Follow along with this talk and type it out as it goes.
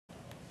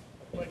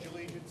pledge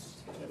allegiance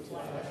to the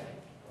flag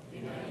of the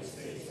United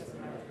States of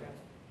America,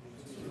 and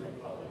to the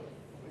republic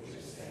for which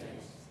it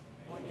stands,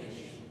 one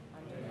nation,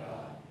 under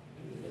God,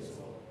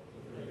 indivisible,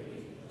 with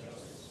liberty and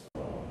justice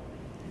for all.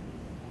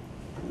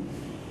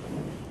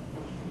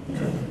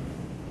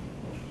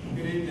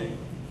 Good evening.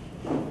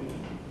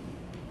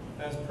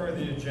 As per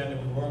the agenda,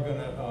 we were going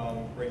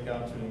to break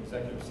out to an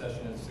executive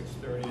session at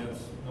 6:30.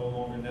 That's no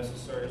longer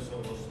necessary, so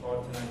we'll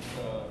start tonight's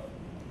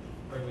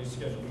regularly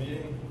scheduled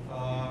meeting.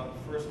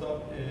 First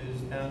up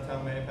is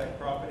Downtown Mahopac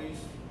Properties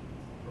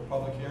for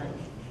public hearing.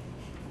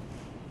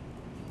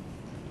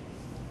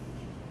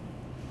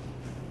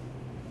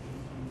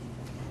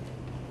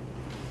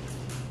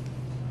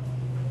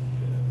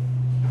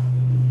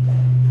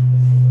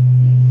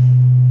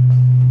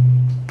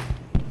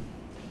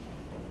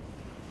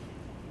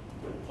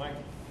 Mike?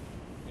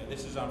 Yeah,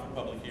 this is on for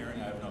public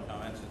hearing. I have no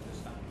comments at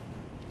this time.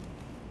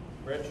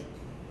 Rich?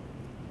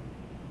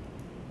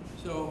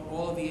 So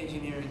all of the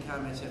engineering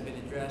comments have been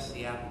addressed.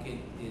 The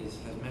applicant has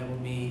met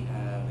with me,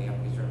 the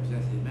applicant's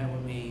representative met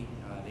with me.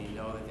 They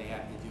know that they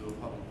have to do a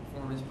public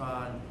performance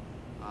bond.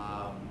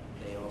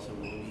 They also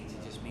will need to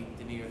just meet with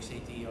the New York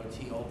State DOT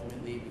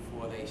ultimately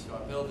before they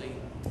start building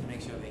to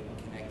make sure they can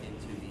connect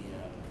into the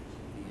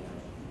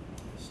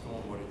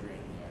stormwater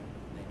drain there.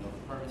 They know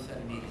the permits that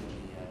are needed and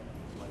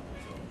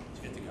so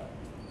it's good to go.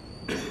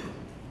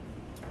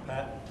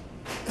 Pat?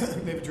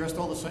 They've addressed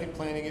all the site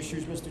planning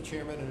issues, Mr.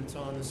 Chairman, and it's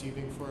on this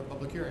evening for a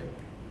public hearing.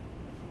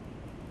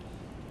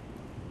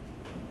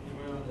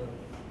 Anyone on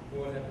the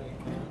board have any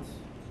comments?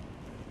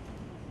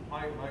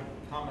 My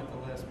comment the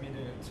last meeting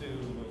or two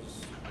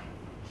was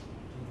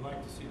we'd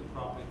like to see the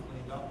property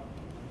cleaned up.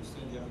 I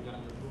understand you haven't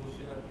gotten your rules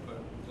yet,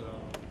 but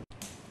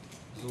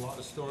there's a lot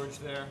of storage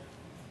there.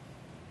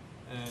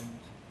 And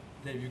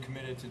Dave, you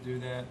committed to do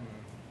that, and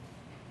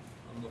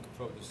I'm looking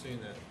forward to seeing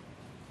that.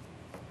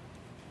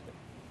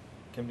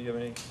 Kim, do you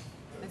have any?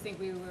 I think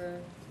we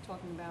were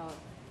talking about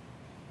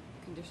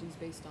conditions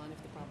based on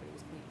if the property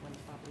was clean, when the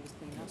property was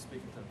cleaned up.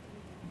 Speaking to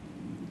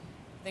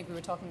I think we were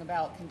talking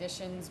about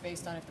conditions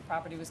based on if the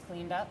property was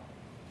cleaned up.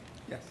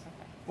 Yes.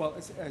 Okay. Well,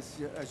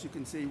 as you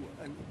can see,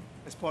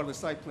 as part of the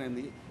site plan,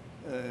 the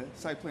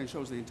site plan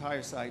shows the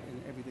entire site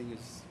and everything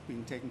is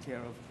being taken care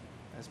of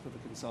as per the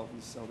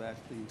consultants, so that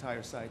the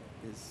entire site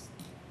is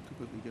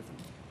completely different.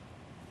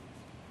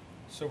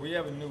 So we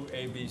have a new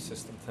AV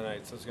system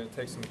tonight, so it's going to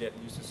take some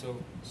getting used to. So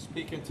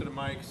speak into the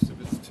mics. If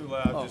it's too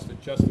loud, just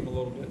adjust them a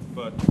little bit.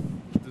 But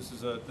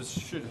this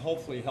should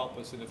hopefully help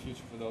us in the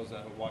future for those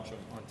that watch us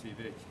on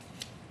TV.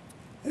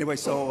 Anyway,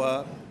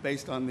 so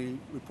based on the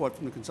report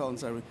from the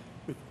consultants, I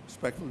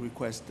respectfully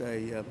request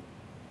a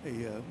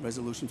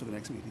resolution for the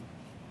next meeting.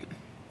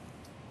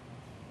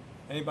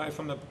 Anybody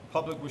from the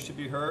public wish to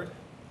be heard?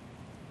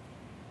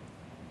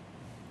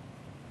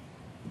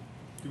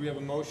 Do we have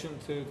a motion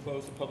to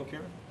close the public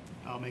hearing?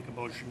 I'll make a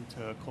motion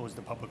to close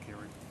the public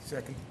hearing.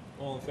 Second.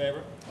 All in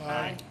favor?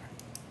 Aye.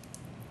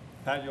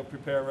 Pat, you'll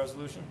prepare a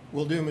resolution?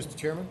 Will do, Mr.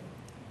 Chairman.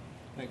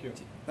 Thank you.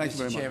 Thank you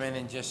very Mr. much. Chairman,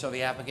 and just so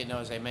the applicant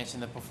knows, I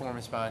mentioned the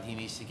performance bond. He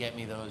needs to get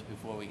me those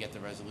before we get the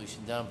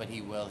resolution done, but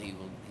he knows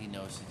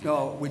to do that.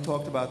 No, we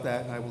talked about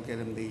that, and I will get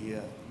him the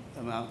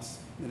amounts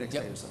the next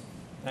Yep. day or so.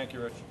 Thank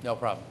you, Rich. No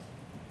problem.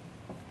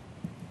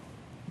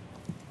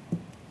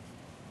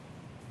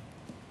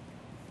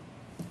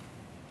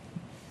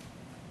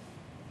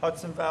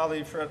 Hudson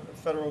Valley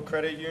Federal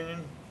Credit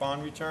Union,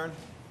 bond return.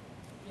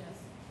 Yes.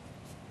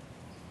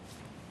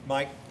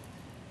 Mike?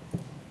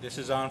 This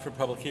is on for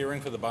public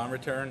hearing for the bond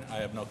return. I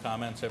have no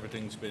comments.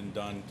 Everything's been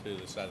done to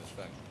the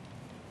satisfaction.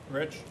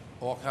 Rich?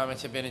 All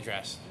comments have been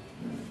addressed.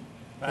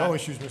 Pat? No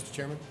issues, Mr.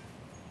 Chairman.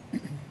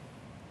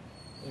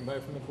 Anybody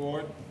from the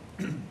board?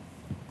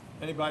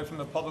 Anybody from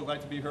the public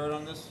like to be heard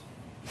on this?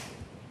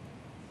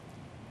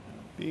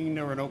 Being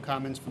there are no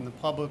comments from the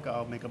public,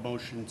 I'll make a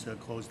motion to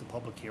close the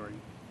public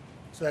hearing.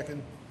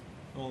 Second.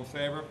 All in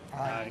favor?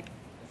 Aye.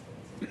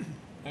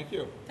 Thank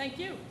you. Thank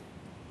you.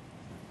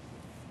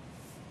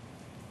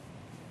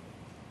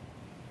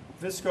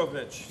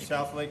 Viscovich,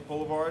 South Lake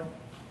Boulevard.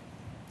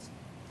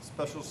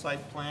 Special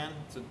site plan.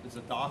 It's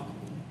a dock.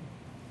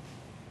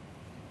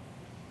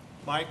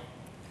 Mike?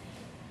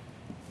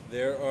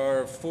 There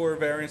are 4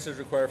 variances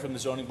required from the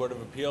Zoning Board of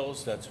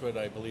Appeals. That's what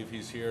I believe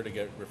he's here to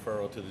get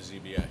referral to the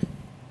ZBA.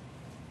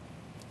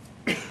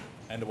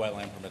 And the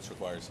wetland permits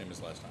required, same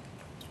as last time.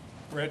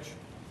 Rich?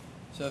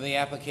 So the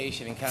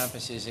application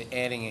encompasses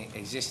adding an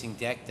existing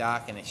deck,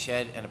 dock, and a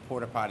shed and a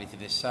porta potty to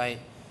this site.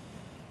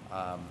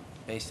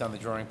 Based on the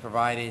drawing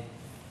provided,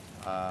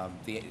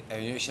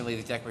 initially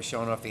the deck was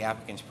shown off the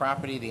applicant's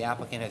property. The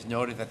applicant has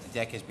noted that the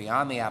deck is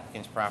beyond the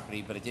applicant's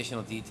property, but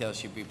additional details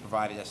should be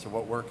provided as to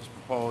what work is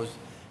proposed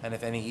and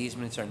if any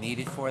easements are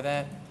needed for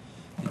that.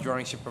 The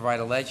drawing should provide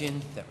a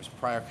legend. That was a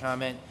prior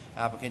comment.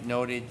 Applicant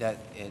noted that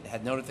it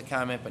had noted the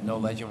comment, but no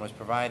legend was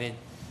provided.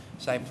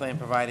 Site plan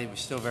provided was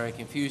still very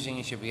confusing.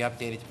 It should be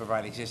updated to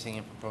provide existing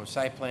and proposed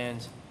site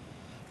plans.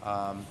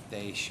 Town of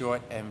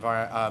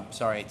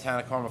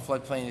Carmel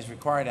floodplain is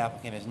required.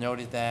 Applicant has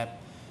noted that.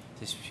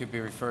 This should be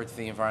referred to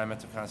the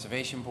Environmental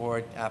Conservation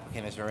Board.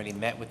 Applicant has already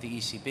met with the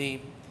ECB.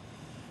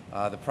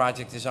 The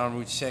project is on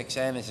Route 6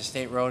 and is a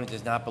state road and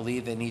does not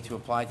believe they need to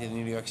apply to the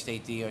New York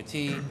State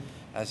DOT.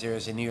 As there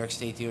is a New York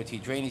State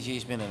DOT drainage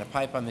easement and a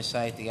pipe on the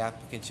site, the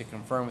applicant should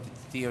confirm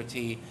with the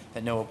DOT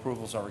that no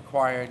approvals are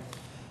required.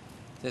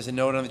 There's a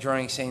note on the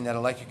drawing saying that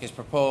electric is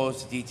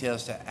proposed.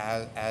 Details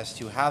as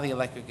to how the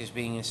electric is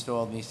being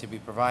installed needs to be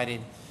provided.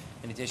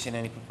 In addition,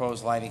 any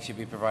proposed lighting should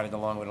be provided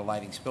along with a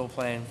lighting spill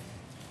plan.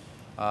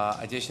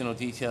 Additional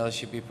details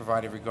should be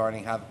provided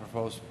regarding how the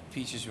proposed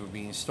features will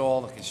be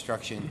installed, the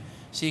construction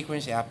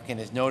sequence. The applicant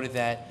has noted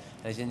that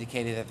and has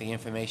indicated that the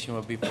information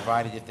will be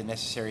provided if the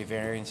necessary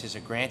variances are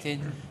granted.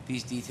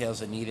 These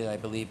details are needed, I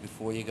believe,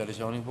 before you go to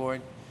zoning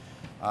board.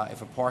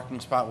 If a parking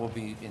spot will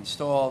be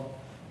installed,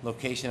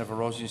 location of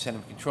erosion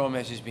sediment control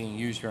measures being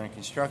used during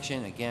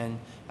construction. Again,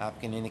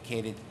 applicant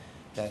indicated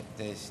that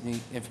this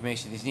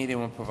information is needed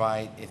and will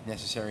provide if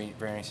necessary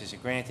variances are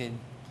granted.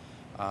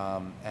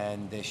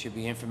 And there should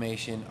be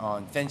information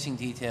on fencing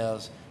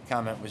details.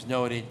 Comment was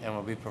noted and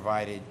will be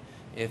provided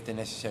if the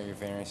necessary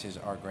variances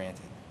are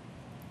granted.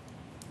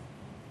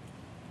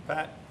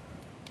 Pat?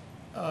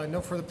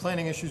 No further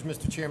planning issues,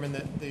 Mr. Chairman.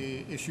 That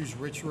the issues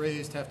Rich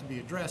raised have to be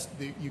addressed.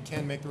 You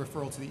can make the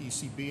referral to the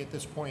ECB at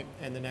this point,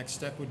 and the next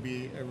step would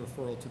be a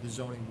referral to the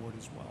zoning board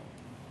as well.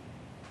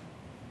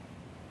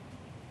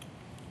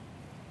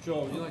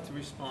 Joel, would you like to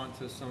respond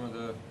to some of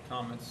the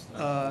comments?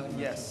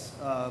 Yes.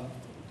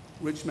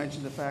 Rich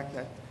mentioned the fact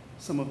that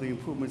some of the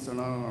improvements are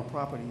not on our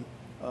property.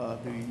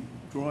 The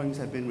drawings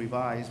have been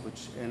revised,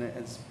 and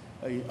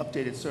an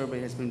updated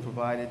survey has been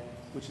provided,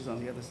 which is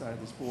on the other side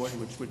of this board,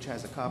 which Rich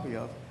has a copy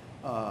of.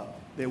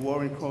 There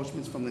were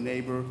encroachments from the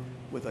neighbor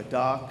with a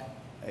dock,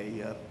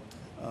 a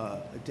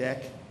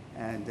deck,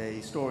 and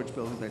a storage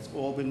building. That's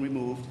all been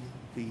removed.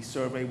 The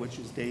survey, which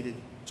is dated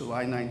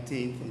July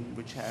 19th, and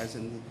which has,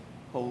 and the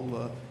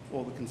whole,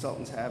 all the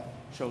consultants have,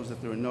 shows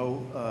that there are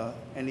no,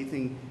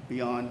 anything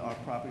beyond our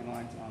property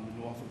lines on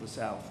the north or the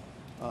south.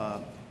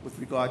 With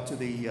regard to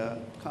the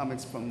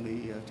comments from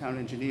the town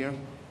engineer,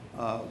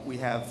 we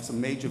have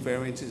some major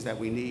variances that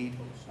we need,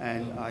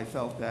 and I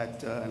felt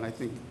that, and I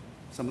think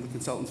some of the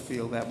consultants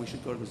feel that we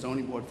should go to the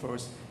zoning board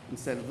first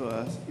instead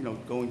of, you know,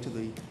 going to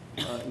the,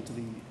 into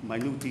the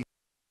minute details.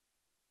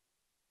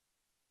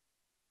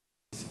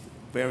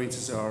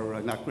 Variances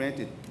are not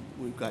granted.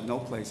 We've got no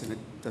place, and it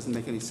doesn't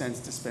make any sense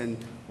to spend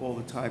all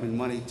the time and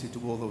money to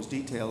do all those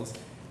details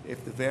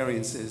if the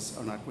variances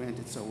are not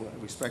granted. So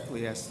I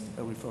respectfully ask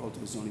a referral to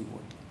the zoning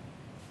board.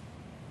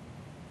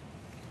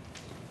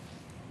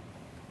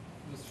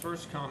 This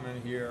first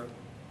comment here,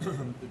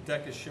 the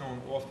deck is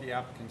shown off the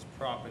applicant's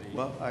property.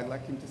 Well, I'd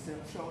like him to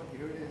show it.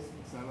 Here it is.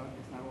 It's not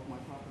off my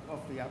property, off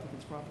the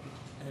applicant's property.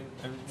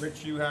 And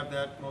Rich, you have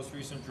that most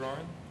recent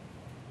drawing?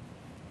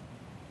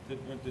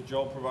 Did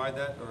Joel provide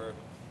that, or?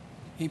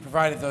 He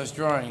provided those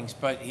drawings,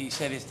 but he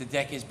said the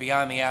deck is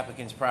beyond the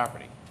applicant's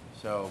property.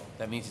 So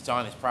that means it's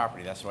on his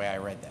property. That's the way I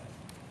read that.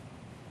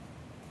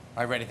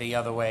 I read it the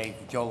other way.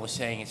 Joel was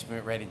saying it's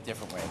read a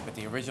different way, but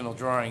the original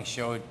drawing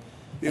showed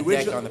the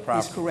deck on the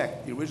property. He's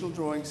correct. The original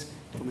drawings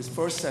from his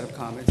first set of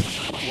comments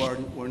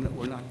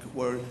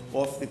were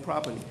off the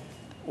property.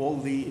 All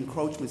the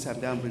encroachments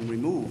have now been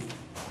removed,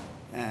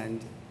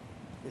 and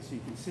as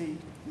you can see,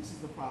 this is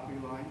the property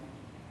line,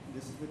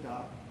 this is the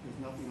dock.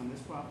 There's nothing on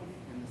this property,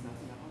 and there's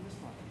nothing up on this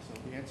property. So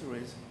the answer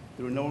is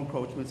there are no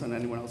encroachments on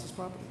anyone else's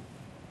property.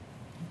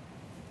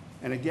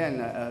 And again,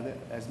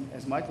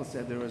 as Michael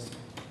said, there is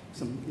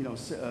some, you know,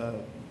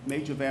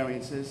 major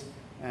variances,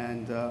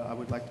 and I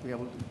would like to be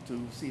able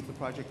to see if the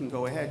project can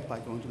go ahead by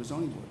going to the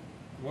zoning board.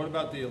 What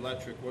about the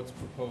electric? What's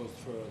proposed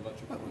for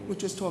electric? We're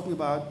just talking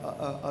about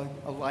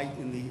a light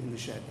in the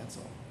shed, that's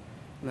all.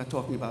 We're not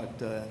talking about,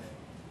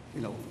 you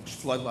know,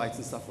 floodlights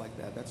and stuff like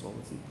that. That's all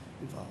that's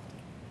involved.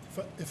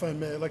 If I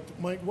may,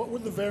 Mike, what were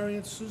the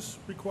variances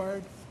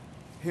required?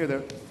 Here,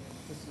 this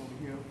is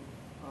over here,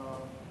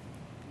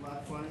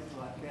 lot frontage,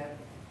 lot depth,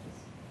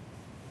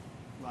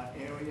 lot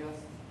area.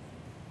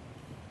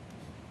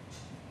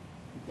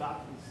 The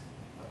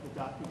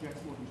dock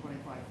projects more than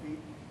 25 feet,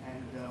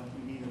 and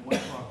we need a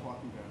one-car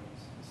parking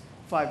variance.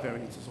 5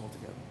 variances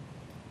altogether.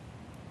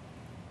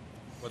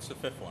 What's the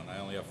fifth one? I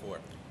only have 4.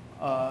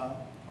 Lot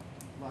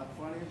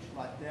frontage,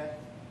 lot depth,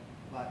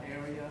 lot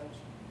area,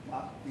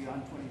 dock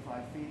beyond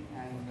 25 feet,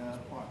 and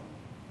parking.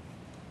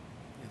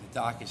 The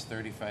dock is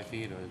 35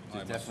 feet, or I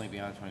must- definitely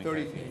beyond 25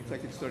 30, feet? it's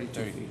like it's 32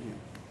 30 feet, feet. yeah.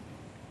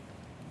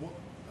 Well,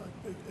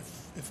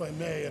 if I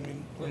may, I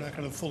mean, we're not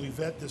going to fully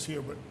vet this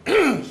here, but,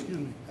 excuse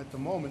me, at the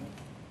moment,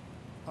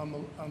 I'm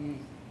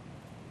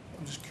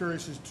just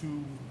curious as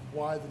to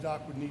why the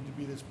dock would need to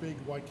be this big.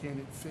 Why can't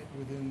it fit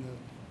within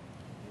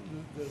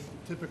the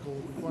typical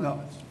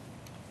requirements?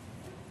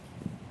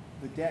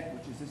 The deck,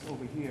 which is this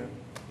over here,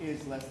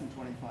 is less than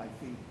 25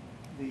 feet.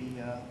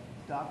 The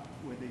dock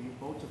where the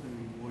boats are going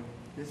to be moored,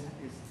 this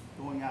is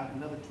going out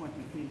another 20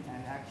 feet,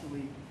 and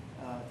actually,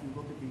 if you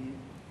look at the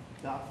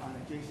dock on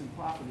adjacent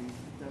properties,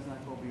 it does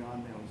not go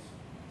beyond those.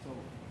 So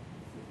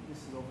this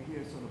is over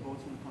here, so the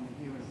boat's going to come in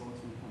here, and the boat's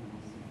going to come in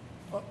over here.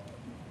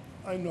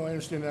 I know, I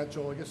understand that,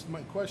 Joel. I guess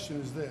my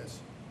question is this.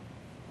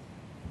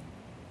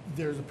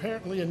 There's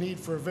apparently a need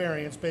for a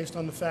variance based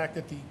on the fact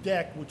that the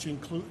deck, which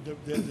include,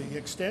 the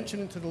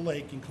extension into the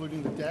lake,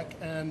 including the deck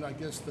and I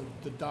guess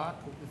the dock,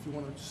 if you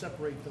want to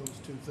separate those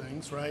two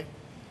things, right?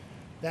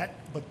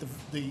 But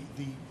the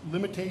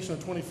limitation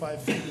of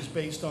 25 feet is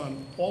based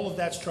on all of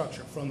that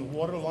structure, from the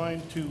water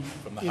line to.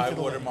 From the into high lake.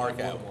 water mark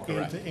out,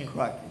 correct. Into in.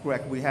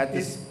 Correct. We had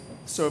this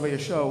surveyor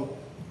show,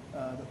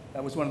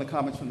 that was one of the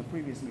comments from the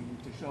previous meeting,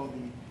 to show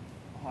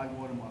the high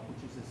water mark,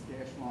 which is this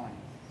dashed line.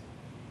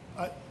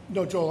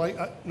 No, Joel,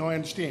 I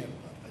understand.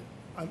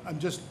 I'm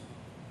just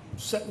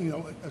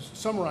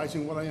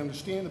summarizing what I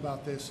understand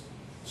about this.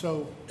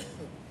 So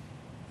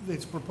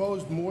it's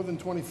proposed more than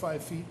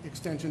 25 feet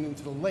extension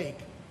into the lake.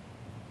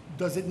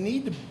 Does it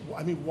need to,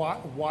 I mean,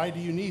 why do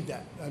you need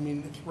that? I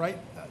mean, right,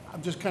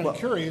 I'm just kind of Well-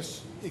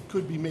 curious. It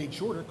could be made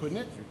shorter, couldn't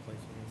it?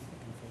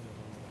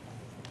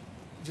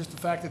 Just the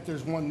fact that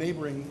there's one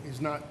neighboring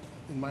is not,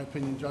 in my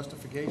opinion,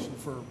 justification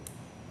for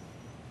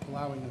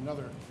allowing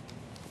another.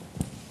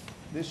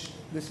 This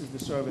is the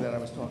survey that I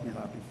was talking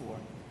about before.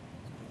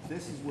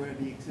 This is where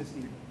the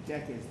existing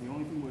deck is. The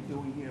only thing we're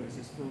doing here is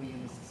just filling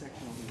in this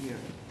section over here.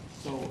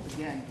 So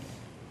again,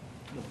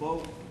 the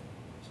boat,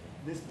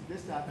 this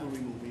dock we're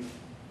removing,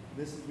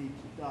 this is the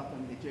dock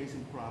on the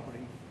adjacent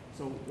property.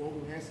 So what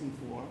we're asking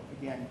for,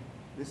 again,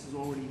 this is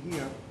already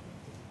here.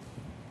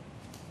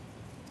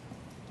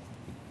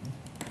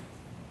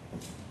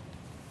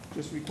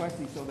 Just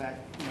requesting so that,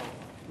 you know,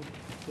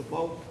 the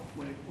boat,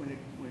 when it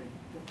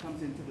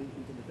comes into the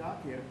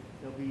dock here,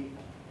 there'll be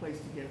a place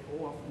to get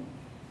off and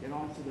get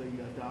onto the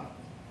dock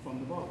from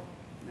the boat.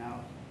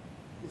 Now,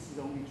 this is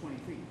only 20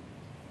 feet.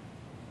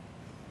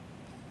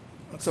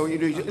 So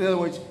in other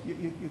words,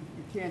 you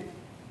can't,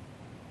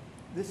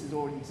 this is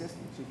already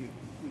existing, so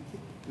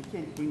we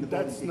can't bring the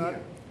boat That's into not,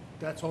 here.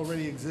 that's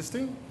already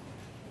existing?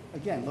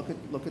 Again, look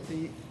at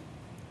the,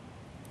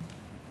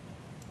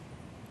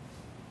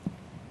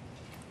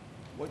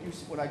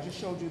 what I just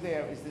showed you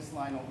there is this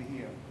line over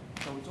here.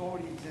 So it's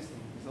already existing.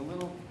 There's a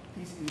little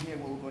piece in here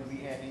where we're going to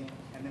be adding,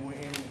 and then we're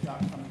adding a dock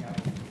coming out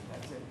over here.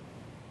 That's it.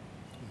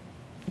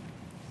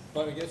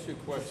 But I guess your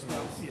question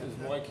is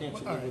why can't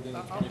you live within the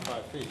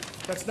 25 feet?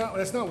 That's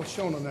not what's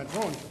shown on that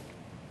drawing.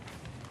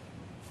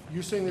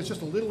 You're saying there's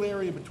just a little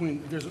area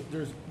between, there's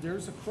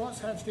a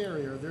cross-hatched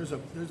area, there's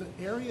an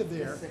area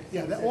there.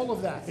 Yeah, all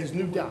of that is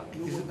new dock,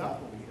 is it not?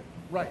 Over here.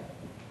 Right.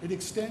 It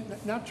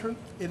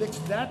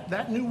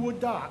that new wood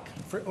dock,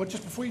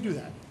 just before you do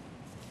that,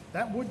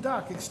 that wood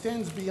dock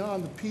extends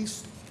beyond the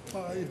piece,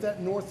 if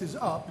that north is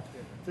up,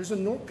 there's a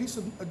piece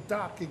of a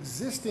dock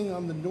existing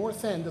on the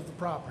north end of the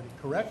property,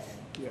 correct?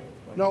 Yeah.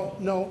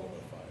 No,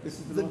 This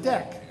is the north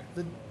deck,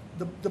 end.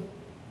 the,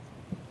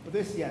 But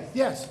this, yes.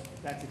 yes,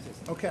 That's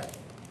existing. okay.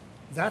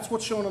 That's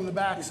what's shown on the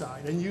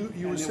backside, and you were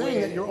And the saying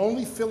way- that you're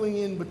only filling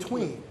in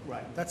between.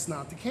 Right. That's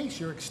not the case.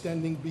 You're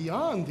extending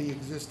beyond the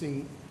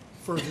existing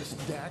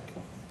furthest deck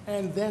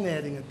and then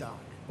adding a dock.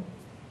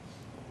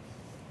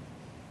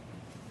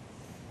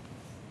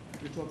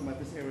 You're talking about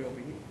this area over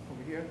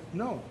here?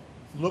 No,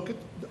 look at,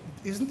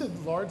 isn't the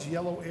large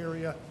yellow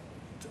area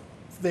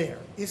there?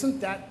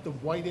 Isn't that the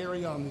white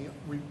area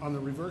on the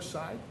reverse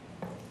side?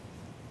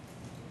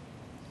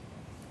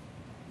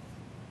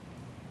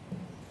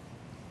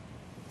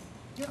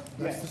 Yeah,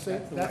 that's Yes, the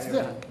same, the that's white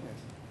there. area,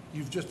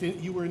 yes.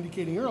 You were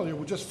indicating earlier,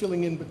 we're just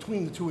filling in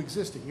between the two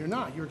existing. You're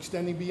not, you're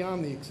extending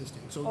beyond the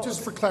existing. So Oh,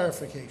 just okay. for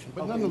clarification,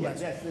 but Okay,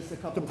 nonetheless. yes, there's a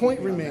couple The of point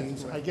feet beyond, that's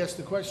remains, I correct. guess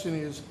the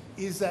question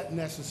is that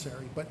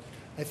necessary? But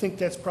I think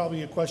that's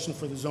probably a question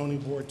for the zoning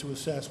board to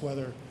assess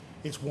whether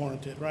it's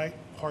warranted, right?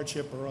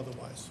 Hardship or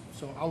otherwise.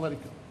 So I'll let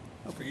it go.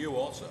 For you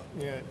also.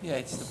 Yeah, Yeah,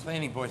 it's the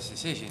planning board's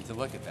decision to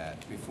look at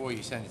that before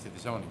you send it to the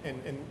zoning.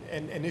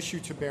 and an issue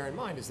to bear in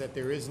mind is that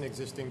there is an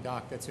existing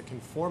dock that's a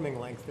conforming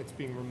length that's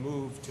being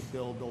removed to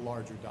build a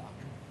larger dock.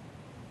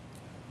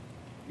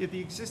 Yeah,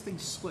 the existing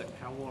slip,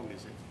 how long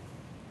is it?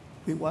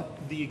 The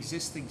what? The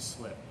existing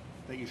slip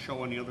that you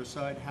show on the other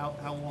side, how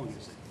long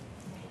is it?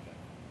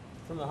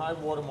 From the high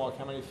water mark,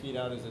 how many feet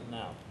out is it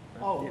now?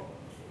 Oh,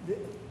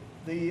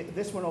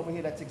 this one over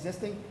here that's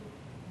existing,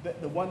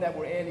 the one that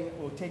we're adding,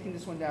 we're taking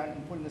this one down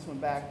and putting this one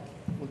back,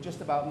 will just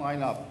about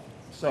line up.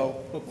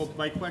 So, But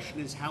my question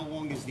is, how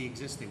long is the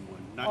existing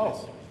one? Not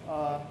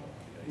necessarily.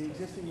 the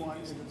existing one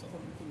is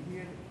from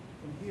here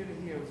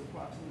to here is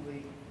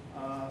approximately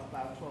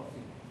about 12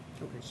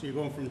 feet. Okay, so you're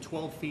going from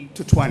 12 feet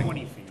To 20.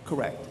 20 feet.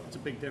 Correct. It's a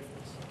big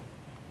difference.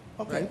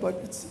 Okay, but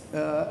it's,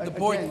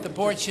 The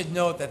board should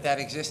note that that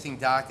existing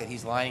dock that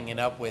he's lining it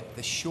up with,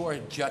 the shore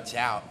juts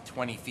out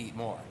 20 feet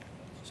more.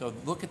 So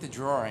look at the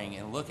drawing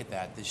and look at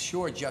that. The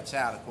shore juts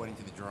out according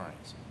to the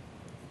drawings.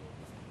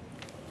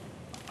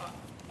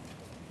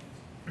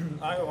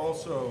 I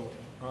also,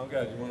 oh,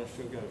 God, you want to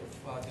show, go.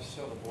 Well, I'll just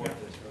show the board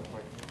this real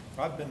quick.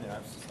 I've been there,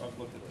 I've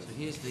looked at So this.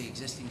 here's the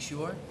existing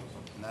shore,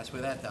 and that's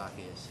where that dock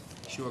is.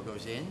 Shore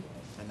goes in,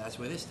 and that's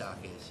where this dock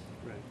is.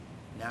 Right.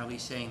 Now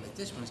he's saying that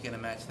this one's gonna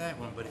match that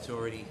one, but it's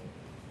already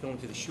going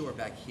to the shore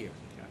back here.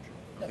 Gotcha.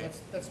 Yeah, Okay.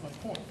 that's my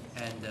point.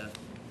 And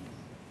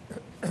Okay,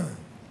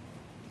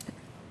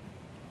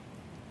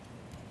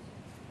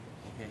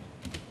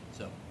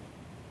 so,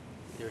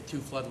 there are 2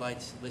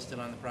 floodlights listed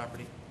on the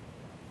property?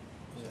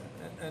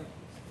 And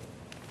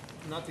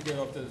not to get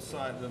off to the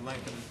side of the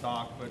length of the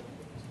dock, but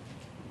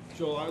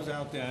Joel, I was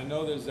out there, I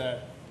know there's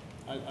that,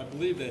 I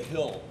believe the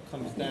hill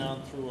comes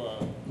down through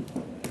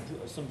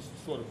some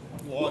sort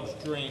of large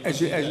drain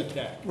As into you, that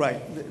deck.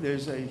 right,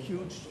 there's a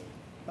huge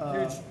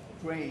Huge.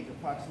 drain,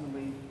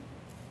 approximately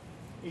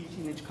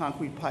 18-inch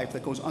concrete pipe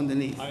that goes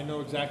underneath. I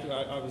know exactly,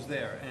 I was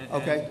there. And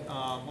Okay.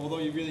 although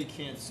you really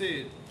can't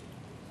see it,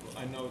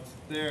 I know it's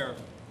there.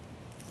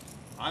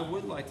 I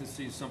would like to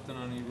see something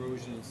on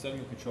erosion and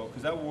sediment control,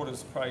 because that water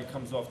probably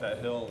comes off that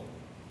hill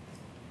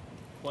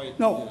quite,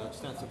 No,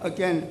 extensively.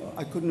 again,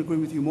 I couldn't agree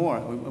with you more.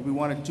 We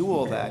want to do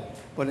all that,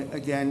 but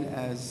again,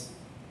 as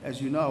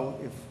you know,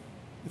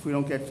 if we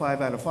don't get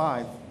 5 out of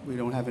 5, we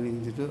don't have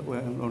anything to do, we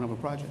don't have a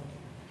project.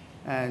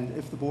 And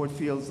if the board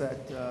feels that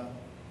you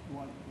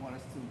want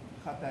us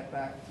to cut that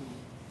back to,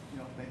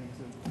 maybe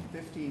to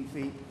 15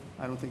 feet,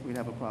 I don't think we'd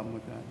have a problem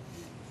with that.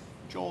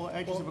 Joel,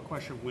 I just have a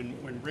question.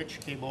 When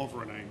Rich came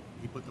over and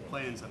he put the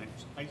plans on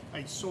it,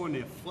 I saw in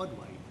there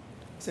floodlight.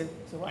 Say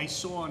what? I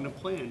saw on the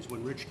plans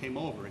when Rich came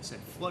over, it said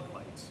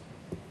floodlights.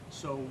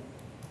 So,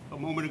 a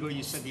moment ago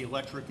you said the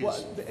electric is,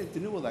 Well, the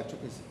new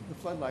electric is, the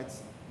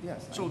floodlights,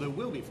 yes. so there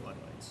will be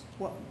floodlights.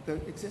 Well, they're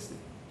existing.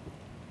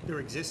 They're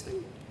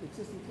existing?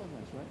 Existing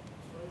floodlights, right?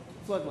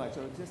 Floodlights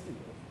are existing.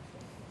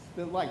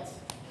 The lights.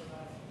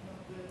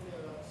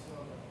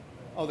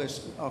 Oh,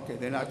 okay,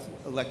 they're not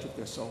electric,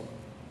 they're solar.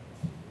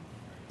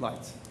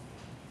 Lights.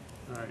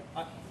 All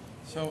right.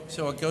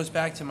 So it goes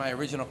back to my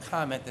original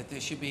comment that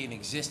there should be an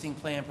existing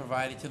plan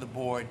provided to the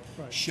board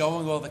Right.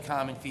 showing all the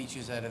common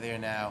features that are there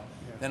now,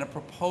 Yeah. then a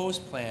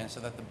proposed plan so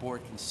that the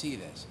board can see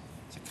this.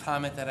 It's a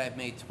comment that I've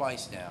made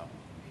twice now,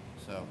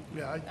 so.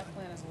 Yeah, That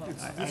plan is a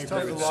it's little. it's agree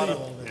tough to with see a lot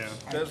of- all this.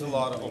 Yeah. There's a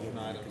lot of open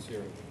items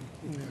here.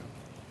 Yeah.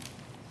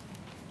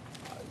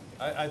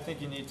 I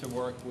think you need to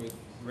work with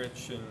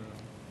Rich and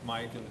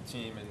Mike and the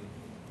team and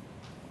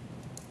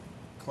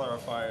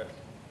clarify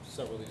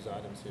several of these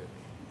items here.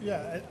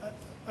 Yeah,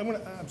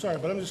 I'm sorry,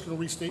 but I'm just gonna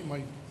restate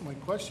my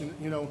question.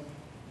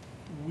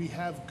 We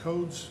have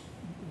codes,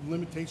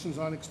 limitations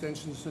on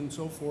extensions and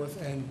so forth,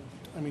 and,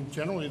 I mean,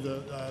 generally,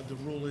 the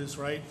rule is,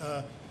 right,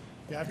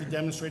 you have to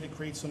demonstrate it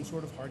creates some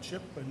sort of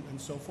hardship and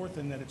so forth,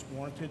 and that it's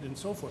warranted and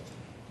so forth.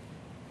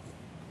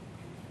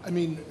 I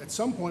mean, at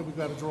some point, we've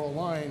got to draw a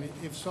line.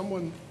 If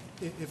someone,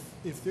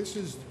 if this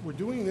is, we're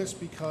doing this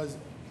because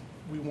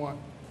we want,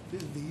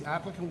 the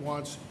applicant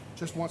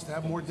just wants to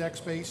have more deck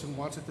space and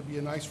wants it to be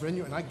a nice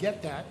venue, and I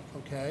get that,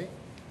 okay?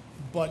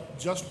 But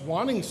just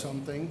wanting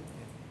something,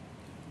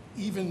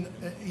 even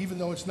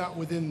though it's not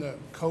within the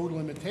code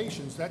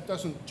limitations, that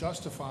doesn't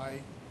justify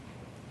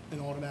an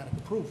automatic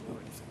approval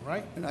or anything,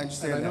 right? And I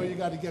understand And I know that. you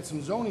got to get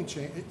some zoning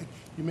change.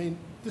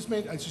 This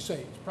may, as you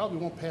say, it probably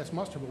won't pass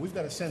muster, but we've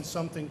got to send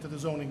something to the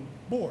zoning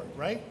board,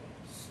 right?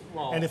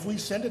 Well, And if we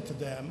send it to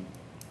them,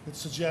 it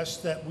suggests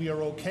that we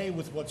are okay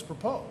with what's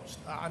proposed.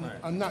 Right.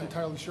 I'm not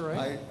entirely sure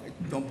I am.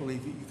 I don't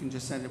believe you can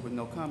just send it with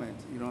no comment.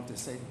 You don't have to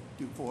say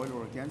do for it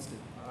or against it.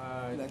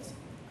 That's,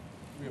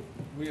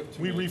 we have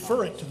too We many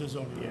refer it to the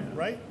zoning board,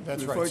 right?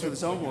 That's refer right. it to the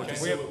zoning board. You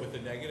can We do have- it with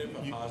a negative,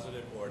 a You-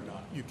 positive, or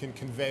not. You can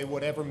convey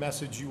whatever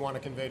message you want to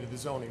convey to the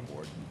zoning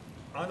board.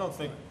 I don't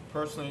think,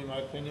 personally, in my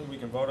opinion, we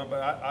can vote on,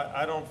 but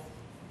I don't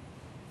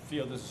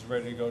feel this is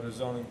ready to go to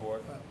zoning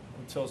board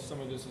until some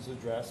of this is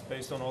addressed,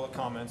 based on all the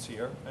comments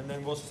here, and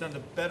then we'll send a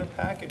better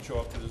package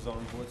off to the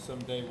zoning board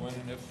someday when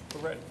and if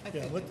we're ready. I Yeah,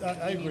 think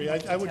I we need agree. more I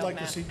would detailed like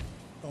to map. see,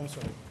 oh, I'm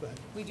sorry, go ahead.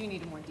 We do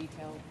need a more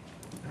detailed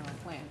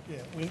plan. Yeah,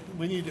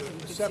 we need You a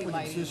can see separate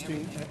lighting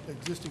and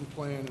existing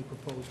plan and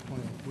proposed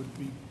plan would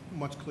be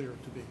much clearer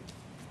to me,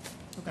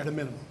 at a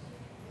minimum.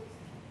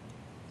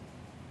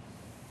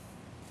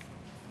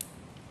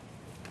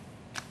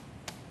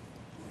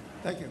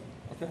 thank you.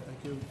 Okay.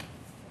 Thank you.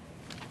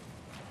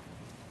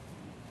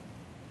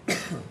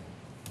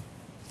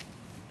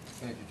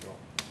 Thank you, Joel.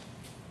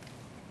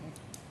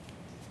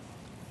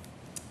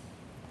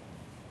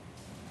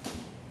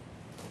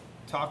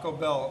 Taco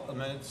Bell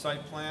amended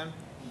site plan.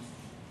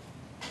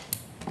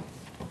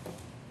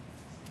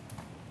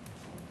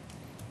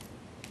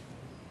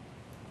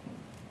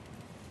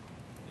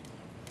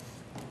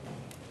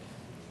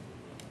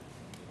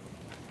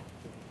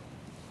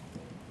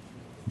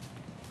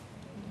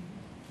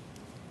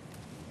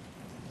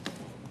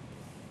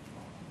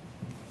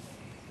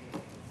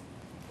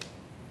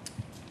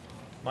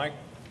 Mike?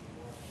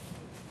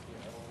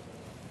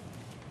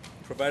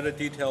 Provide a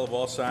detail of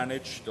all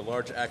signage. The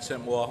large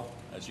accent wall,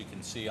 as you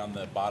can see on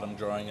the bottom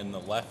drawing in the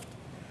left,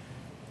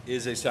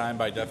 is a sign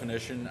by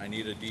definition. I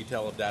need a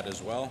detail of that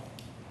as well.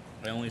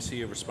 I only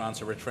see a response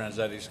to Rich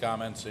Franzetti's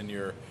comments in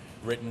your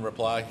written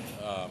reply.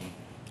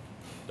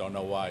 Don't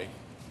know why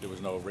there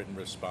was no written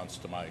response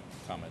to my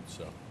comments,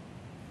 so.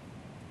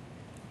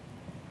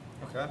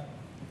 Okay.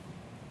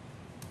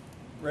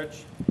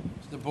 Rich?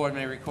 The board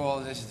may recall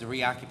this is the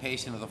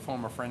reoccupation of the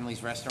former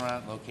Friendly's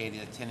Restaurant located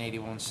at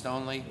 1081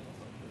 Stoneley.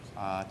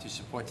 to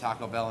support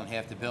Taco Bell in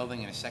half the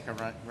building and a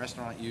second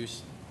restaurant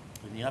use.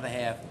 In the other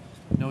half,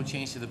 no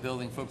change to the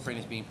building footprint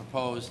is being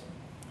proposed,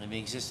 and the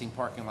existing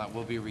parking lot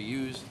will be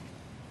reused.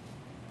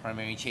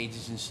 Primary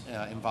changes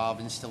involve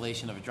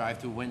installation of a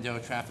drive-through window,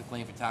 traffic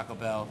lane for Taco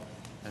Bell,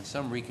 and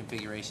some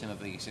reconfiguration of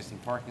the existing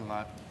parking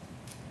lot.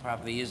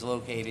 Property is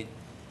located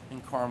in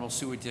Carmel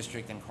Sewer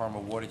District and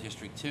Carmel Water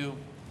District 2.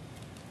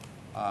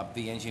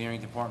 The engineering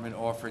department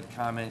offered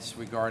comments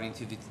regarding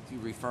to the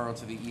referral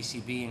to the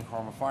ECB and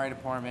Carmel Fire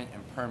Department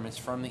and permits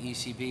from the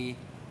ECB.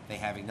 They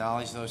have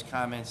acknowledged those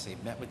comments.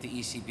 They've met with the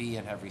ECB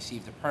and have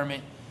received a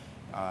permit,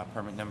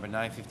 permit number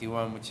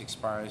 951, which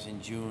expires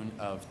in June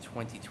of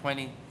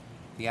 2020.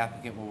 The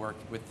applicant will work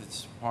with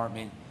this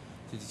department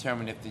to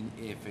determine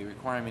if a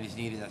requirement is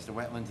needed as the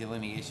wetland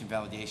delineation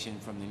validation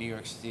from the New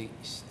York State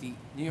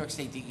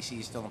DEC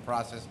is still in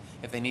process,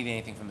 if they need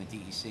anything from the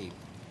DEC.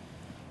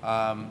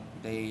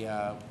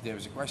 There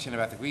was a question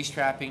about the grease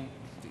trapping.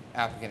 The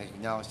applicant has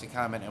acknowledged the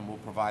comment and will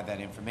provide that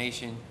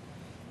information.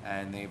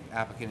 And the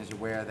applicant is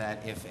aware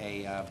that if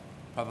a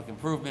public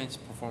improvements,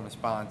 performance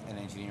bond, and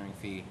engineering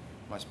fee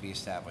must be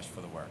established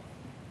for the work.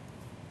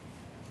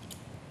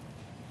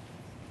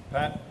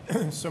 Pat?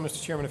 So,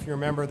 Mr. Chairman, if you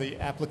remember, the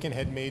applicant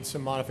had made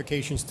some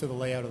modifications to the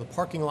layout of the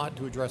parking lot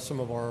to address some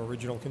of our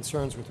original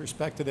concerns with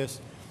respect to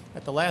this.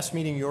 At the last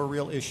meeting, your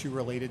real issue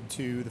related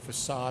to the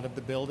facade of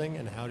the building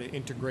and how to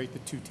integrate the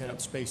two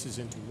tenant spaces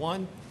into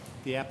one.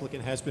 The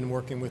applicant has been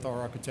working with our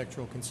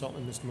architectural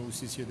consultant, Mr.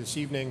 Malusis, here this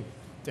evening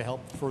to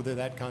help further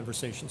that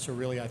conversation. So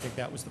really, I think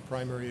that was the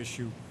primary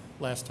issue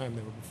last time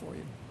they were before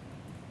you.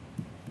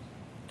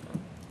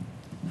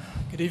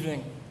 Good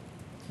evening,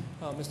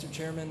 Mr.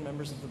 Chairman,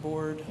 members of the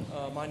board.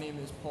 My name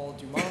is Paul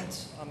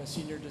Dumont. I'm a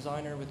senior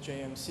designer with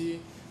JMC.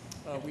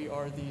 We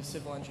are the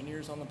civil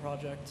engineers on the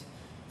project.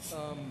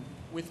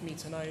 With me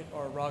tonight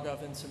are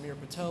Raghav and Samir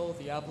Patel,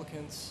 the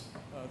applicants,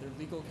 their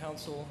legal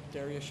counsel,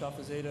 Darius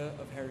Shafazada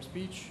of Harris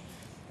Beach,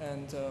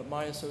 and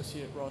my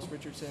associate, Ross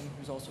Richardson,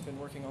 who's also been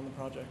working on the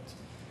project.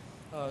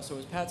 So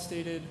as Pat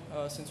stated,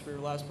 since we were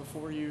last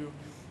before you,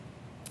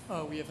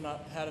 we have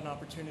not had an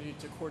opportunity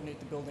to coordinate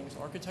the building's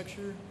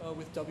architecture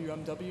with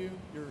WMW,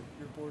 your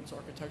board's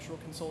architectural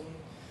consultant.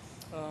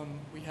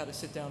 We had a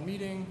sit-down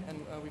meeting,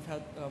 and we've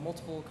had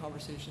multiple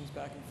conversations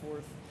back and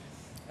forth.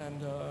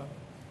 And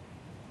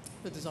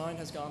the design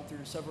has gone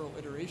through several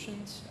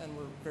iterations, and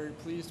we're very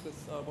pleased with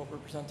what we're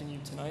presenting you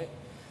tonight.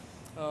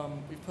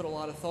 We've put a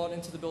lot of thought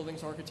into the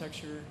building's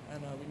architecture,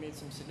 and we made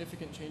some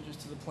significant changes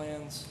to the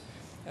plans.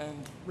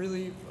 And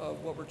really,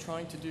 what we're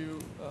trying to do,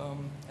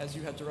 as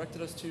you had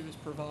directed us to, is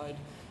provide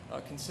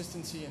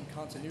consistency and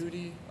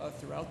continuity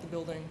throughout the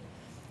building,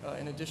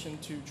 in addition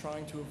to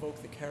trying to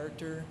evoke the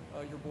character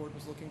your board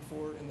was looking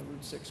for in the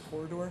Route 6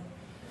 corridor.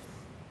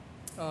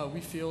 We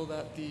feel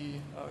that the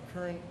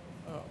current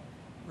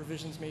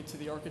revisions made to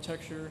the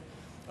architecture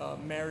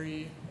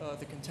marry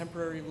the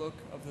contemporary look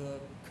of the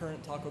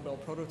current Taco Bell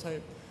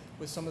prototype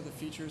with some of the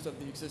features of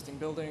the existing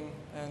building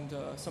and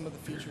some of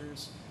the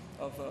features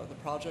of the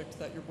projects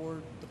that your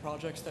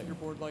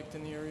board liked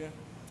in the area.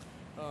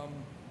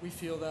 We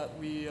feel that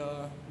we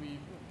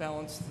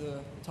balance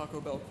the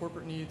Taco Bell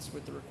corporate needs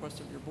with the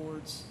request of your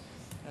boards,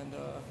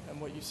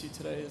 and what you see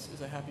today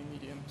is a happy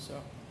medium.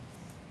 So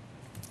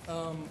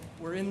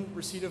we're in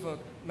receipt of a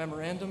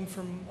memorandum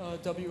from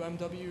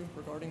WMW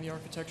regarding the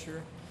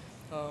architecture.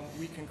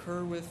 We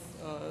concur with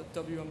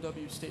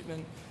WMW's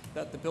statement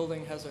that the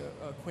building has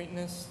a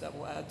quaintness that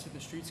will add to the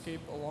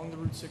streetscape along the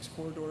Route 6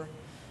 corridor.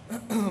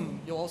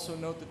 You'll also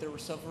note that there were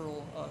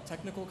several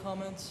technical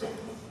comments.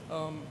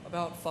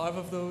 About 5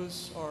 of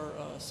those are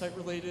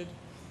site-related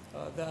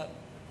that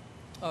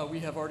we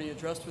have already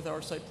addressed with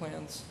our site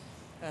plans,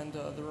 and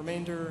the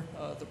remainder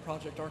the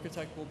project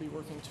architect will be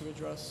working to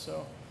address.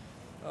 So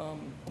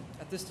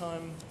at this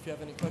time, if you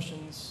have any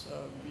questions,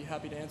 we'd be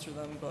happy to answer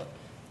them, but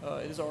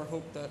it is our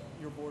hope that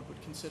your board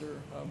would consider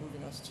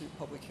moving us to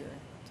public hearing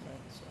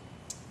tonight.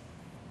 So.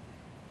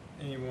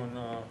 Anyone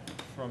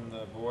from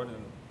the board?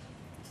 And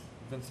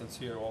Vincent's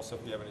here also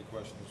if you have any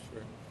questions.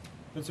 Sure.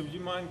 Vincent, would you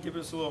mind giving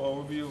us a little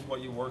overview of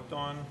what you worked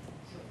on,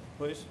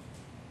 please?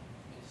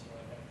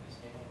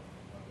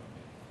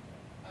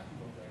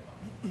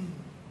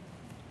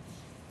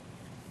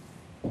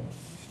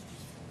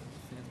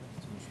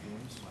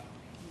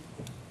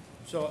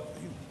 So,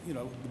 you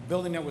know, the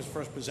building that was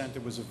first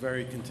presented was a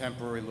very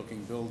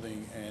contemporary-looking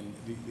building, and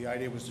the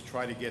idea was to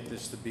try to get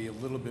this to be a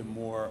little bit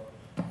more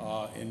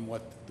in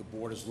what the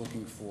board is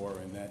looking for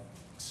in that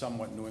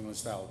somewhat New England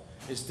style.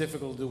 It's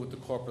difficult to do with the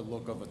corporate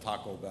look of a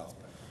Taco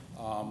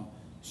Bell.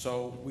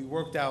 So we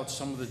worked out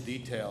some of the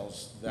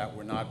details that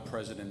were not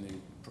present in the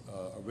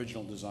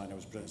original design that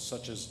was presented,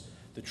 such as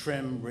the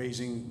trim,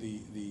 raising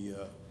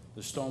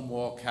the stone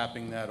wall,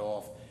 capping that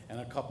off, and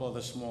a couple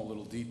other small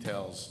little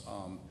details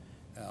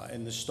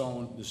in the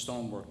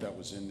stonework that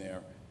was in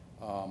there,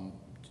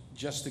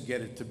 just to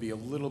get it to be a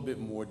little bit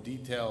more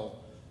detailed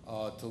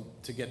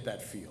to get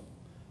that feel.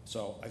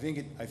 So I think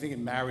it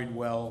married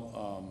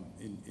well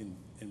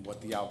in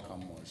what the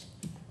outcome was.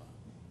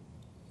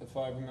 If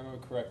I remember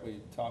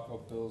correctly, Taco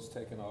Bell's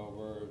taken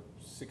over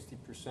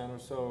 60% or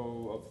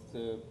so of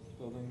the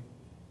building?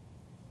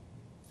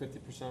 50%,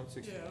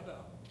 60%? Yeah,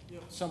 about,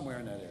 yep. Somewhere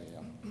in that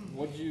area.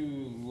 What do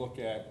you look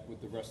at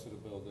with the rest of the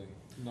building,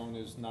 knowing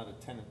there's not a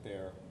tenant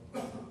there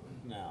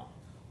now?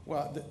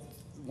 Well,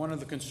 one of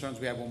the concerns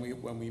we had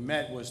when we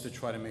met was to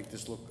try to make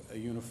this look a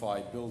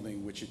unified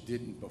building, which it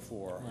didn't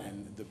before. Right.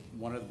 And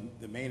one of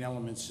the main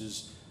elements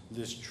is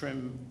this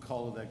trim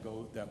color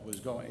that was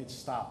going, it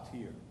stopped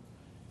here.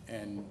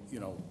 And, you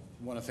know,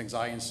 one of the things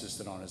I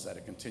insisted on is that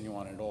it continue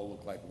on and it all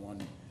look like one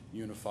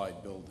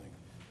unified building,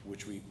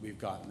 which we've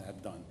gotten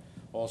that done.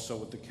 Also,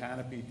 with the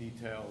canopy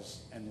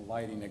details and the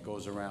lighting that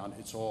goes around,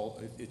 it's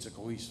a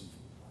cohesive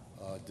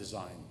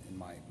design, in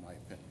my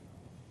opinion.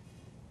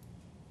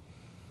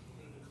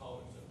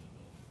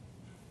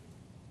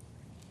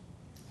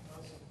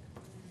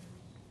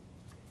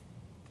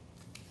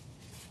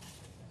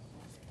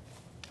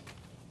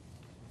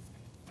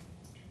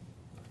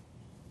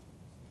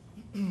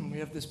 We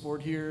have this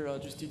board here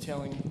just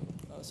detailing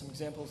some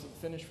examples of the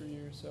finish for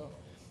you. So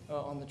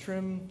on the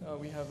trim,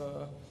 we have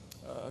a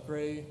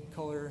gray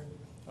color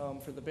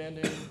for the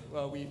banding.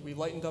 We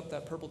lightened up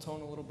that purple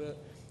tone a little bit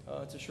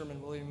to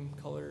Sherman-Williams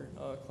color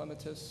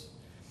clematis.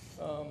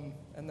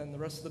 And then the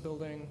rest of the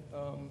building,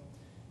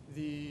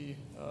 the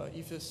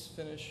ephes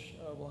finish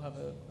will have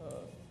a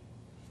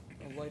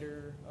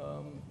lighter,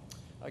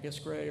 I guess,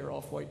 gray or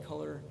off-white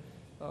color.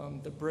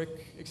 The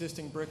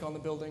existing brick on the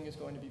building is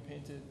going to be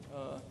painted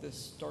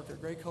this darker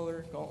gray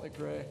color, gauntlet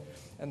gray,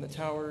 and the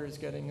tower is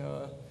getting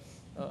a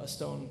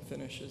stone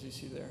finish, as you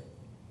see there.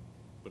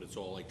 But it's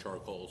all like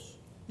charcoals?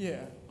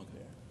 Yeah.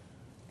 Okay.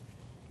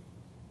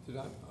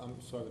 Yeah.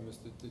 I'm sorry, I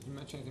missed it. Did you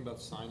mention anything about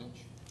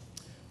signage?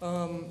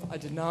 I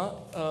did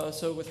not.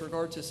 So with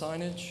regard to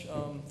signage,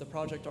 the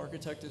project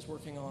architect is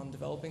working on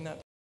developing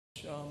that.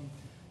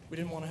 We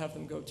didn't want to have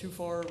them go too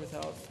far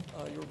without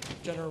your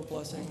general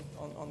blessing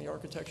on the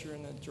architecture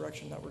and the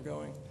direction that we're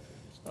going.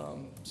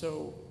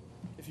 So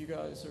if you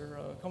guys are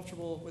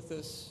comfortable with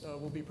this,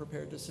 we'll be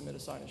prepared to submit a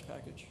signage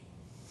package.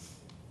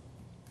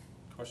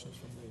 Questions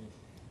from the...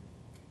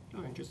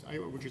 No, I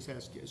would just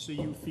ask, so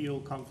you feel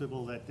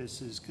comfortable that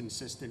this is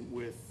consistent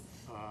with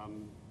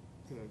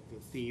the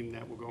theme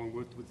that we're going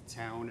with the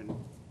town and?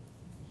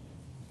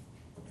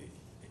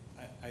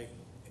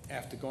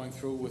 After going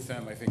through with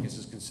them, I think this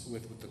is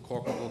with the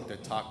corporate look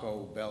that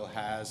Taco Bell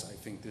has, I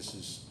think this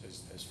is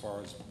as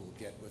far as we'll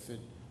get with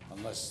it,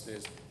 unless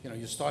there's, you know,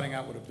 you're starting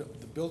out with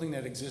the building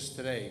that exists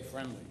today,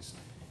 Friendly's,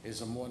 is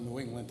a more New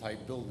England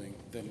type building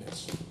than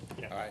this.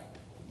 Yeah. All right,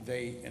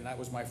 and that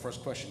was my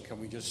first question, can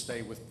we just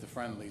stay with the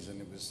Friendly's, and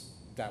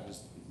that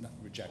was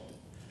rejected.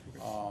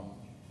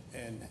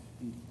 And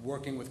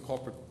working with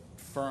corporate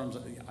firms,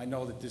 I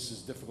know that this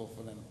is difficult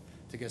for them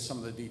to get some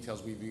of the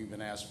details we've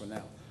even asked for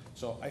now.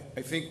 So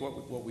I think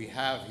what we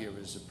have here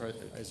is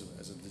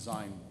as a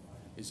design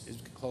is as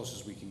close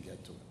as we can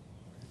get to it.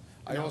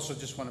 I also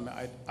just want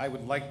to, I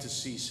would like to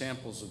see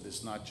samples of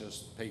this, not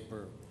just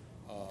paper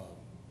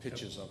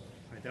pictures of it.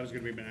 Right, that was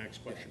going to be my next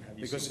question. Have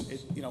you Because seen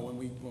this? you know,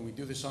 when we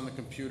do this on the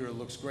computer, it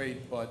looks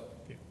great,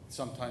 but Yeah.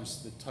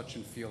 sometimes the touch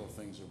and feel of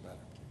things are better.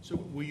 So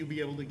will you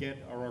be able to get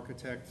our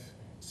architect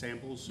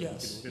samples? So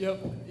Yes, we can look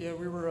at yep. Yeah,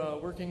 we were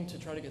working to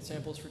try to get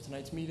samples for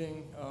tonight's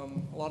meeting.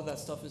 A lot of that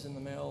stuff is in the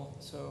mail,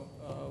 so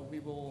we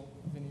will,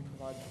 Vinny,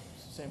 provide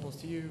samples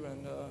to you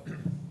and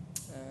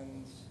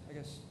I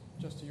guess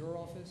just to your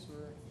office,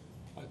 or?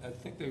 I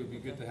think they would be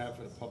good to have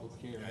for the public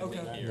hearing. Okay.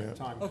 when that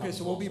time Okay, comes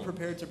so we'll be also.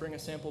 prepared to bring a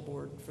sample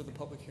board for the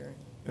public hearing.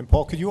 And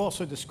Paul, could you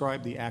also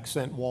describe the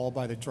accent wall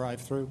by the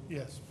drive-through?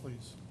 Yes,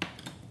 please.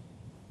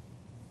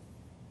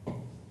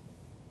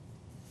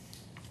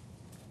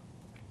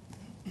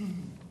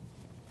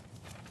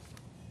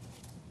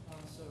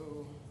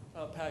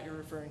 Pat, you're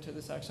referring to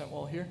this accent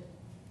wall here?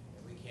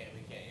 We can't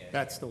yet.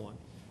 That's the one.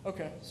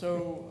 Okay,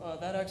 so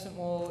that accent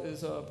wall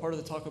is part of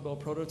the Taco Bell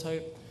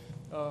prototype.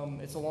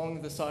 It's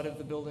along the side of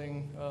the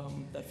building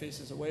that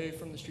faces away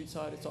from the street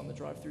side. It's on the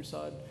drive-through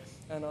side,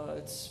 and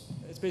it's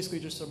basically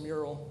just a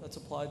mural that's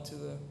applied to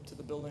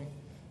the building.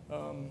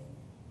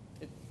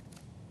 It's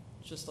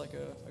just like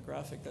a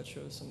graphic that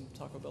shows some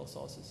Taco Bell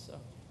sauces. So.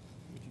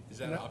 Is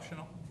that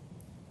optional?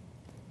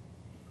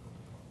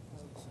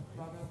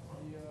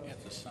 Yeah,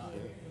 it's a sign.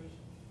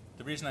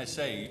 The reason I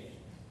say,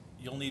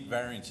 you'll need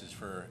variances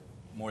for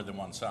more than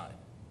one sign.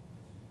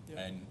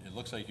 Yeah. And it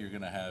looks like you're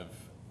gonna have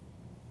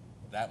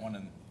that one,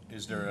 and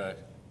is there a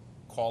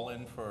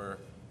call-in for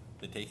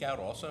the takeout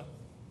also?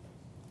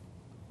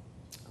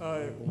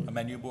 A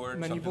menu board,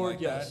 Menu something board,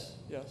 like yes,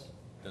 yes.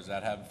 that? Does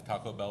that have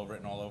Taco Bell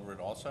written all over it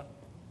also?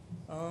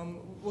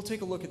 We'll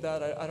take a look at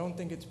that. I don't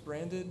think it's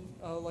branded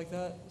like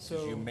that, so.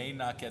 'Cause you may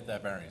not get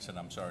that variance, and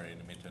I'm sorry, I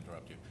didn't mean to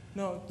interrupt you.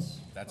 No, it's.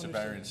 That's a understood.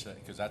 variance,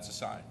 because that's a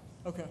sign.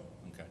 Okay,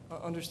 Okay.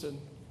 understood.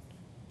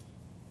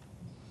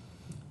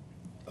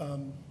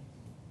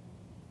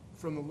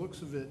 From the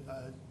looks of it,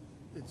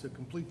 it's a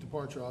complete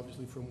departure,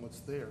 obviously, from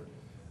what's there.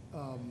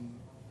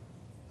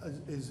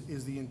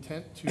 Is the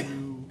intent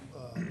to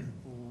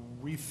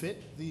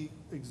refit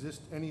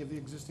any of the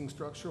existing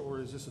structure,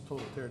 or is this a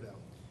total tear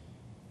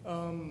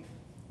down?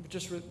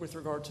 Just with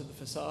regard to the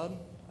facade,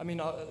 I mean,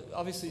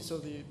 obviously, so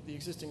the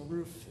existing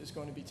roof is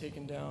going to be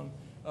taken down,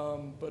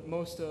 but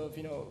most of,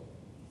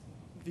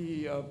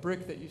 the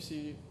brick that you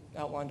see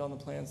outlined on the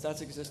plans,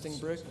 that's existing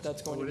brick,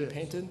 that's going Oh, to it be is?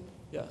 painted,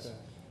 yes.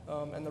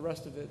 Okay. And the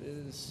rest of it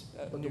is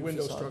a But new the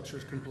window facade. structure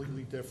is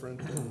completely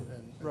different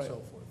and Right, so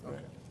forth? right.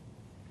 Okay.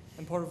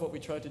 And part of what we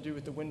tried to do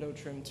with the window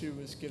trim too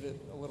is give it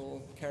a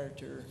little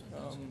character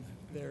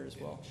there as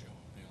well.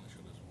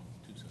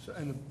 So,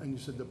 and you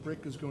said the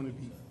brick is going to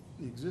be,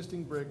 the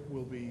existing brick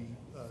will be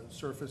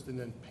surfaced and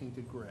then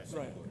painted gray?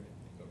 Right.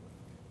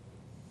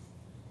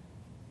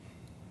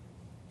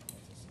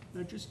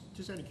 Now, just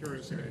out of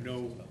curiosity, I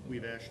know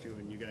we've asked you,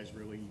 and you guys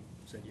really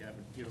said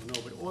you don't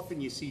know, but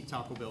often you see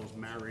Taco Bell's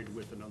married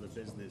with another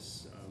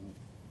business.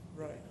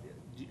 Right.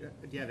 Do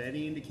you have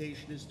any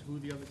indication as to who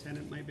the other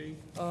tenant might be?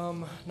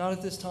 Not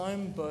at this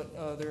time,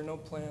 but there are no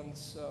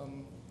plans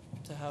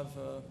to have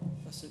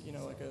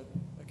like a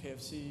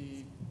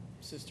KFC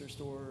sister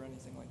store or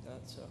anything like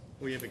that. So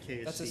Or you have a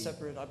KFC? that's a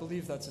separate. I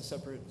believe that's a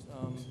separate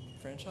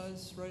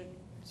franchise, right?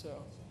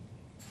 So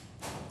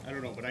I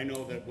don't know, but I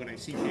know that when I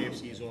see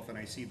KFCs, often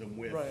I see them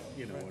with, Right,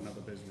 you know, right.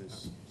 another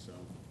business, so.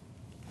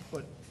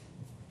 But,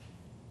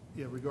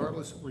 yeah,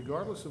 regardless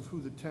of who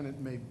the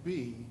tenant may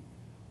be,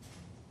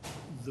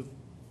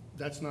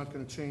 that's not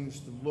gonna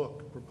change the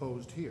look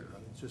proposed here. I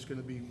mean, it's just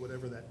gonna be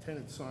whatever that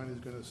tenant sign is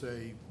gonna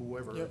say,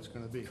 whoever Yep, it's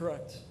gonna be.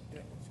 correct.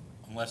 Yeah.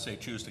 Unless they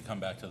choose to come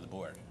back to the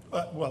board.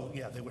 Well,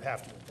 yeah, they would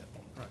have to at that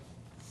point, right.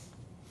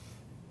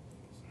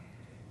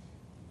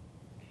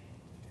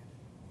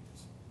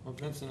 Well,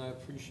 Vincent, I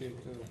appreciate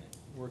the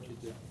work you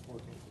did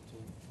working with the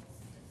team.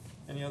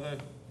 Any other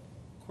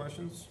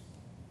questions?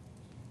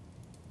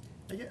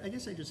 I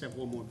guess I just have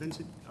one more.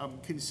 Vincent,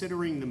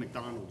 considering the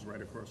McDonald's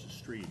right across the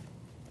street,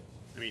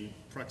 I mean,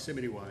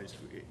 proximity-wise,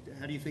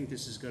 how do you think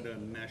this is gonna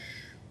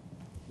mesh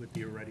with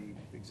the already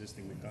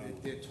existing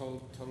McDonald's? They're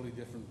totally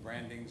different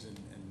brandings and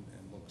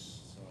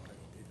looks, so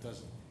it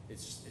doesn't,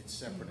 it's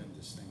separate and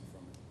distinct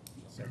from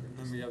it. So-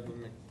 And we have the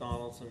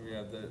McDonald's and we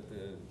have the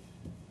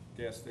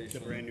gas The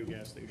station. brand-new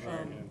gas station,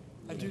 yeah.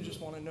 I do just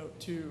want to note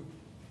too,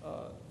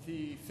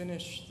 the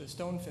finish, the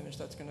stone finish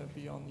that's going to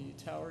be on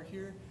the tower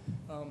here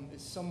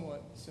is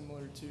somewhat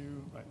similar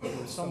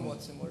to,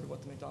 somewhat similar to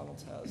what the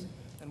McDonald's has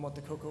and what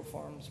the Cocoa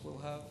Farms will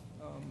have.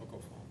 Cocoa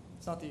Farm.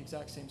 It's not the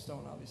exact same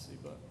stone, obviously,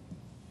 but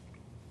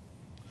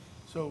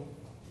So,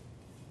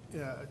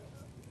 yeah,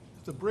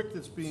 the brick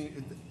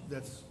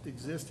that's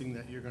existing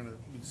that you're gonna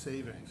be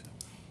saving,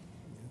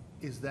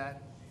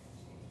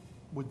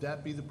 would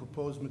that be the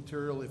proposed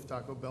material if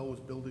Taco Bell was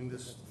building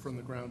this from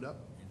the ground up?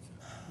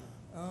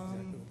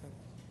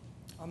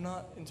 I'm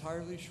not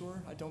entirely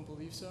sure. I don't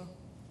believe so.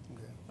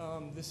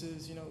 Okay. This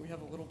is, we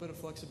have a little bit of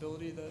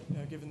flexibility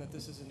that, given that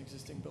this is an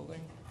existing building.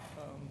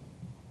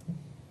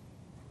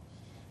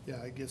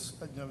 Yeah, I guess,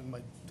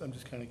 I'm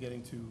just kind of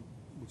getting to,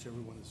 which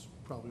everyone is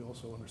probably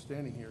also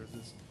understanding here, is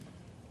this,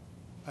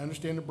 I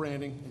understand the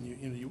branding,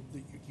 and you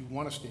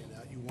want to stand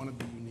out, you want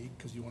to be unique,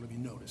 because you want to be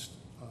noticed.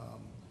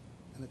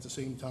 And at the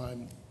same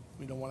time,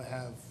 we don't want to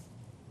have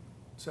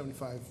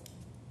 75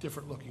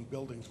 different-looking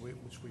buildings,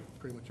 which we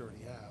pretty much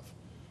already have.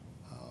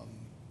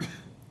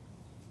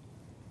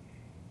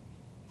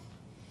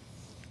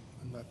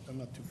 I'm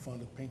not too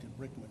fond of painted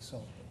brick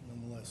myself, but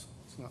nonetheless,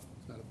 it's not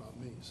about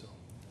me, so.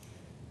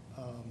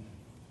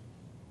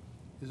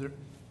 Is there,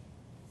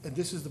 and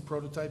this is the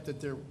prototype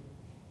that they're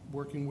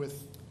working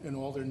with in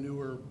all their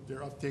their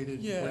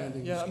updated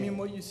branding? Yeah, I mean, scheme?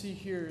 what you see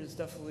here is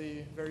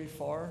definitely very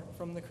far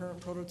from the current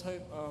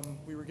prototype.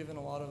 We were given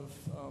a lot of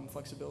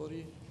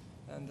flexibility,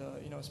 and,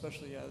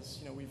 especially as,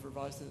 we've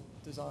revised the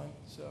design,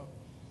 so.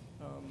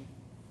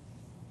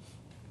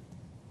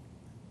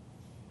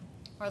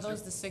 Are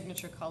those the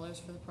signature colors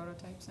for the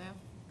prototypes now?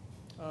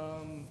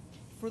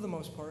 For the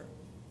most part,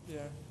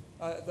 yeah.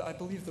 I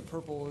believe the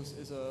purple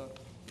is a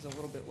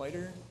little bit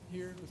lighter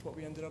here with what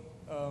we ended up,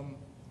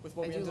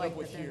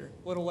 with here.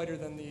 A little lighter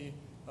than the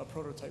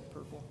prototype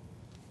purple.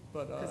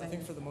 But I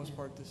think for the most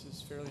part, this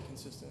is fairly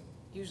consistent.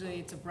 Usually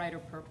it's a brighter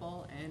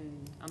purple,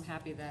 and I'm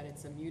happy that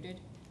it's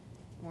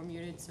more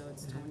muted, so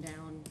it's toned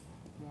down,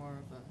 more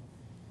of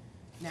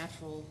a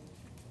natural,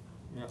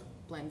 Yeah.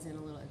 blends in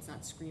a little, it's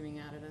not screaming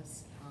out at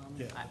us.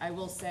 Yeah. I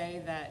will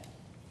say that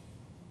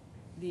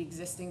the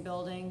existing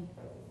building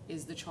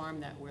is the charm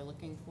that we're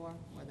looking for,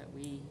 or that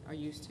we are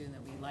used to and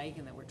that we like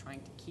and that we're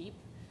trying to keep.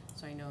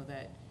 So I know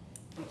that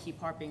we keep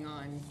harping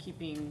on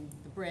keeping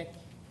the brick,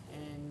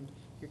 and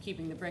you're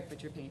keeping the brick,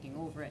 but you're painting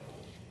over it.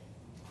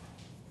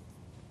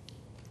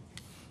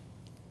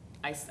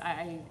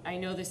 I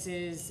know this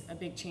is a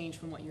big change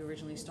from what you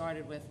originally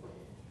started with,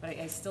 but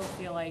I still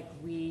feel like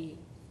we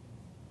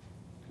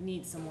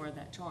need some more of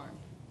that charm.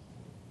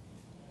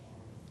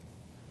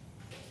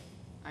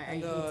 I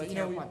hate to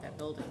tear apart that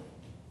building.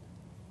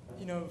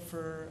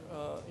 For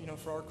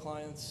our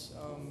clients,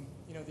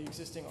 the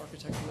existing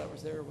architecture that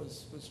was there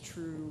was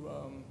true,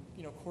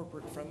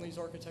 corporate Friendly's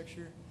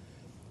architecture.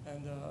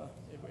 and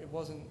it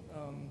wasn't,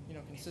 you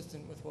know,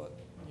 consistent with what,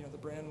 you know, the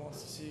brand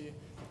wants to see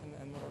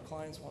and what our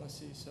clients want to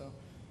see. So,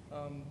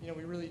 you know,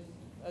 we really,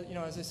 you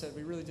know, as I said,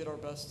 we really did our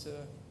best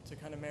to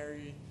kind of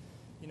marry,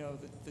 you know,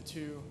 the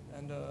two,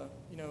 and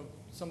you know,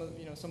 some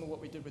of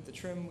what we did with the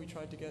trim, we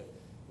tried to get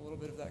a little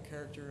bit of that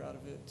character out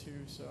of it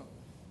too. So,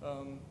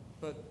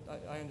 but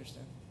I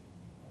understand.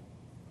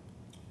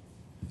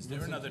 Is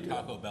there another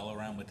Taco Bell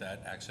around with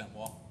that accent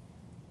wall?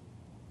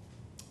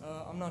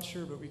 I'm not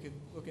sure, but we could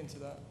look into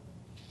that.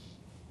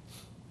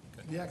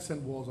 The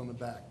accent wall's on the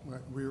back,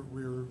 right, rear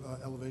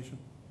elevation?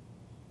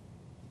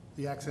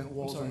 The accent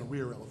wall's on sorry? the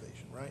rear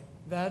elevation, right?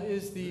 That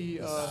is the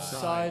Side.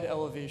 side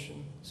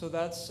elevation. So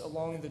that's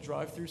along the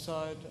drive-through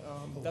side.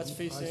 That's I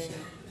facing, see.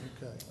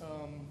 Okay.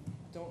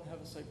 don't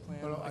have a site plan.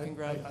 No, no, I can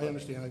grab it. I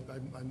understand,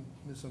 I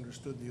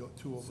misunderstood the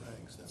two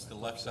overhangs then. It's the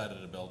left side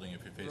of the building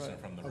if you're facing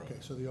it from the road. Okay,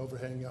 so the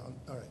overhang, all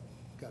right,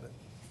 got it.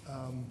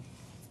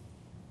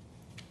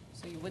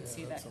 So you would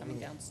see that's that a coming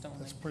little- down Stone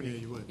That's Lane. pretty,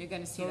 you would. You're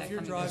gonna see So that if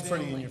you're coming down That's Stone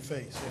pretty in Lane. your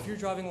face, If you're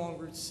driving along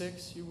Route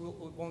 6, you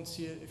won't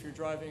see it. If you're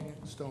driving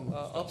Stone.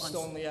 up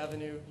Stoneleigh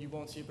Avenue, you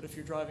won't see it. But if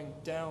you're driving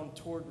down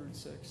toward Route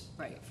 6,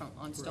 Right,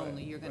 on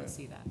Stoneleigh, you're gonna right.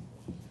 see that.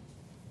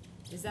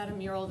 Is that a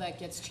mural that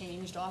gets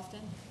changed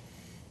often?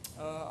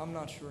 I'm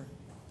not sure.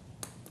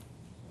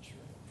 Not sure.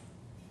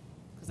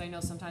 Because I know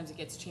sometimes it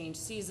gets changed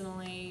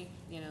seasonally,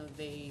 you know,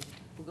 they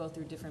will go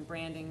through different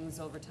brandings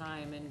over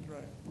time, and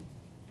Right.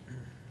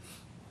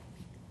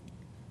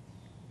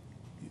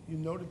 You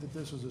noted that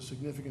this was a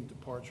significant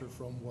departure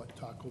from what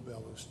Taco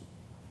Bell is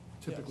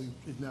typically,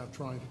 is now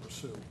trying to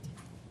pursue.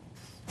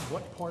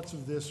 What parts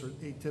of this are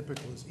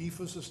atypical? Is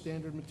EFS a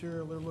standard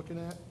material they're looking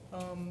at?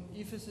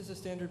 EFS is a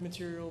standard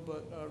material,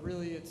 but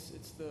really it's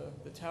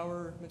the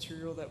tower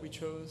material that we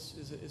chose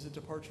is a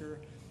departure.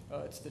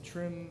 It's the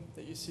trim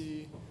that you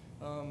see.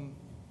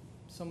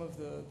 Some of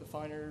the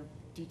finer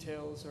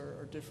details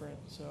are different.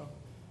 So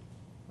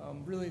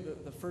really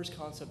the first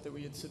concept that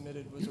we had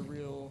submitted was a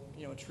real,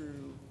 you know, a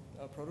true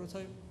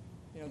prototype,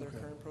 you know, their Okay.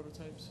 current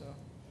prototype. So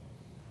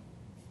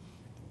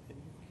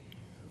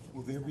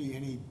Will there be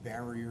any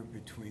barrier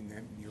between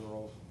that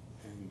mural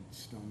and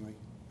Stoneleigh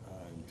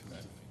in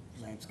terms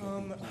of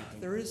landscaping, planting?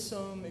 there is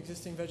some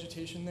existing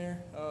vegetation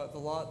there. The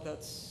lot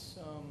that's,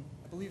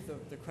 I believe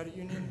the credit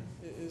union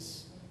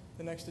is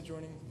the next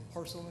adjoining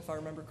parcel, if I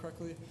remember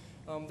correctly.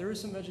 There is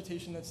some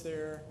vegetation that's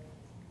there.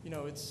 You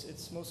know,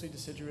 it's mostly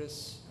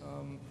deciduous.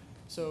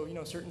 So, you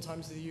know, certain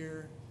times of the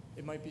year,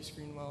 it might be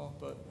screened well,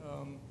 but,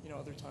 you know,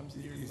 other times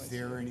of the year, you Is might see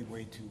there it. any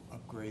way to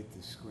upgrade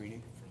the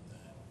screening?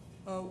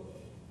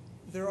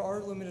 There are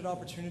limited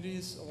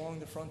opportunities along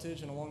the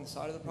frontage and along the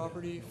side of the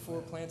property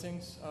for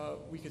plantings.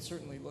 We could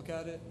certainly look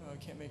at it.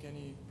 Can't make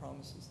any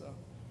promises, though.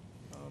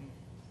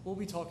 We'll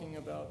be talking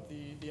about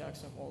the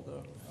accent wall,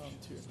 though,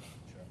 too.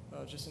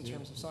 Just in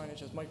terms of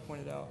signage, as Mike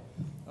pointed out,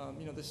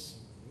 you know,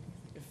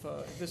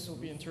 if this will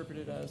be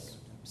interpreted as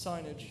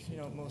signage, you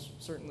know, most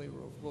certainly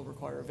will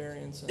require a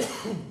variance,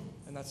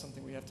 and that's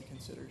something we have to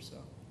consider, so.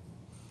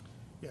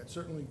 Yeah, it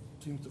certainly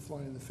seems to fly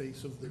in the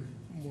face of the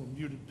more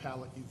muted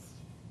palette you've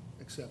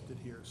accepted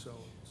here, so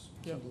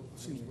Yeah. it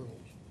seems a little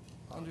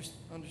odd.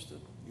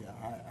 Understood. Yeah,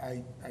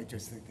 I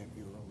just think that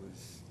mural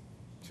is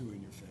too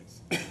in your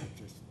face.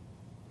 Just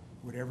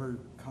whatever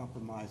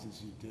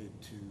compromises you did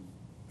to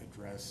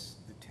address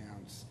the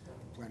town's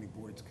planning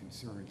board's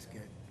concerns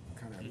get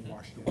kind of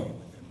washed away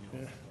with that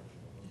mural.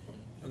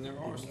 And there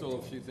are still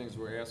a few things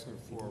we're asking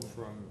for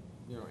from,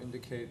 you know,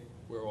 indicate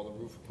where all the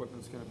roof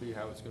equipment's gonna be,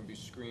 how it's gonna be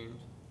screened.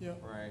 Yeah.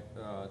 Right,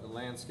 the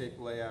landscape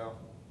layout,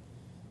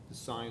 the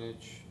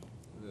signage,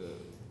 the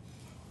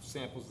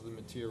samples of the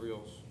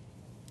materials.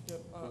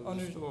 Yep.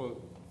 There's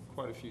still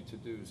quite a few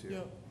to-dos here.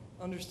 Yeah,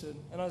 understood.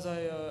 And as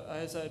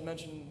I had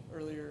mentioned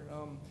earlier,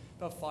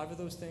 about 5 of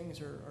those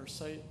things are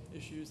site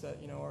issues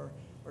that, you know,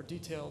 are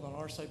detailed on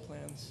our site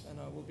plans, and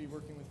we'll be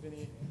working with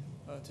Vinnie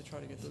to try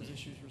to get those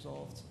issues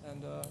resolved.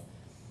 And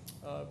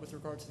with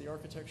regard to the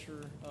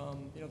architecture,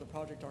 you know, the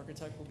project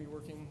architect will be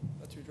working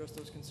to address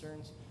those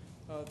concerns.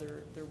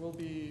 There will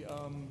be,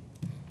 I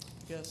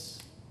guess,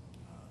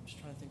 I'm just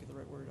trying to think of the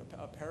right word,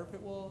 a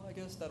parapet wall, I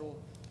guess,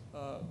 that'll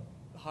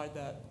hide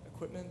that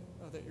equipment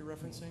that you're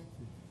referencing.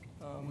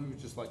 We would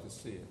just like to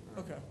see it.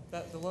 right?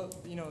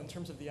 Okay, you know, in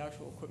terms of the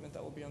actual equipment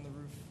that will be on the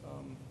roof,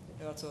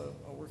 yeah, that's a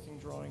working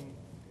drawing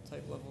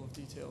type level of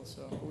detail,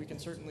 so we can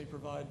certainly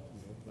provide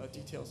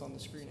details on the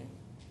screening.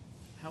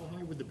 How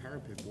high would the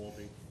parapet wall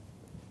be?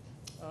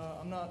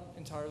 I'm not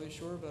entirely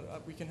sure,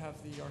 but we can have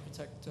the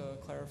architect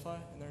clarify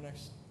in their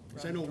next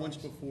Because I round know of once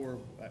drawings. before,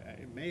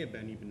 it may have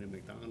been even in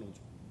McDonald's,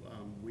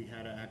 we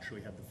had to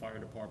actually have the fire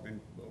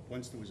department,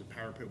 once there was a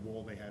parapet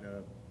wall, they had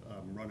to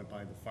run it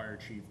by the fire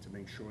chief to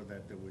make sure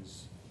that they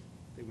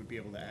would be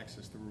able to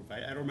access the roof. I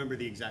don't remember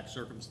the exact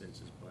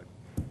circumstances, but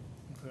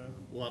Okay.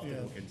 we'll have to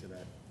Yeah. look into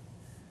that.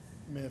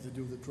 May have to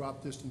do the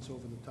drop distance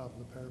over the top of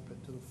the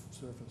parapet to the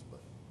surface, but,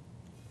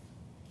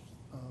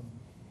 okay.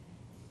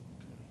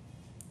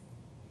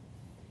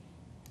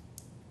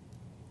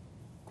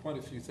 Quite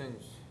a few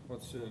things.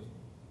 What's thought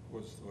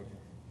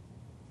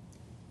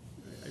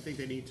here? I think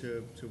they need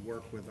to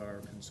work with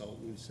our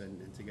consultants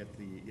and to get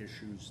the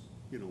issues,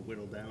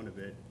 whittled down a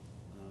bit.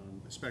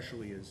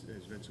 Especially as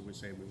Vincent was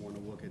saying, we want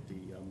to look at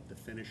the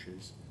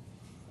finishes.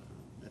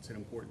 That's an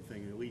important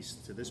thing, at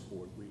least to this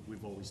board.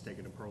 We've always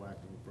taken a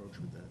proactive approach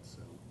with that,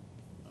 so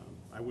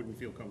I wouldn't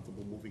feel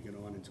comfortable moving it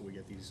on until we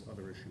get these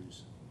other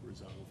issues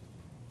resolved.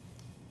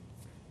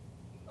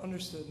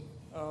 Understood.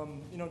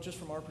 Just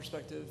from our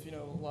perspective,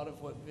 a lot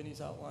of what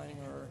Vinny's outlining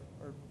are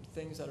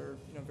things that are,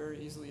 very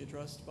easily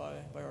addressed by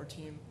our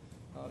team.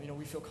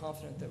 We feel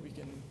confident that we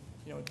can,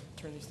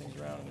 turn these things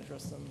around and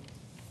address them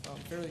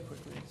fairly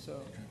quickly.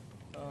 So,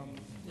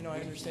 I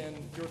understand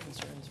your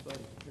concerns, but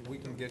If we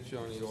can get you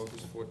on the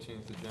August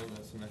 14th agenda,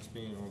 that's the next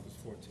meeting,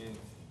 August 14th.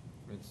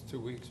 It's 2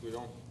 weeks,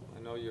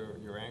 I know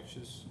you're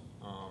anxious,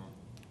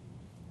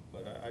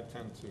 but I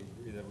tend to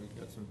agree that we've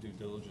got some due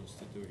diligence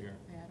to do here.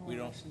 Yeah, I don't We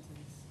want don't- to rush into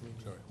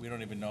this. Sorry. We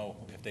don't even know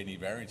if they need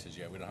variances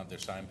yet. We don't have their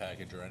sign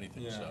package or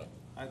anything, Yeah, so.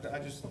 I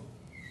just,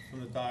 from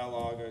the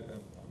dialogue,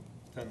 I'm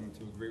tending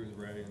to agree with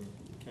Ray and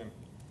Kim.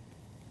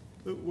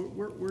 But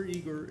we're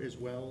eager as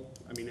well.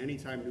 I mean,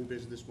 anytime new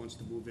business wants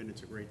to move in,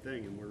 it's a great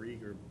thing, and we're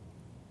eager.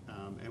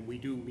 And we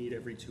do meet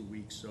every 2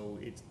 weeks, so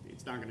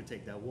it's not gonna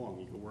take that long.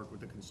 You can work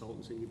with the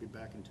consultants and you'll be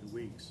back in 2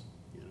 weeks,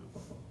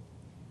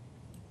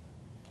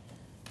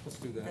 Let's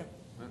do that.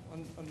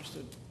 Okay.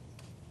 Understood.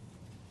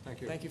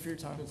 Thank you. Thank you for your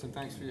time. Vincent,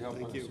 thanks for your help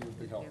on Thank this, you. you were a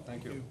big help.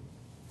 Thank you.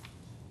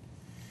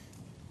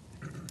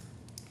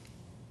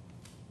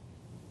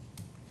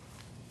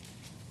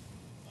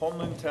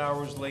 Homeland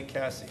Towers, Lake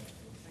Cassie.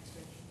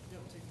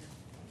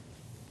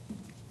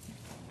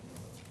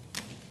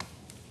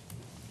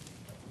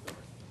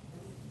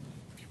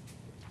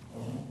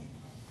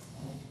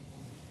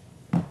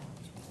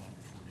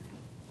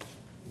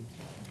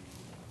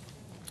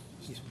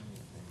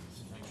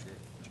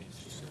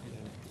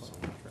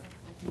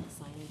 I think the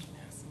signage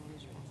maximum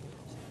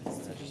is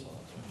to be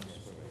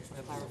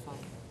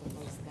clarified,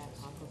 because that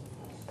top of the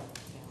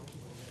down.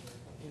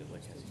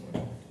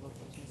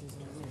 Locations is in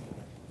the middle.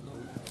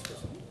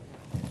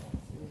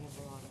 We have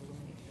a lot of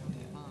illumination on the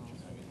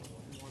bombs,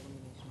 more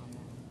illumination on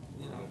that.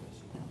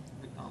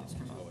 McDonald's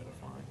came out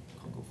fine,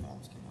 Cocoa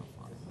Farms came out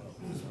fine.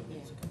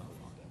 It's come out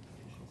fine.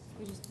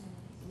 We just,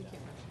 we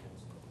can't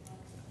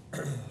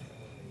rush.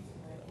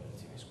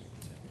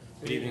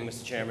 Good evening,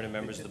 Mr. Chairman and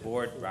members of the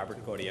board.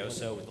 Robert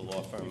Cordioso with the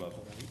law firm of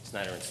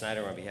Snyder &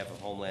 Snyder on behalf of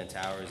Homeland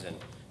Towers and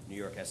New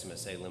York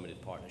SMSA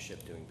Limited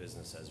Partnership doing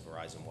business as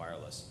Verizon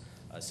Wireless.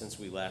 Since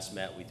we last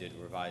met, we did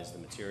revise the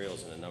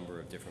materials in a number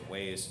of different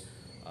ways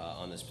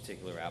on this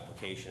particular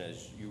application.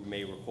 As you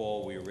may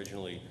recall, we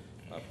originally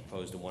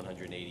proposed a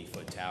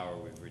 180-foot tower.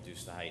 We've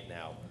reduced the height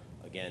now,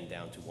 again,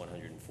 down to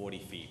 140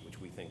 feet,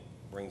 which we think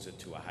brings it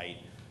to a height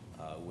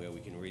where we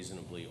can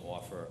reasonably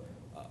offer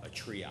a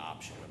tree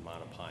option, a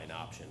monopine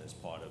option as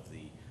part of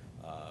the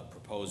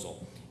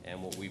proposal.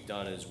 And what we've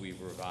done is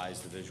we've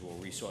revised the visual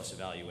resource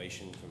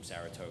evaluation from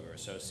Saratoga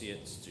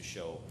Associates to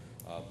show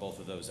both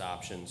of those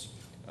options.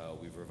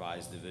 We've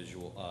revised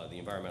the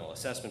environmental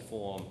assessment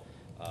form,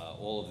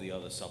 all of the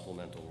other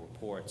supplemental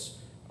reports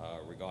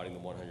regarding the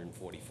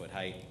 140-foot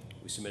height.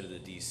 We submitted a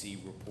DC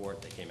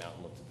report. They came out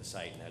and looked at the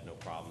site and had no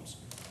problems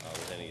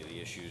with any of the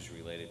issues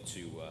related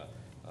to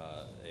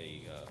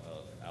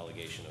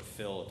allegation of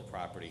fill at the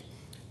property.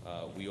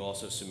 We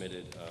also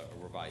submitted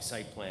a revised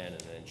site plan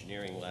and an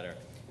engineering letter,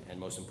 and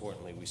most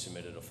importantly, we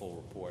submitted a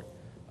full report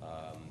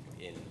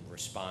in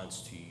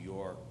response to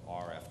your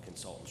RF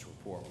consultant's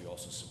report. We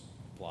also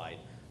supplied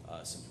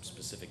some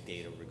specific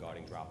data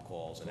regarding drop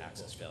calls and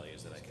access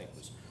failures that I think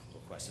was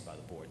requested by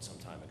the board some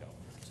time ago.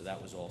 So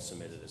that was all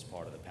submitted as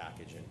part of the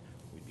package, and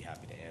we'd be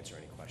happy to answer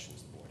any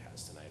questions the board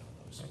has tonight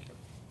on those. Thank you.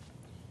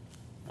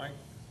 Mike?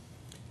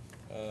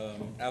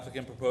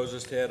 Applicant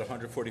proposes to add a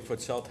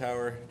 140-foot cell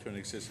tower to an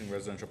existing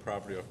residential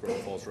property off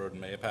Grove Falls Road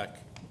in Mayapack.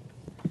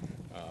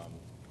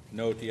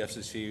 Note, the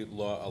FCC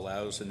law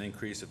allows an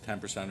increase of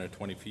 10% or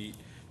 20 feet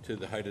to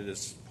the height of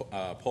this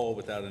pole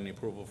without any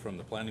approval from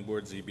the planning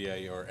board,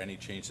 ZBA, or any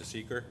change to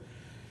seeker.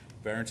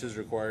 Variances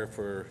required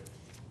for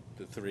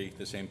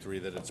the same three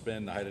that it's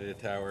been: the height of the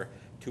tower,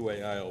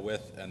 two-way aisle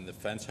width, and the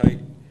fence height.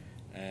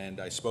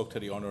 And I spoke to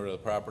the owner of the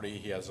property.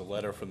 He has a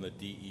letter from the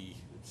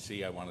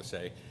DEC, I want to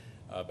say,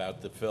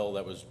 about the fill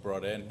that was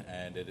brought in,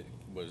 and it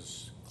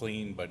was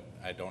clean, but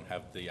I don't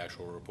have the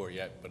actual report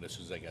yet, but as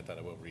soon as I get that,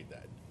 I will read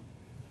that.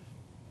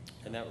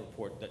 And that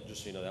report, that,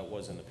 just so you know, that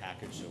was in the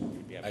package, so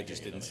we'd be happy to I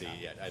just get you didn't see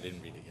another it copy. yet. I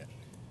didn't read it yet.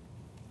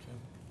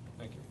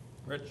 Thank you.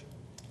 Rich?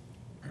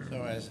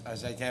 So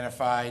as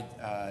identified,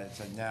 it's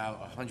a now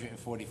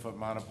 140-foot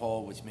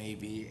monopole, which may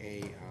be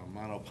a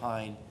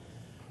monopine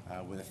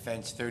with a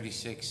fence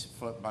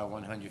 36-foot by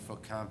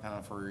 100-foot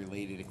compound for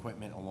related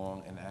equipment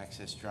along an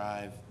access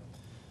drive.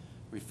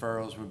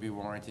 Referrals would be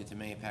warranted to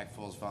Mayapack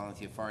Falls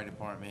Volunteer Fire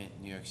Department,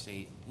 New York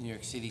City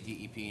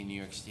DEP, and New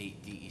York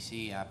State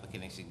DEC.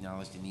 Applicant has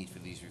acknowledged the need for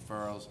these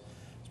referrals.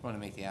 Just want to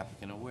make the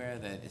applicant aware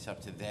that it's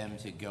up to them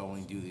to go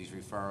and do these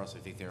referrals. I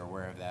think they're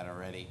aware of that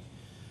already.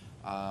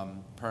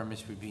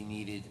 Permits would be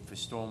needed for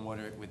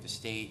stormwater with the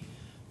state.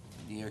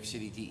 New York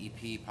City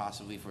DEP,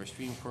 possibly for a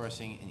stream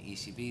crossing, and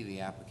ECB. The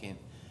applicant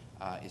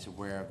is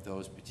aware of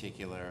those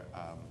particular,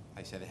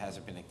 I said it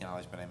hasn't been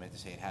acknowledged, but I meant to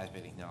say it has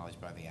been acknowledged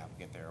by the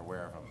applicant. They're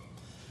aware of them.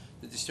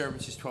 The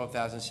disturbance is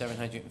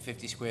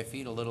 12,750 square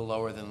feet, a little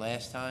lower than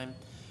last time,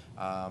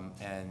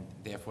 and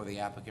therefore the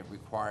applicant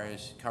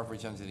requires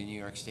coverage under the New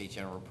York State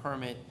General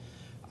Permit.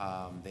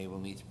 They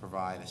will need to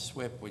provide a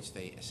SWIP, which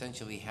they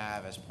essentially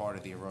have as part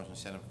of the erosion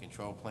sediment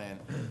control plan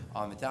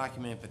on the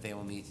document, but they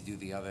will need to do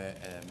the other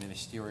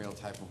ministerial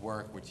type of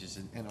work, which is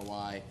an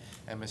NOI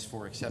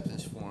MS4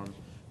 acceptance form.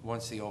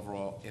 Once the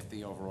overall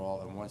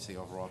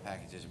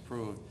package is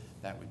approved,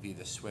 that would be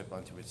the SWIP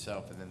unto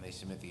itself, and then they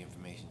submit the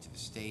information to the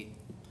state.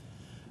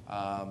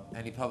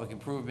 Any public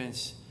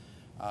improvements,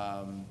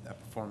 a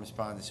performance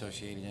bond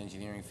associated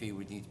engineering fee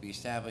would need to be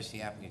established.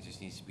 The applicant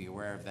just needs to be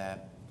aware of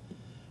that.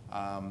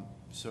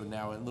 So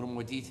now a little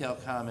more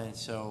detailed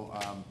comments. So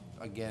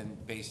again,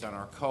 based on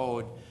our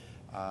code,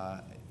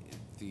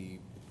 the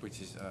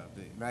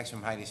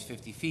maximum height is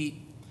 50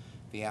 feet.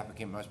 The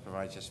applicant must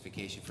provide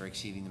justification for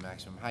exceeding the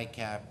maximum height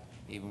cap.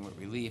 Even with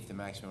relief, the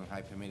maximum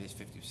height permitted is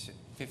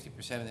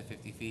 50% of the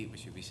 50 feet,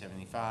 which would be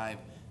 75.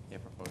 They're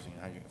proposing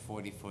a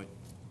 140-foot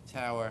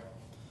tower.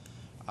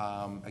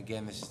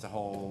 Again, this is the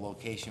whole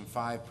location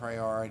 5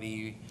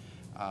 priority.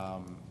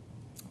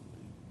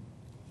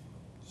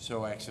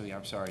 So actually,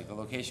 I'm sorry, the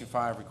location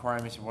 5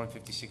 requirements of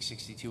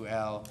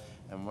 15662L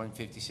and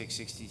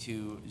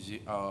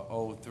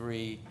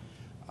 1566203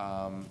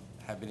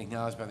 have been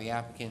acknowledged by the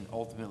applicant.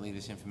 Ultimately,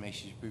 this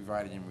information should be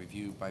provided and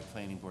reviewed by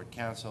Planning Board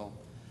Council.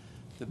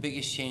 The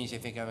biggest change, I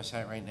think, on the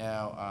site right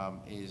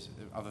now is,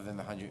 other than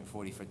the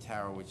 140-foot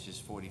tower, which is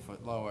 40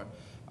 foot lower,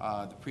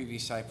 the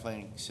previous site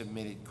plan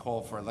submitted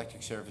called for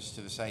electric service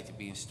to the site to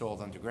be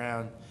installed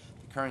underground.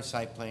 The current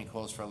site plan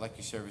calls for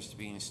electric service to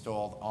be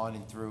installed on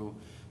and through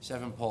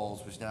 7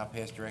 poles, which now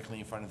pass directly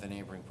in front of the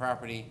neighboring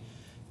property.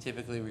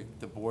 Typically,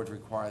 the board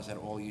requires that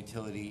all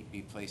utility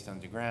be placed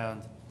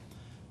underground.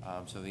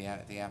 So the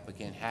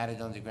applicant had it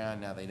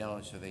underground, now they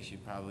don't, so they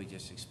should probably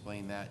just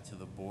explain that to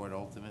the board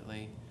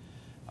ultimately.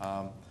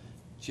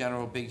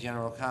 Big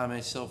general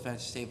comments, silt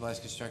fence,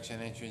 stabilized construction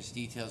entrance,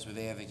 details were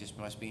there, they just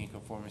must be in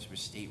conformance with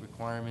state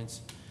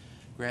requirements.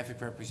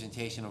 Graphic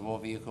representation of all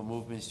vehicle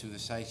movements through the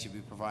site should be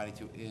provided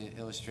to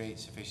illustrate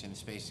sufficient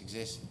space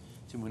exists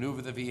to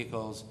maneuver the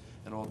vehicles,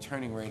 and all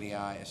turning radii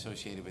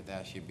associated with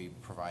that should be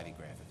provided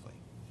graphically.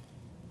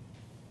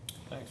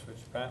 Thanks, Rich.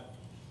 Pat?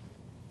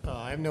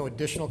 I have no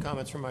additional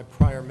comments from my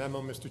prior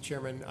memo, Mr.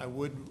 Chairman. I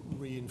would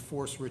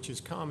reinforce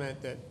Rich's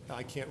comment that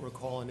I can't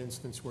recall an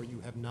instance where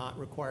you have not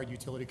required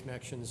utility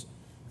connections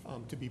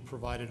to be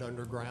provided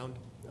underground.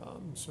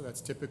 So that's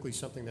typically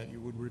something that you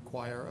would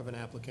require of an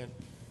applicant.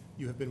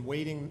 You have been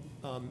waiting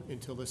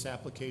until this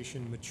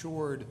application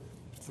matured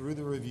through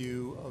the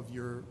review of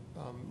your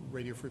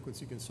radio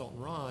frequency consultant,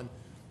 Ron,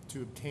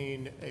 to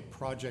obtain a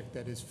project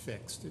that is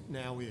fixed. It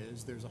now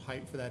is. There's a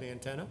height for that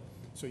antenna.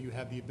 So you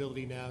have the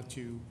ability now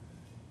to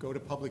go to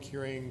public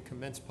hearing,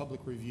 commence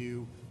public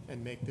review,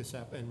 and make this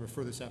and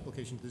refer this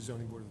application to the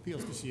Zoning Board of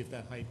Appeals to see if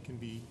that height can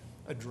be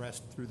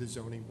addressed through the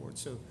zoning board.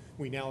 So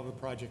we now have a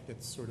project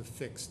that's sort of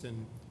fixed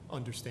and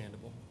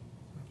understandable.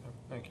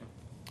 Thank you.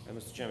 And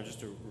Mr. Chairman,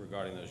 just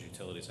regarding those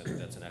utilities, I think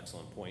that's an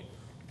excellent point.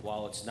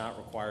 While it's not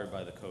required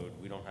by the code,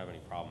 we don't have any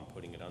problem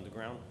putting it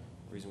underground.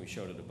 The reason we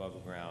showed it above the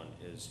ground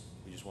is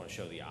we just want to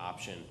show the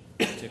option,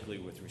 particularly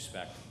with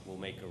respect, we'll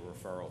make a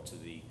referral to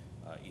the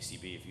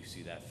ECB if you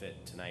see that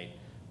fit tonight.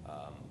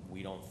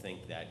 We don't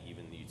think that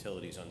even the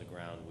utilities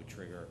underground would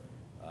trigger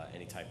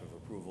any type of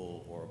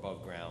approval or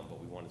above ground, but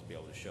we wanted to be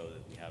able to show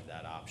that we have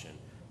that option,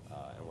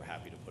 and we're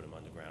happy to put them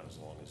underground as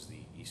long as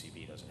the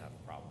ECB doesn't have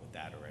a problem with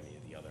that or any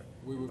of the other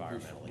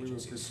environmental agencies. We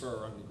would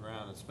prefer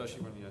underground,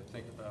 especially when you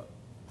think about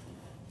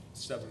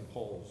 7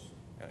 poles.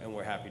 And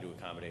we're happy to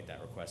accommodate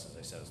that request, as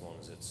I said, as long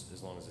as it's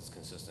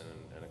consistent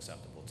and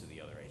acceptable to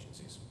the other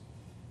agencies.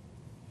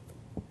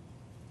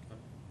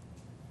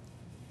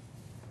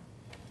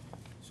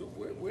 So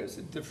where's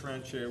the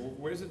differentiator,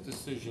 where's the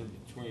decision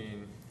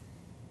between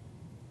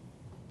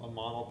a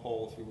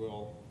monopole, if you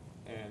will,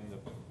 and the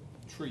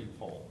tree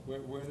pole?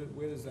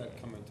 Where does that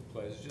come into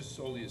play? Is it just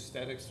solely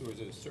aesthetics, or is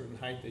it a certain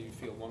height that you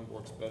feel one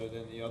works better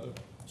than the other?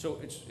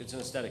 So it's an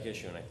aesthetic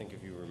issue, and I think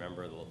if you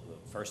remember the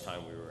first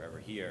time we were ever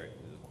here,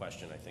 the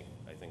question I think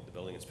the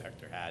building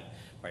inspector had,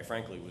 quite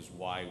frankly, was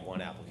why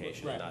one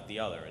application and not the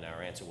other, and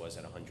our answer was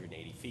at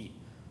 180 feet.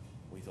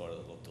 We thought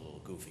it looked a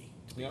little goofy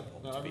to be,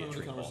 Yep. No, I to be a remember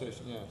tree the pole.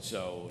 conversation, yeah.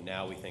 So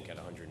now we think at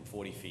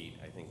 140 feet,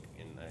 I think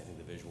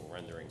the visual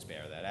renderings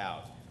bear that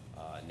out.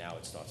 Now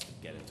it starts to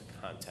get into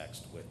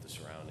context with the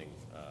surrounding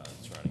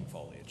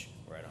foliage.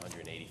 We're at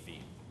 180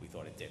 feet. We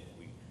thought it did.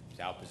 It's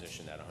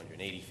outpositioned at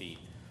 180 feet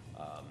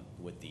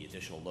with the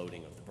additional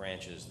loading of the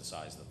branches, the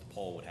size that the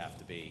pole would have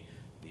to be,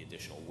 the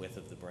additional width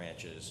of the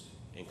branches,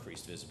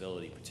 increased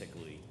visibility,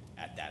 particularly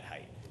at that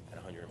height. At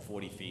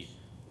 140 feet,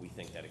 we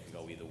think that it could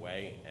go either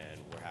way, and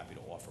we're happy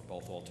to offer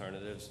both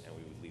alternatives, and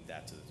we would leave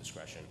that to the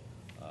discretion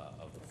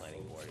of the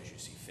planning board as you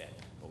see fit.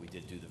 But we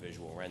did do the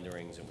visual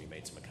renderings, and we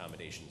made some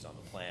accommodations on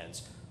the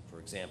plans For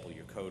example,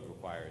 your code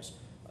requires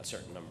a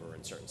certain number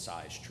and certain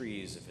size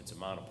trees. If it's a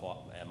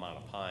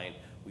monopine,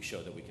 we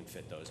show that we can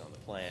fit those on the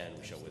plan.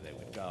 We show where they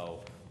would go.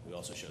 We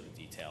also show the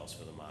details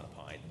for the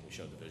monopine. We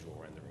show the visual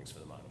renderings for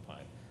the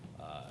monopine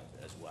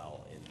as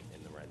well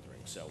in the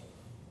rendering. So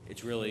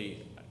it's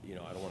really, you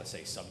know, I don't want to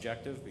say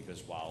subjective,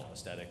 because while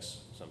aesthetics,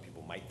 some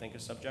people might think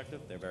is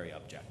subjective, they're very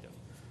objective.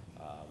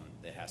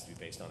 It has to be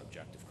based on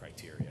objective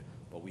criteria.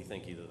 But we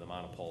think either the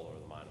monopole or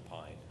the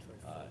monopine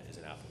is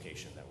an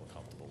application that we're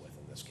comfortable with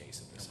in this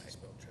case at this height.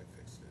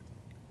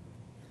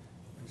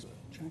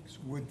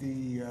 Would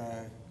the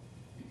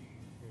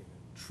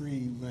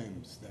tree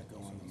limbs that go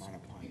on the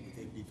monopine, would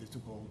they be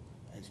visible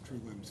as tree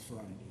limbs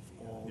from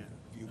all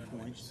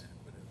viewpoints?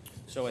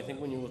 So I think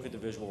when you look at the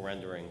visual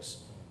renderings,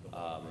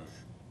 the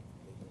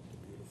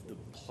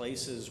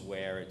places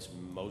where it's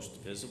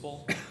most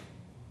visible,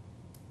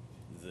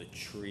 the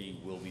tree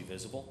will be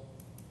visible,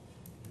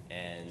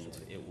 and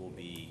it will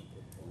be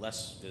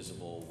less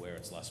visible where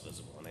it's less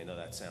visible. And I know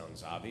that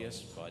sounds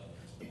obvious, but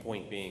the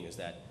point being is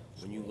that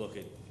when you look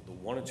at the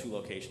one or two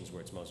locations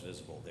where it's most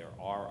visible, there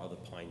are other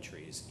pine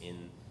trees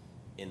in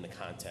the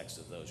context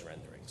of those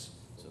renderings.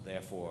 So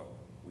therefore,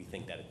 we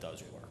think that it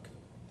does work.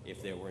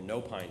 If there were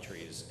no pine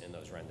trees in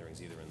those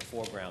renderings, either in the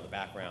foreground, the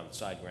background, the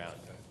side ground,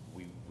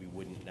 we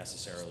wouldn't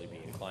necessarily be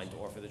inclined to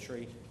offer the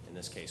tree. In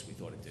this case, we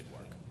thought it did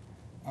work.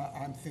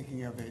 I'm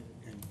thinking of it,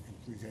 and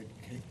please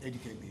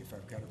educate me if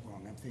I've got it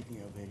wrong, I'm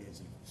thinking of it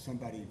as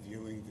somebody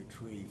viewing the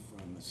tree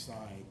from the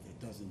side that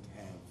doesn't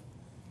have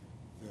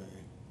the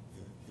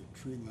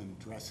tree limb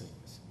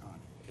dressings on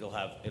it. It'll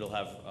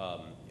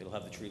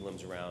have the tree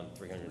limbs around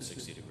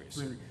 360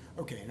 degrees.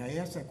 Okay, and I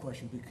asked that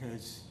question because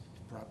it's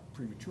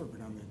premature,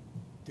 but on the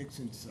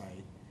Dixon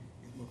site,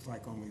 it looks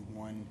like only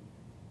one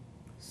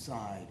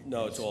side.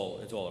 No, it's all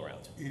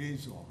around. It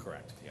is all.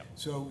 Correct, yeah.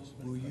 So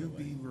will you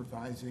be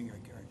revising,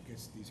 I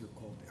guess these are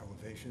called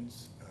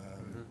elevations,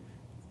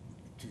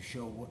 to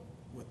show what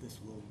this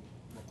will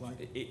look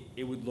like?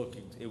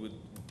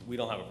 We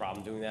don't have a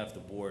problem doing that.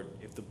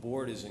 If the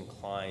board is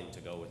inclined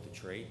to go with the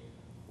tree,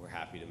 we're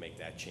happy to make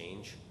that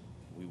change.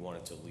 We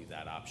wanted to leave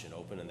that option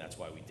open, and that's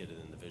why we did it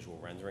in the visual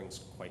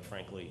renderings. Quite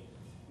frankly,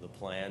 the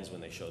plans,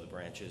 when they show the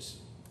branches,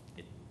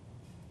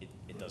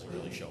 it doesn't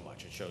really show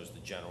much. It shows the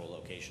general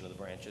location of the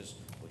branches,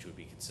 which would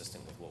be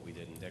consistent with what we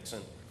did in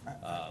Dixon.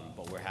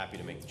 But we're happy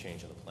to make the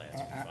change in the plans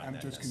if we find I'm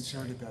that just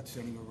necessary. concerned about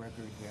setting a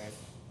record that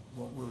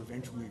what we're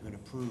eventually going to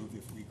prove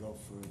if we go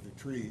for the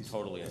trees.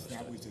 Totally is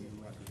that understood. was in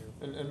the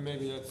record. And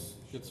maybe that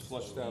gets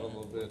flushed out a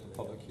little bit at the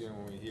public hearing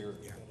when we hear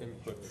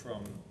input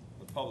from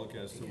the public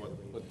as to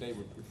what they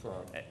would prefer.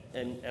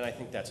 And I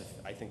think that's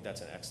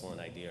an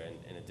excellent idea. And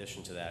in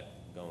addition to that,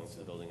 going to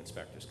the building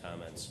inspector's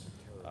comments,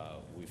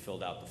 we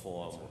filled out the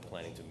form. We're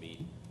planning to meet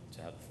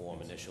to have the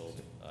form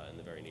initialed in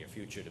the very near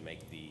future to make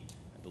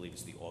I believe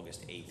it's the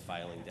August 8th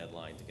filing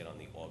deadline to get on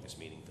the August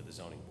meeting for the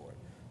zoning board.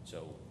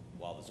 So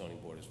while the zoning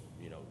board is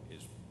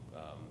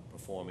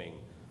performing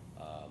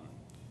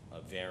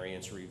a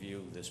variance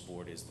review, this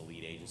board is the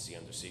lead agency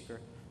under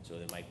seeker. So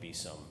there might be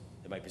some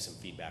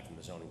feedback from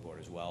the zoning board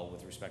as well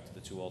with respect to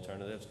the two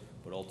alternatives.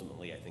 But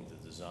ultimately, I think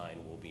the design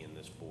will be in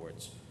this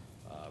board's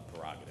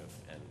prerogative.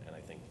 And I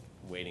think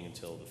waiting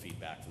until the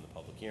feedback from the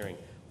public hearing,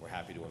 we're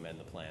happy to amend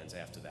the plans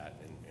after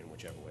that in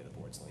whichever way the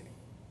board's leaning.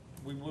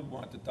 We would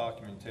want the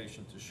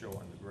documentation to show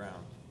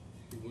underground.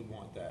 We would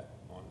want that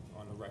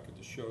on the record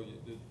to show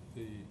you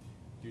the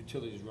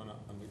utilities run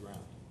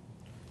underground.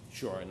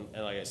 Sure, and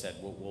like I said,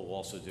 what we'll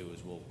also do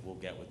is we'll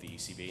get with the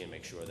ECB and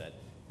make sure that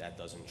that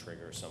doesn't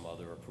trigger some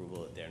other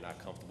approval that they're not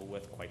comfortable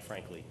with. Quite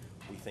frankly,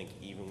 we think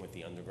even with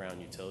the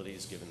underground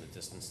utilities, given the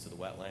distance to the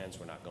wetlands,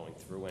 we're not going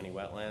through any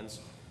wetlands,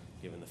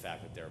 given the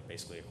fact that they're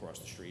basically across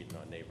the street and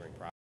on neighboring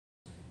properties.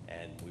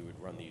 And we would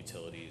run the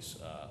utilities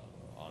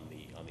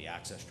on the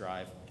access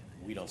drive.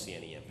 We don't see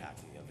any impact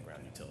from the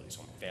underground utilities,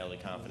 so I'm fairly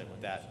confident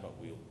with that, but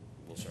we'll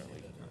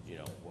certainly,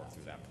 work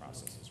through that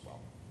process as well.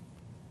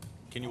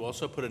 Can you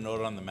also put a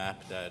note on the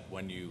map that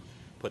when you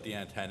put the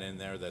antenna in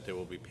there, that they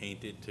will be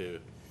painted to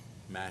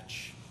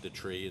match the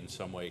tree in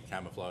some way,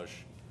 camouflage?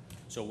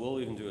 So we'll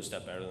even do a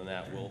step better than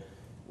that.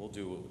 We'll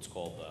do what's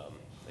called,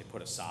 they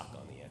put a sock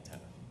on the antenna,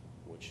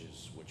 which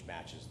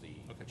matches the,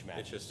 which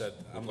matches. It's just that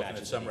I'm looking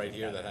at some right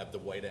here that have the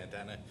white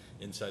antenna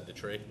inside the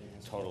tree.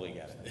 Totally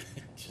get it.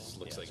 It just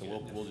looks like So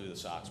we'll do the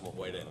socks. And we'll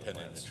white put it on the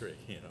antenna in the plans.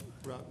 tree,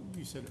 Rob,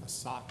 you said a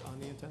sock on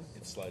the antenna?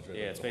 It slides right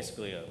Yeah, up it's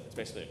the hole.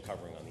 basically a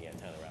covering on the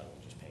antenna rather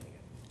than just painting it.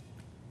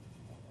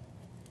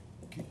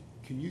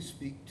 Can you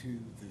speak to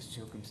the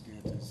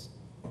circumstances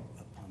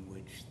upon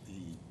which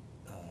the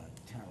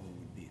tower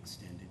would be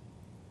extended?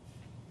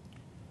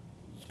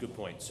 It's a good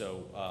point.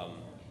 So,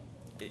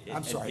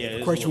 I'm sorry, yeah, it the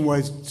is a question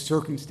little- was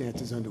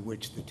circumstances under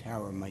which the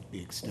tower might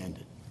be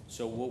extended.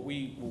 So what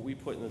we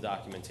put in the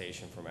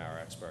documentation from our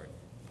expert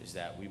is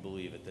that we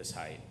believe at this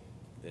height,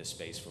 there's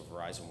space for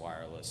Verizon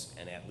Wireless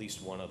and at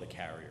least one other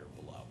carrier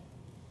below.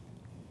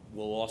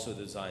 We'll also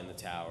design the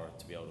tower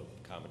to be able to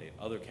accommodate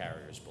other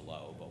carriers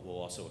below, but we'll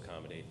also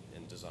accommodate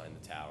and design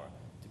the tower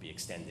to be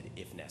extended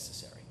if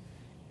necessary.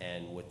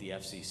 And what the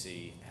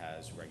FCC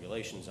has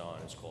regulations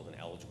on is called an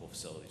eligible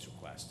facilities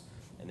request.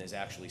 And there's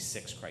actually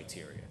 6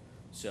 criteria.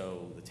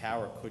 So the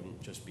tower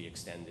couldn't just be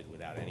extended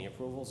without any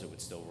approvals. It would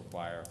still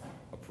require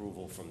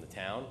approval from the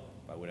town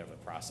by whatever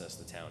process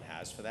the town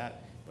has for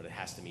that, but it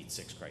has to meet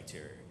 6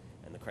 criteria.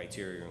 And the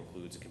criteria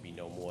includes it can be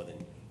no more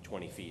than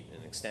 20 feet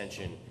in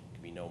extension, it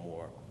can be no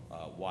more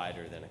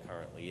wider than it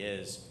currently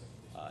is,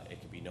 it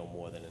can be no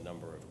more than a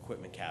number of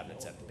equipment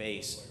cabinets at the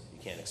base, you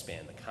can't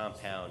expand the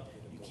compound,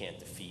 you can't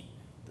defeat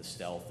the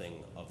stealthing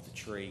of the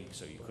tree,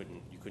 so you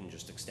couldn't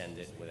just extend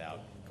it without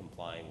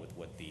complying with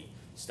what the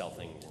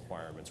stealthing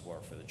requirements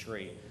were for the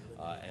tree,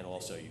 and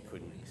also you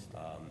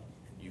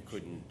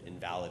couldn't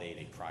invalidate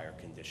a prior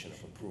condition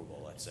of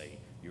approval. Let's say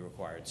you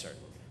required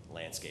certain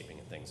landscaping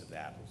and things of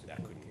that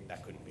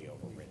couldn't be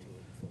overridden.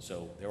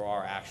 So there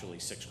are actually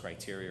 6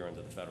 criteria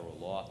under the federal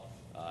law,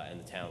 and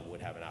the town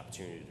would have an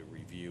opportunity to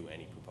review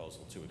any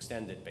proposal to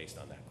extend it based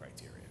on that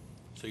criteria.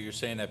 So you're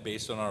saying that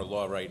based on our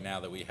law right now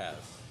that we have,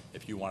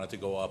 if you wanted to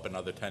go up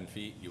another 10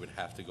 feet, you would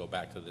have to go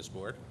back to this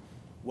board?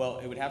 Well,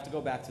 it would have to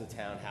go back to the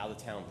town. How the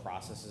town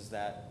processes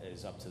that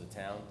is up to the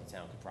town. The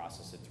town could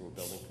process it through a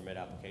building permit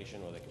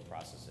application, or they could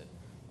process it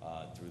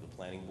through the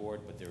planning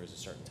board, but there is a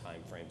certain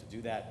time frame to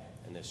do that,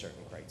 and there's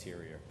certain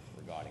criteria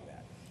regarding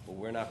that. But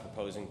we're not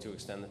proposing to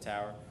extend the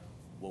tower.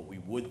 What we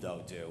would,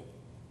 though, do,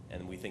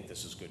 and we think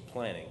this is good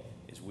planning,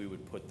 is we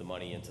would put the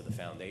money into the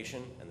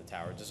foundation and the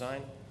tower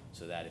design,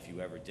 so that if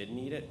you ever did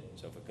need it,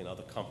 so if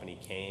another company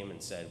came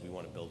and said, we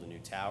want to build a new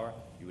tower,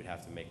 you would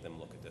have to make them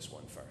look at this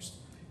one first.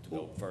 To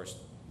go first,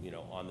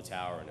 on the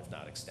tower, and if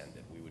not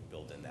extended, we would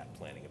build in that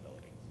planning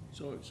ability.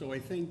 So I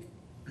think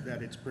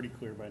that it's pretty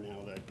clear by now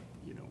that,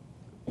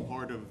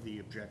 part of the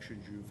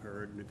objections you've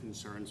heard and the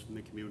concerns from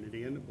the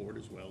community and the board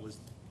as well is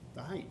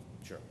the height.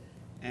 Sure.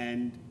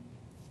 And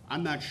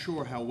I'm not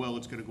sure how well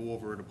it's gonna go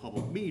over at a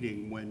public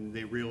meeting when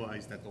they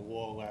realize that the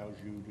law allows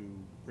you to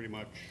pretty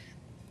much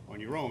on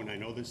your own, I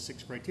know there's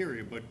 6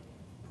 criteria, but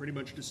pretty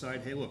much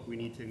decide, hey, look, we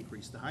need to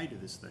increase the height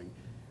of this thing.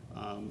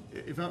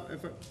 If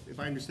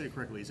I understand it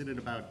correctly, isn't it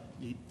about,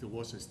 the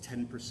law says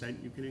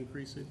 10% you can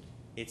increase it?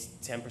 It's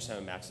 10%,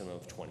 a maximum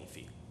of 20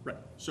 feet. Right,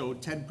 so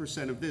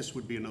 10% of this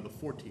would be another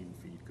 14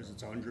 feet, because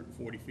it's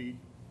 140 feet.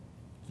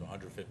 So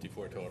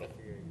 154 total.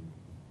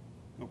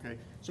 Okay,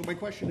 so my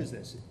question is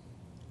this.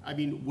 I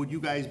mean, would you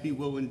guys be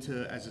willing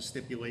to, as a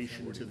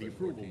stipulation to the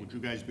approval, would you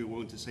guys be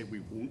willing to say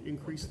we won't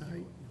increase the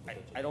height?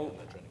 I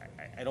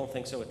don't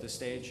think so at this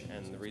stage,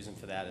 and the reason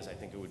for that is I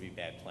think it would be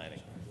bad planning.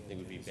 I think it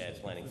would be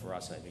bad planning for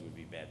us, and I think it would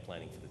be bad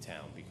planning for the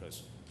town,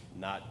 because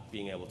not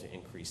being able to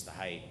increase the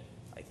height,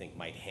 I think,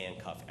 might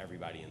handcuff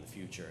everybody in the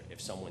future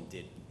if someone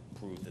did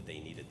prove that they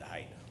needed the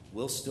height.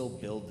 We'll still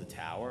build the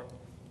tower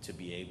to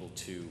be able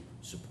to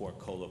support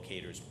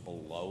co-locators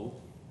below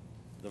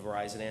the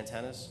Verizon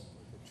antennas.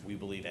 We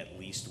believe at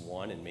least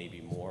one, and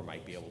maybe more,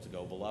 might be able to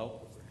go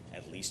below.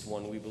 At least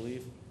one, we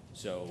believe.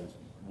 So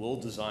we'll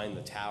design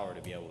the tower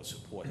to be able to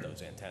support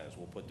those antennas.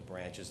 We'll put the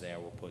branches there.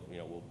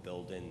 We'll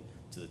build in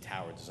to the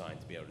tower design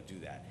to be able to do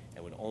that.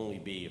 And would only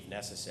be, if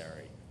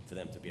necessary, for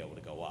them to be able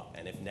to go up.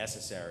 And if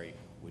necessary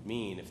would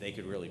mean if they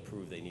could really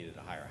prove they needed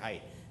a higher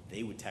height,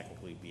 they would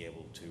technically be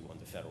able to,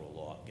 under federal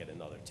law, get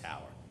another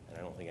tower. And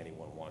I don't think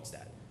anyone wants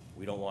that.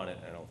 We don't want it,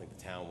 and I don't think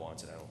the town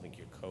wants it. I don't think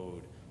your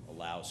code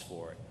allows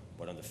for it.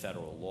 But under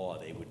federal law,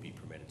 they would be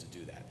permitted to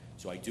do that.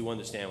 So I do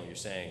understand what you're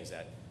saying is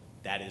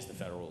that is the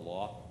federal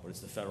law, but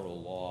it's the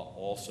federal law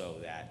also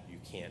that you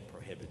can't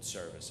prohibit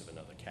service of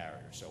another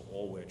carrier. So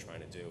all we're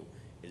trying to do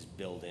is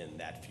build in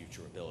that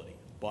future ability.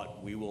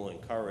 But we will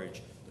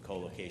encourage the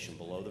co-location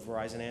below the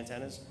Verizon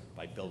antennas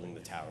by building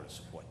the tower to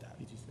support that.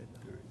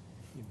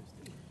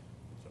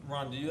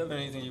 Ron, do you have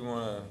anything you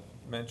want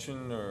to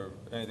mention or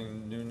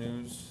anything new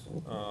news?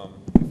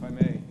 If I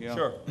may, yeah.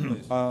 Sure,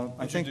 please.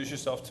 Introduce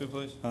yourself too,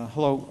 please.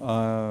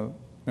 Hello,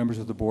 members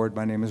of the board.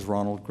 My name is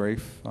Ronald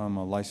Grafe. I'm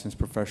a licensed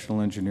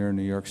professional engineer in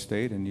New York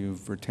State, and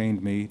you've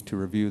retained me to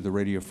review the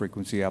radio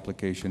frequency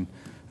application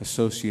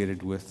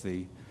associated with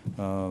the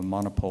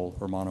monopole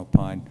or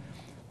monopine.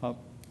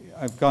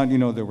 I've gone,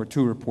 there were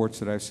 2 reports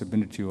that I've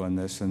submitted to you on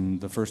this,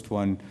 and the first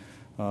one,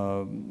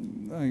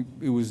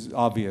 it was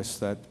obvious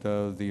that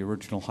the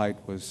original height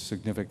was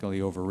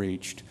significantly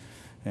overreached.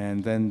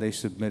 And then they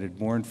submitted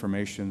more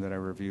information that I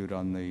reviewed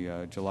on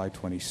the July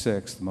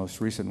 26th, the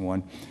most recent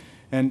one.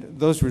 And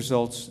those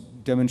results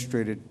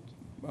demonstrated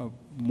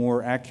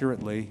more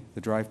accurately,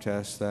 the drive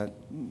test, that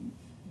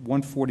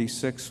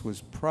 146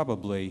 was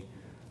probably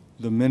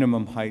the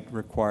minimum height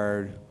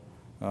required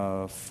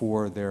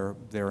for their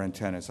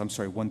antennas. I'm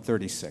sorry,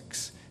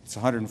 136. It's a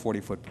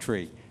 140-foot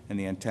tree, and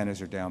the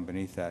antennas are down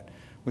beneath that.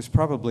 Was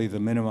probably the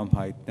minimum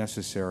height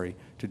necessary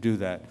to do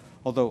that.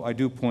 Although I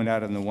do point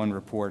out in the one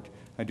report,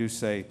 I do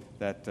say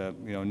that,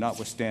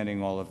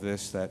 notwithstanding all of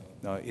this, that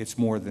it's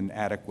more than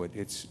adequate.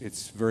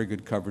 It's very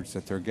good coverage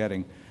that they're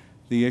getting.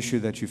 The issue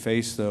that you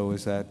face, though,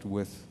 is that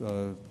with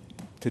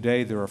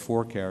today there are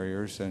 4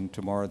 carriers, and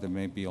tomorrow there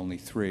may be only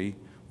 3.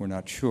 We're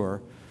not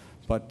sure.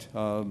 But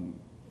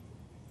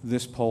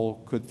this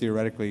pole could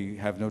theoretically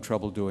have no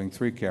trouble doing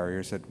 3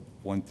 carriers at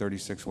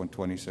 136,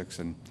 126,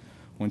 and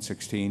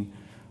 116,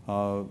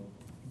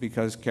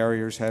 because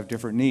carriers have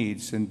different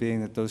needs, and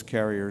being that those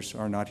carriers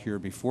are not here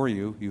before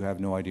you, you have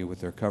no idea what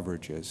their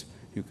coverage is.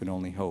 You can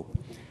only hope.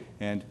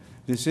 And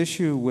this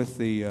issue with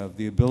the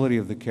ability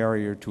of the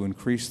carrier to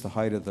increase the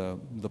height of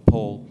the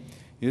pole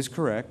is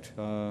correct.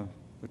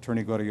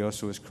 Attorney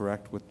Gaudioso is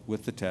correct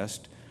with the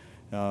test.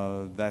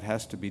 That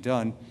has to be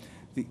done.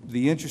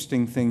 The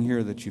interesting thing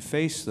here that you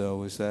face,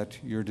 though, is that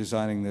you're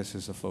designing this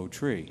as a faux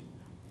tree,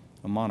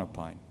 a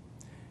monopine.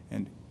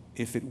 And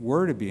if it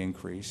were to be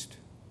increased,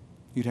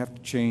 you'd have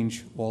to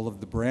change all of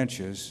the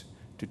branches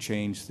to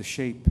change the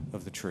shape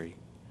of the tree.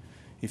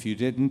 If you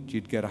didn't,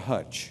 you'd get a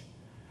hutch,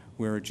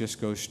 where it just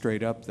goes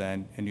straight up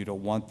then, and you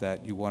don't want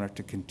that. You want it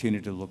to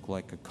continue to look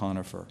like a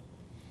conifer.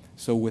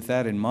 So with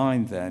that in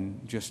mind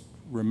then, just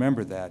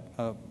remember that.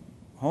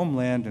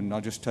 Homeland, and I'll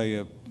just tell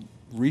you,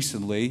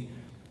 recently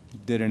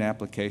did an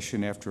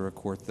application after a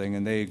court thing,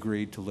 and they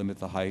agreed to limit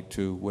the height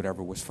to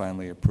whatever was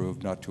finally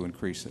approved, not to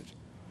increase it.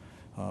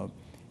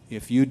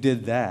 If you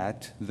did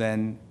that,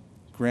 then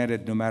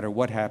granted, no matter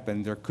what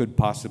happened, there could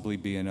possibly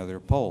be another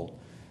pole.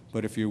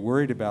 But if you're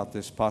worried about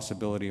this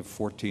possibility of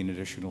 14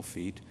 additional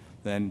feet,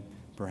 then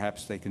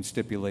perhaps they can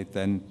stipulate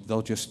then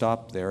they'll just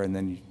stop there, and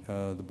then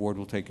the board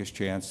will take its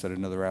chance that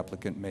another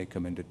applicant may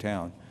come into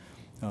town.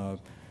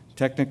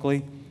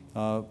 Technically,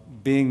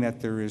 being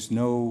that there is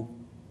no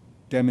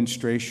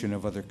demonstration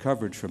of other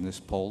coverage from this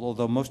pole,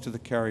 although most of the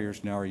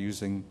carriers now are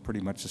using pretty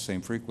much the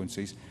same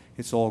frequencies,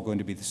 it's all going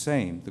to be the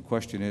same. The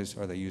question is,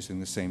 are they using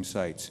the same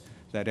sites?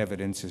 That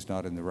evidence is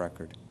not in the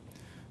record.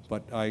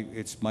 But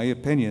it's my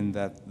opinion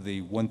that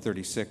the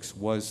 136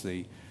 was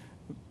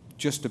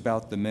just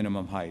about the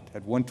minimum height.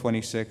 At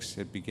 126,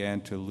 it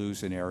began to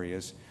lose in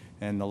areas,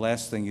 and the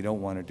last thing you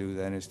don't want to do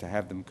then is to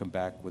have them come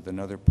back with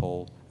another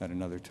pole at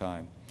another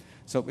time.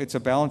 So it's a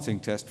balancing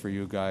test for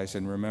you guys,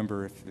 and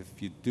remember,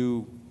 if you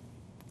do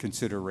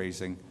consider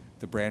raising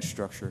the branch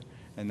structure,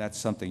 and that's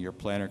something your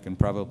planner can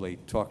probably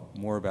talk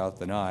more about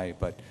than I,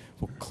 but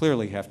will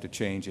clearly have to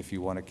change if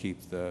you want to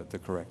keep the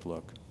correct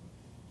look.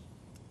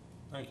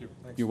 Thank you.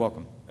 Thanks You're for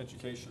welcome.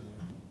 Education.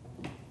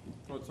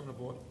 Thoughts on the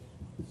board?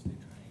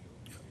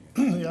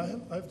 Yeah,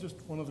 I have just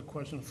one other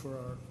question for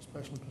our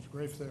specialist, Mr.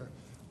 Grafe there.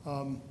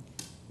 And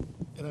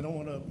I don't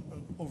want to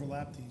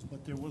overlap these,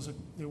 but there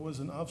was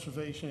an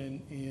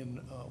observation in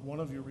one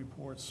of your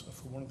reports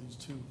for one of these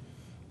two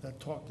that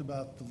talked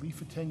about the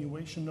leaf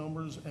attenuation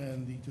numbers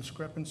and the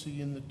discrepancy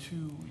in the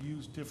two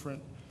used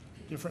different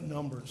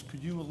numbers.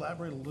 Could you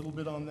elaborate a little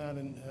bit on that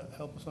and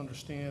help us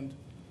understand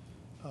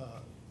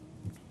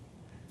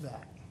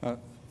that?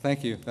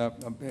 Thank you.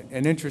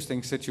 An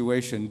interesting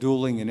situation,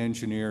 dueling in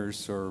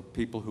engineers or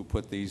people who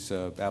put these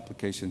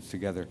applications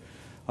together.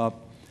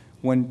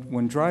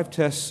 When drive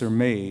tests are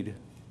made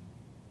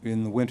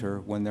in the winter,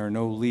 when there are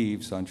no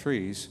leaves on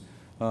trees,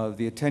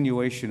 the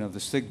attenuation of the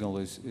signal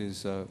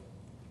is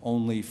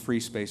only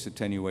free space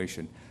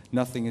attenuation.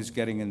 Nothing is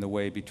getting in the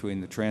way between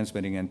the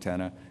transmitting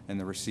antenna and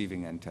the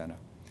receiving antenna.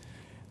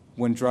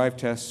 When drive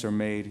tests are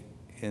made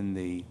in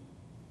the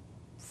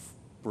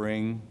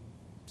spring,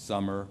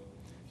 summer,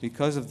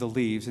 because of the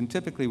leaves, and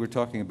typically we're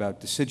talking about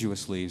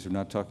deciduous leaves, we're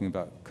not talking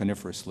about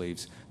coniferous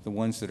leaves, the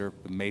ones that are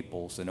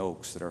maples and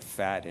oaks that are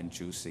fat and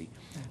juicy.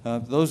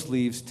 Those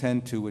leaves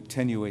tend to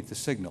attenuate the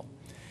signal.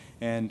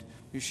 And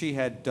she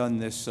had done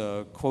this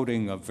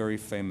quoting a very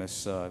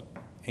famous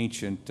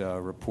ancient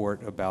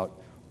report about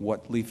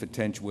what leaf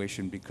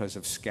attenuation because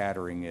of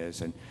scattering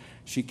is. And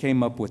she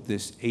came up with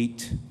this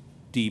 8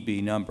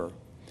 dB number.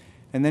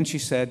 And then she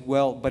said,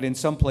 well, but in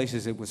some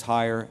places it was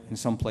higher, in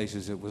some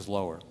places it was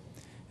lower.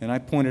 And I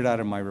pointed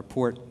out in my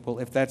report, well,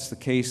 if that's the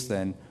case,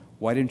 then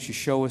why didn't you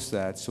show us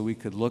that so we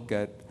could look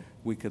at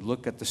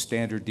the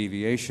standard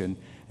deviation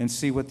and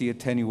see what the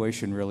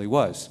attenuation really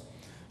was?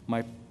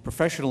 My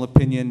professional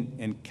opinion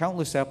in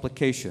countless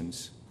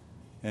applications,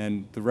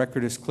 and the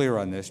record is clear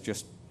on this,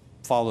 just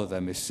follow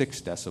them, is 6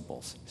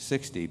 decibels,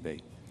 6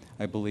 dB,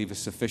 I believe is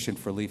sufficient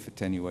for leaf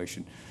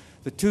attenuation.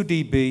 The 2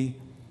 dB,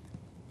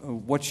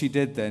 what she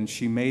did then,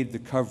 she made the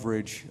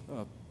coverage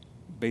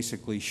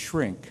basically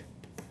shrink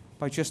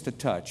by just a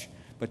touch,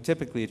 but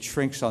typically it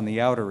shrinks on the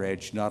outer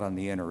edge, not on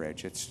the inner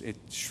edge. It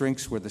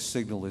shrinks where the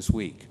signal is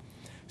weak.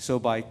 So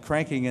by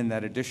cranking in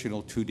that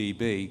additional 2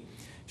 dB,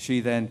 she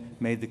then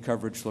made the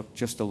coverage look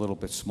just a little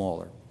bit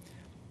smaller.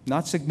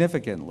 Not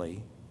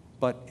significantly,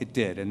 but it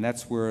did, and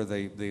that's where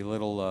the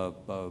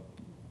little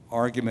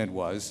argument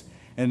was.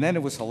 And then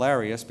it was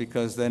hilarious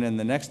because then in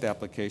the next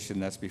application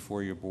that's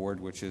before your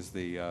board, which is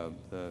the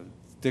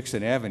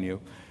Dixon Avenue,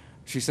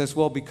 she says,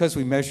 well, because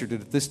we measured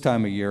it at this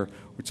time of year,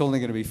 it's only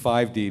going to be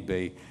 5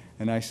 dB.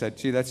 And I said,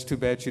 gee, that's too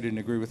bad she didn't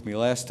agree with me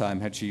last time.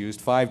 Had she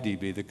used 5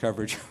 dB, the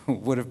coverage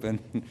would have been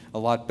a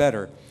lot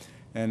better.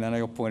 And then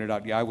I pointed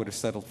out, yeah, I would have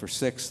settled for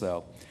 6,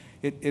 though.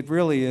 It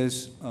really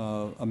is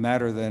a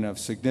matter then of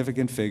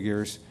significant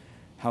figures,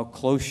 how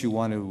close you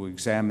want to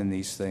examine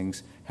these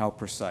things, how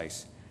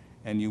precise.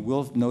 And you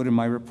will note in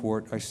my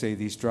report, I say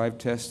these drive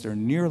tests are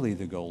nearly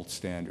the gold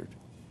standard.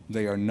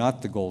 They are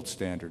not the gold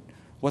standard.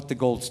 what the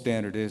gold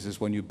standard is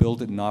when you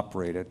build it and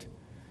operate it,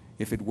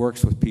 if it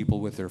works with people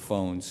with their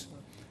phones,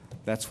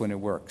 that's when it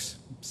works.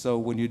 So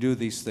when you do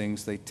these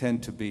things, they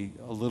tend to be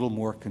a little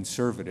more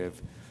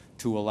conservative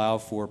to allow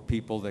for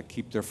people that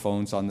keep their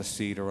phones on the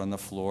seat or on the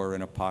floor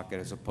in a pocket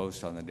as opposed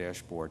to on the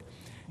dashboard.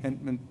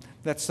 And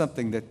that's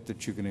something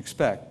that you can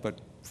expect. But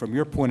from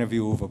your point of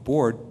view of a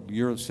board,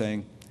 you're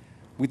saying,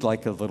 we'd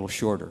like it a little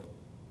shorter.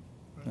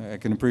 I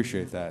can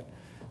appreciate that.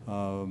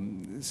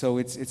 So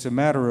it's a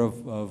matter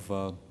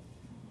of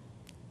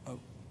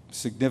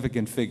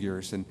significant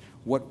figures and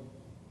what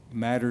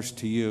matters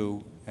to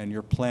you and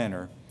your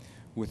planner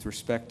with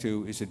respect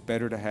to, is it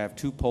better to have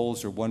 2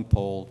 poles or 1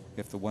 pole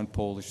if the 1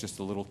 pole is just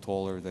a little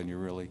taller than you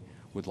really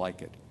would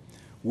like it?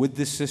 Would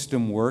this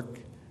system work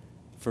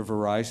for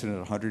Verizon at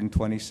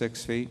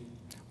 126 feet?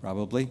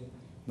 Probably.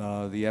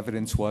 The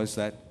evidence was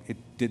that it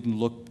didn't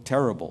look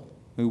terrible.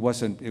 It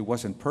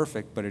wasn't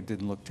perfect, but it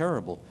didn't look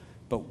terrible.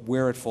 But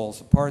where it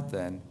falls apart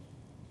then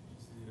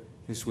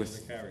is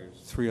with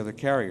 3 other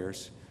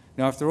carriers.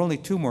 Now, if there are only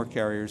 2 more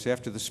carriers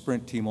after the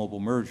Sprint T-Mobile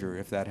merger,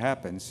 if that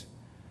happens,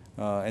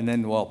 and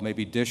then, well,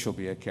 maybe Dish will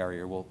be a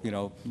carrier. Well, you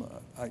know,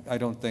 I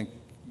don't think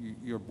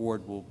your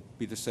board will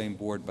be the same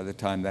board by the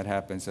time that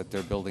happens that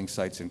they're building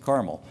sites in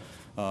Carmel.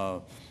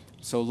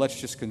 So let's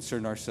just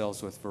concern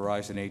ourselves with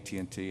Verizon,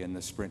 AT&T, and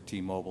the Sprint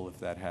T-Mobile if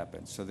that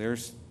happens. So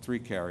there's 3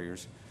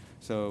 carriers.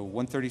 So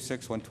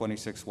 136,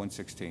 126,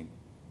 116.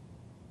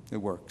 It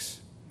works.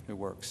 It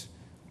works.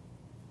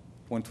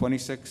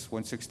 126,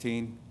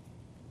 116,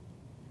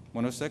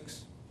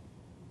 106?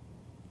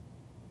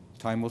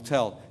 Time will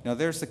tell. Now,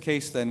 there's the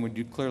case then when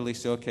you clearly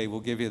say, okay,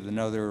 we'll give you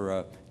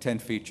another 10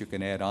 feet you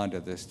can add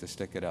onto this to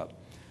stick it up.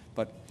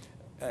 But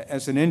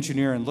as an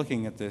engineer and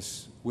looking at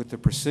this with the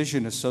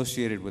precision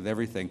associated with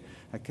everything,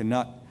 I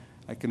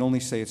can only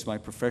say it's my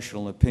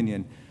professional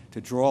opinion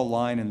to draw a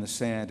line in the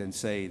sand and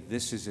say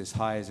this is as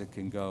high as it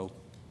can go.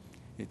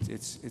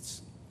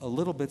 It's a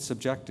little bit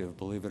subjective,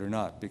 believe it or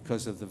not,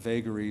 because of the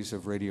vagaries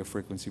of radio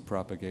frequency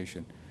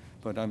propagation.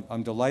 But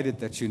I'm delighted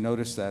that you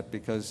noticed that,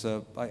 because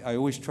I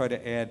always try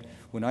to add,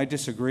 when I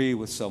disagree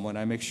with someone,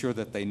 I make sure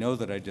that they know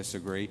that I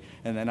disagree,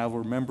 and then I'll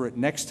remember it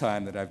next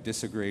time that I've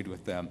disagreed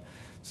with them.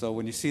 So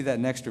when you see that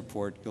next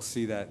report, you'll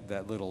see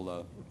that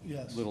little,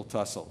 Yes. little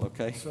tussle,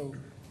 okay? So,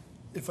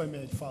 if I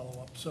may follow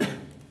up, so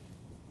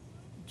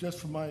just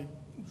for my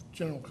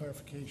general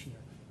clarification here,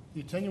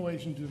 the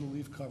attenuation due to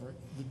leaf cover,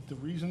 the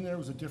reason there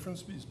was a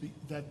difference is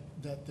that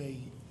they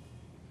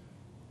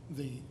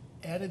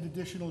added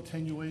additional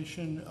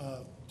attenuation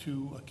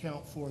to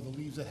account for the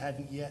leaves that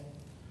hadn't yet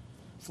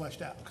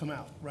come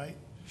out, right?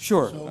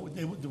 Sure. So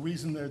the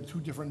reason there are 2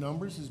 different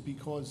numbers is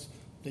because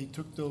they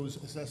took those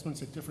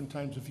assessments at different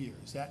times of year.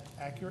 Is that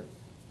accurate?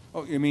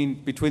 Oh, you mean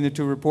between the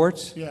 2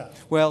 reports? Yeah.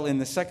 Well, in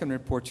the second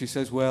report, she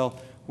says, well,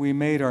 we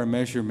made our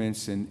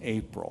measurements in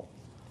April.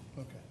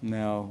 Okay.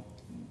 Now,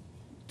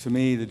 to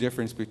me, the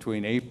difference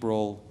between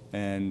April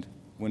and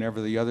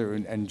whenever the other,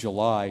 and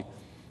July,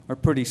 are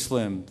pretty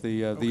slim.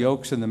 The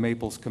oaks and the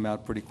maples come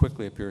out pretty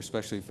quickly up here,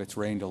 especially if it's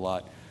rained a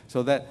lot.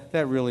 So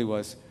that really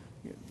was,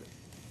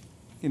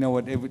 you know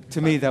what,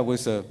 to me, that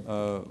was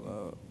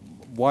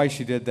why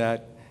she did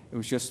that. It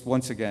was just,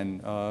 once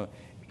again,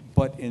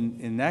 but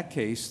in that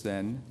case,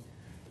 then,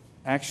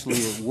 actually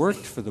it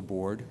worked for the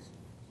board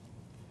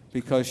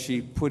because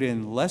she put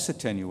in less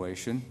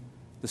attenuation.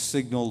 The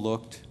signal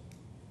looked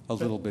a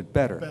little bit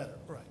better. Better,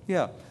 right.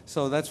 Yeah,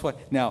 so that's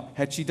what, now,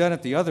 had she done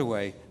it the other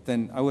way,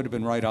 then I would have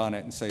been right on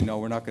it and say, no,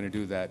 we're not going to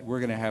do that. We're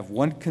going to have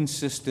one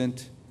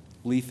consistent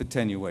leaf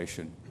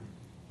attenuation.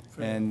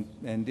 And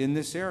in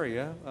this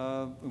area,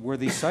 where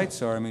these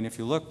sites are, I mean, if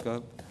you look,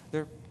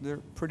 they're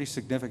pretty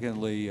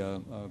significantly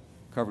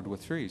covered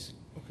with trees.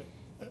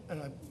 Okay,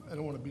 and I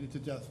don't want to beat it to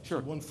death. Sure.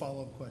 So one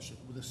follow-up question.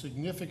 Well, the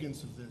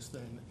significance of this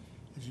then,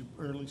 as you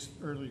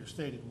earlier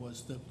stated,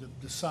 was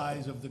the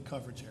size of the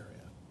coverage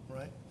area,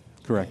 right?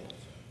 Correct.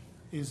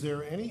 Is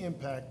there any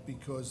impact,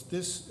 because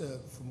this,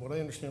 from what I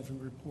understand from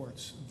the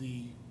reports,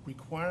 the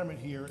requirement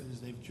here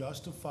is they've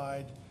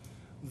justified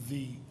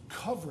the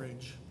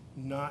coverage,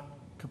 not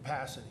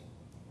capacity.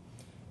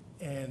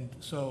 And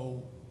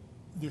so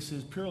this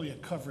is purely a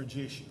coverage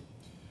issue.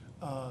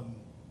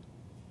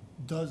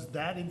 Does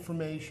that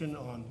information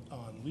on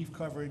leaf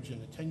coverage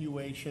and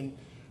attenuation,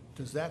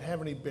 does that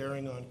have any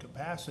bearing on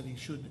capacity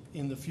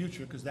in the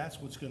future? Because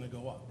that's what's going to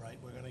go up, right?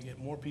 We're going to get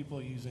more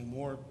people using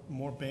more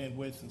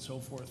bandwidth and so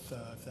forth,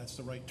 if that's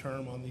the right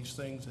term on these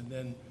things. And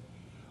then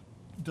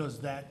does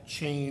that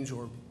change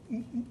or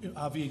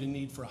obviate a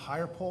need for a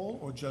higher pole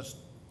or just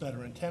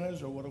better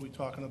antennas, or what are we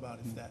talking about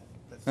if that's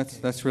the case?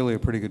 That's really a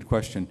pretty good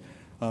question.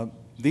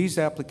 These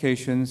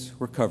applications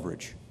were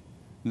coverage.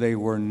 They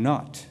were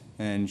not,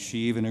 and she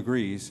even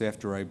agrees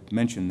after I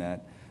mentioned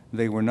that,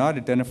 they were not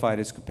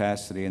identified as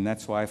capacity, and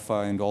that's why I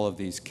find all of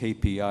these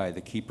KPI, the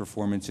key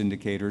performance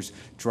indicators,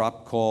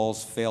 drop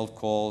calls, failed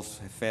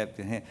calls,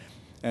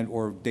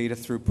 or data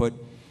throughput.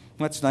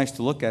 That's nice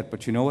to look at,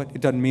 but you know what? It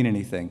doesn't mean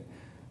anything.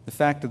 The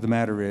fact of the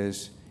matter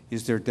is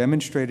there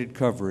demonstrated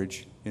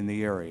coverage in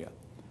the area.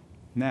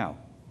 Now,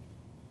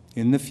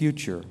 in the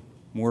future,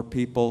 more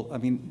people. I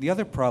mean, the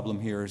other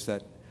problem here is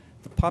that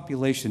the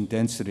population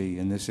density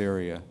in this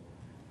area,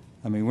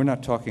 I mean, we're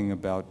not talking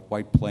about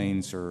White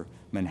Plains or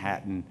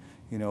Manhattan,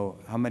 you know,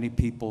 how many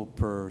people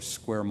per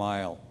square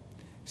mile?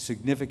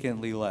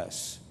 Significantly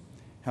less.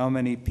 How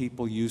many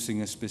people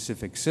using a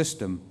specific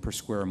system per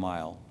square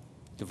mile?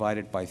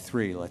 Divided by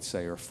 3, let's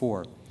say, or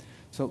 4.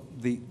 So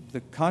the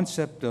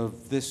concept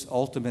of this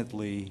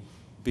ultimately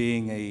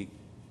being a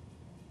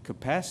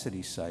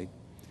capacity site,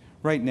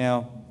 right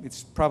now,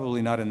 it's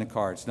probably not in the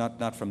cards,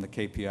 not from the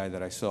KPI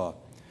that I saw.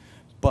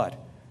 But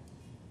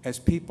as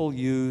people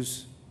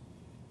use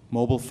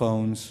mobile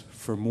phones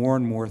for more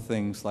and more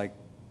things like,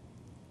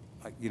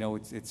 you know,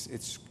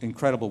 it's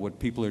incredible what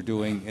people are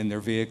doing in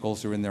their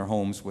vehicles or in their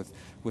homes with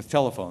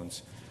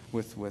telephones,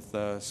 with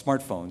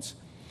smartphones.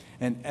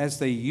 And as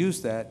they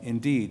use that,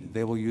 indeed,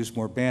 they will use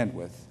more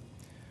bandwidth.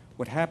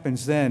 What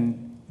happens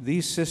then,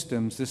 these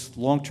systems, this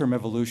long-term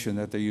evolution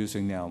that they're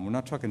using now, and we're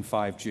not talking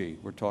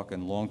 5G, we're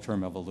talking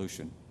long-term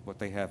evolution, what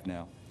they have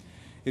now.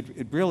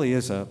 It really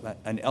is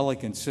an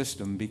elegant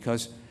system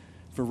because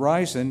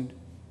Verizon,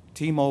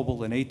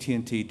 T-Mobile, and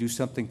AT&T do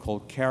something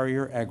called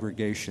carrier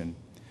aggregation.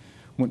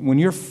 When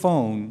your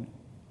phone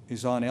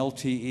is on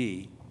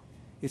LTE,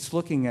 it's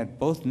looking at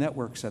both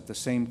networks at the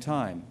same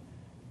time,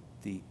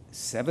 the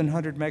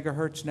 700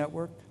 megahertz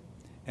network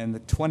and the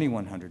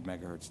 2100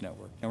 megahertz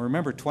network. Now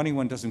remember,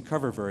 21 doesn't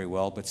cover very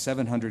well, but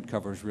 700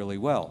 covers really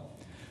well.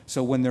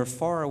 So when they're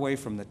far away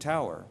from the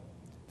tower,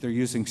 they're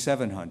using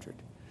 700.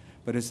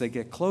 But as they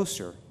get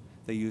closer,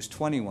 they use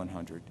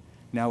 2100.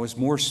 Now as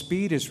more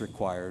speed is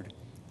required,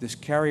 this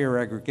carrier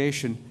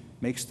aggregation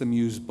makes them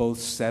use both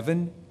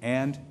 7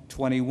 and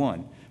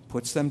 21,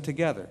 puts them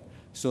together.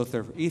 So if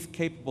they're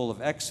capable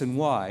of X and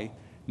Y,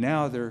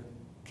 now they're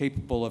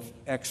capable of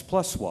X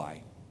plus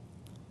Y.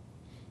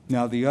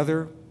 Now the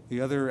other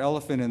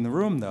elephant in the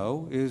room,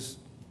 though, is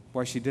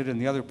why she did it in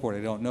the other port,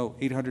 I don't know,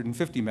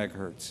 850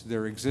 megahertz,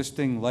 their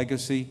existing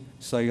legacy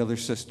cellular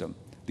system,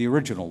 the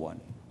original one,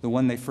 the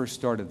one they first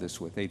started this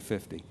with,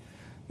 850.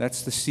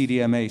 That's the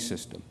CDMA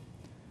system.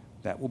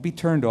 That will be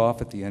turned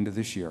off at the end of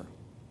this year.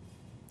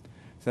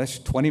 So that's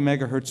 20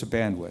 megahertz of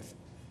bandwidth.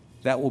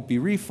 That will be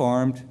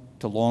reformed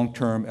to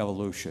long-term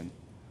evolution.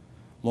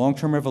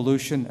 Long-term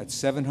evolution at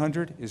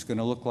 700 is going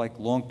to look like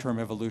long-term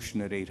evolution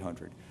at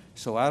 800.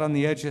 So out on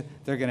the edge,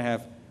 they're going to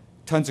have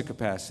tons of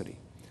capacity.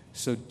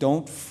 So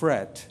don't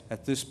fret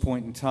at this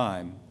point in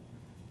time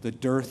the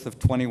dearth of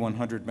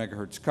 2100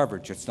 megahertz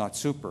coverage. It's not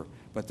super,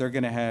 but they're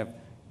going to have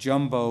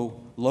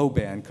jumbo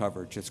low-band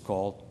coverage, it's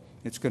called.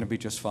 It's going to be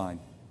just fine.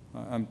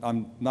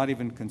 I'm not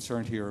even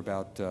concerned here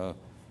about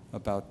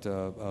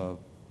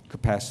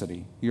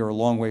capacity. You're a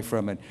long way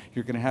from it.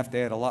 You're going to have to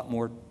add a lot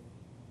more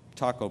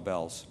Taco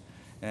Bells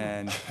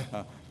and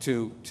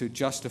to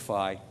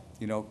justify,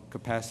 you know,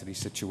 capacity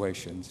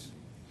situations.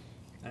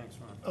 Thanks,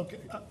 Ron. Okay,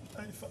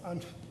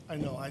 I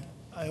know,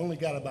 I only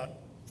got about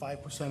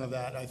 5% of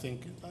that, I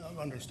think,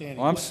 understanding.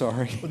 Oh, I'm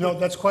sorry. But no,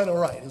 that's quite all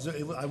right.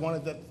 I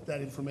wanted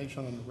that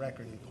information on the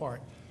record in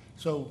part.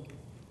 So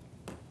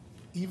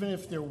even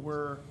if there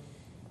were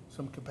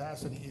some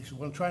capacity issue,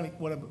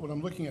 what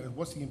I'm looking at is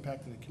what's the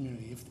impact of the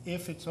community?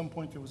 If at some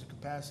point there was a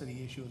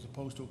capacity issue as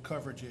opposed to a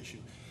coverage issue,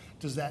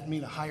 does that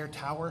mean a higher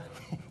tower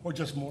or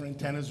just more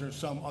antennas or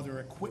some other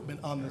equipment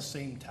on the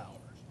same tower?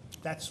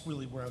 That's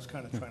really where I was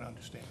kind of trying to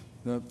understand.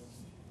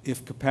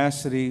 If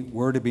capacity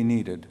were to be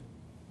needed,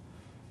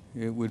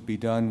 it would be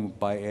done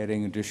by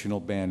adding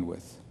additional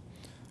bandwidth,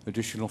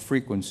 additional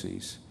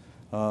frequencies.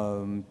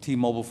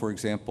 T-Mobile, for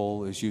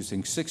example, is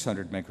using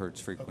 600 megahertz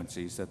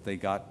frequencies that they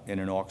got in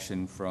an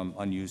auction from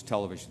unused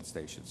television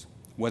stations.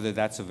 Whether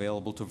that's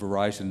available to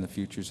Verizon in the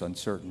future is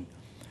uncertain.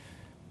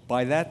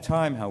 By that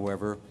time,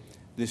 however,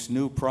 this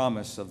new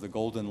promise of the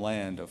golden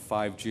land of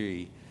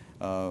 5G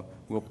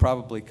will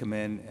probably come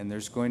in, and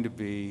there's going to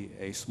be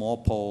a small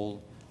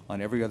pole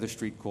on every other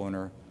street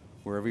corner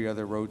or every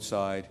other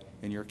roadside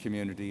in your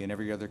community and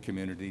every other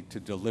community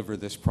to deliver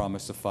this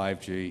promise of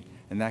 5G,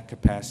 and that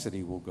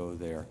capacity will go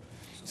there.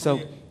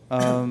 So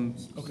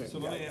Okay. So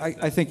let me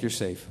ask I think you're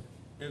safe.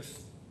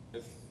 If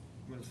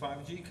when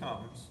 5G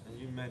comes, and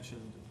you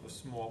mentioned a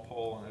small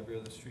pole on every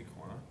other street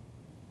corner,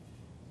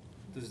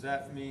 does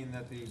that mean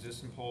that the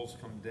existing poles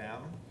come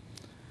down?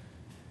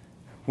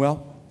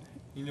 Well,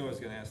 You knew I was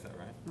going to ask that,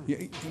 right?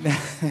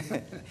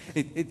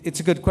 it's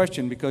a good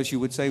question because you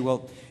would say,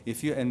 well,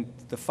 and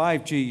the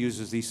 5G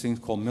uses these things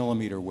called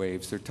millimeter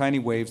waves. They're tiny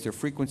waves, they're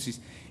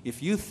frequencies.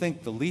 If you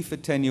think the leaf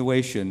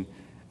attenuation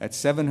at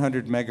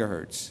 700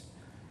 megahertz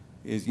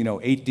is,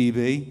 8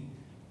 dB,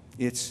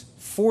 it's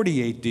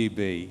 48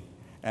 dB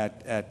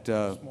at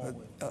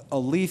a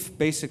leaf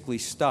basically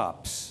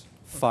stops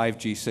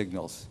 5G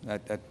signals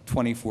at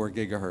 24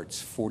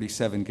 gigahertz,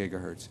 47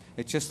 gigahertz.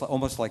 It's just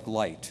almost like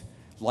light.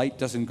 Light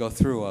doesn't go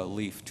through a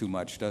leaf too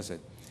much, does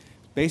it?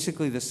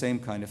 Basically the same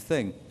kind of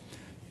thing.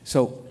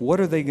 So what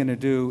are they going to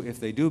do if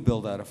they do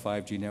build out a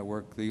 5G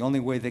network? The only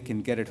way they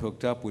can get it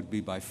hooked up would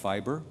be by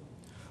fiber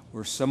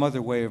or some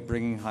other way of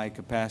bringing high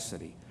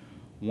capacity.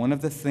 One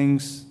of the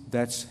things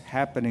that's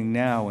happening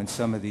now in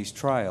some of these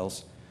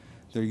trials,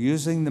 They're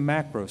using the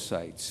macro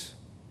sites.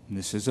 And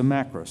this is a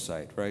macro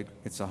site, right?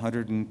 It's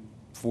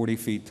 140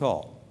 feet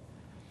tall.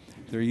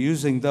 They're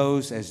using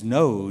those as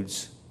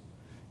nodes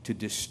to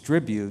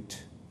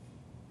distribute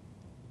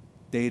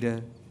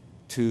data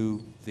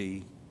to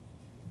the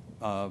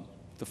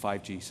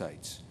 5G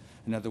sites.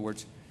 In other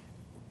words,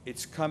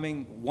 it's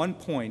coming one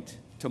point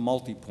to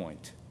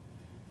multi-point.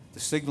 The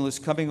signal is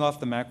coming off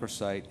the macro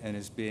site and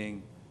is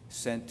being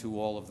sent to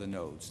all of the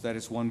nodes. That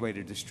is one way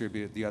to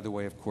distribute it. The other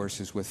way, of course,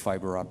 is with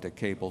fiber optic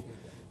cable.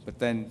 But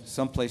then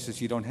some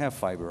places you don't have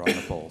fiber on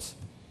the poles.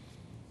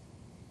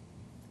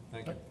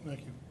 Thank you. Thank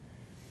you.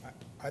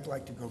 I'd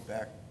like to go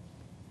back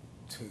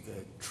to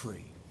the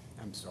tree.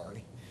 I'm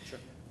sorry. Sure.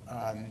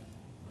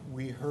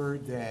 We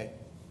heard that,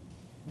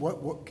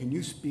 can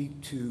you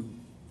speak to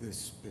the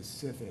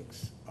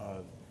specifics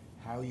of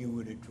how you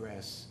would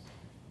address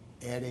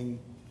adding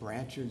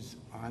branches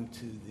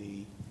onto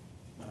the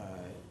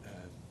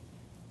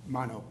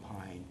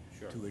monopine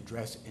Sure. to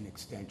address an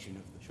extension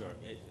of the... Sure.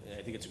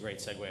 I think it's a great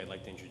segue. I'd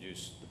like to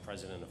introduce the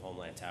president of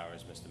Homeland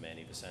Towers, Mr.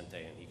 Manny Vicente,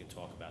 and he can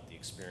talk about the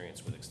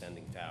experience with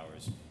extending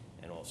towers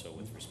and also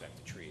with respect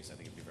to trees. I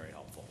think it'd be very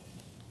helpful.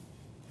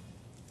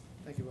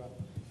 Thank you, Rob.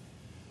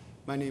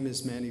 My name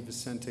is Manny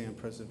Vicente. I'm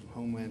president of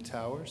Homeland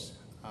Towers.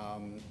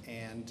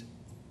 And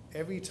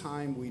every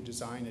time we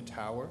design a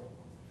tower,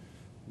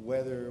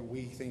 whether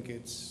we think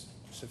it's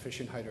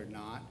sufficient height or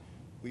not,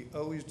 we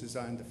always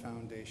design the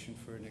foundation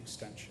for an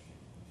extension.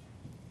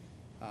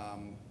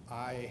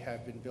 I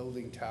have been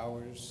building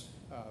towers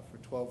for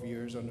 12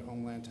 years under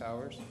Homeland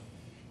Towers,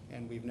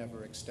 and we've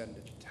never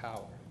extended a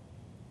tower.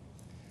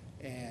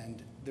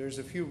 And there's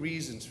a few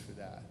reasons for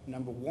that.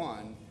 Number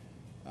one,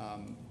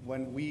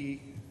 when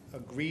we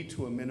agree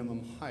to a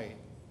minimum height,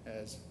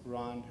 as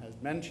Ron has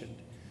mentioned,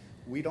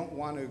 we don't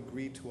want to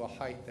agree to a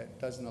height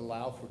that doesn't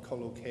allow for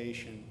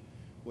co-location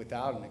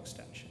without an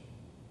extension.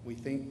 We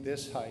think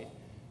this height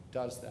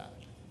does that.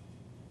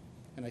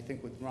 And I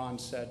think what Ron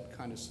said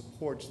kind of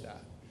supports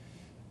that.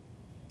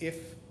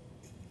 If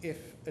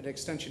an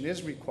extension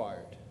is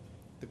required,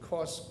 the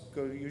cost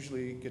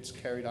usually gets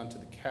carried onto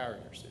the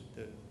carriers,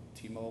 the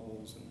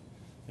T-Mobiles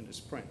and the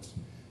Sprints.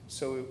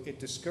 So it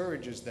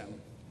discourages them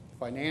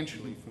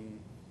financially from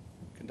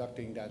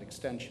conducting that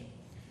extension.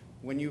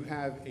 When you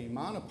have a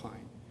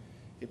monopine,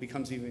 it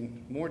becomes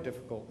even more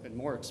difficult and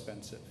more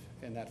expensive,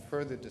 and that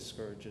further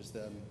discourages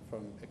them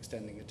from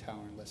extending a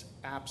tower unless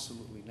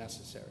absolutely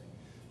necessary.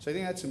 So I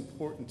think that's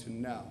important to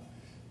know.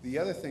 The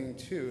other thing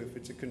too, if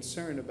it's a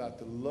concern about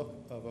the look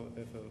of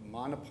if a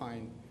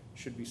monopine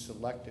should be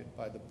selected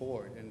by the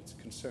board, and it's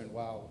a concern,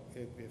 wow,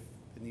 if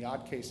in the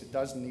odd case it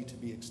does need to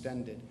be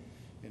extended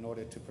in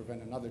order to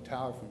prevent another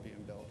tower from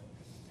being built,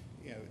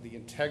 you know, the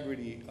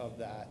integrity of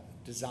that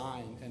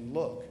design and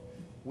look,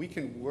 we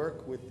can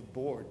work with the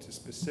board to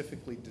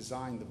specifically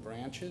design the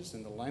branches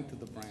and the length of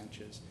the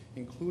branches,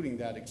 including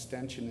that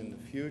extension in the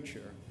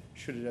future,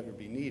 should it ever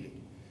be needed.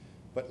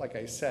 But like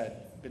I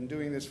said, been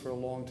doing this for a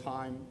long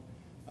time,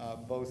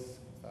 both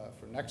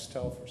for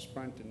Nextel, for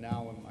Sprint, and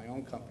now in my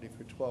own company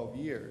for 12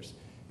 years.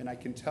 And I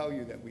can tell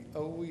you that we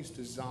always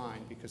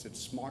design, because it's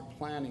smart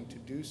planning to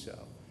do so,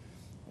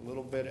 a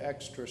little bit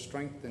extra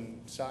strength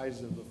and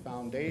size of the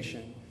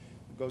foundation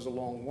goes a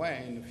long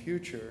way in the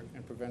future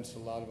and prevents a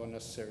lot of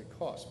unnecessary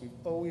costs. We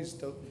always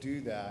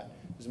do that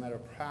as a matter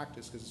of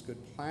practice because it's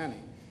good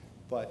planning,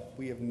 but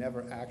we have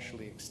never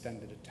actually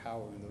extended a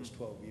tower in those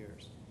 12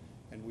 years.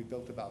 And we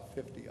built about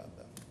 50 of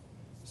them.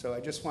 So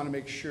I just want to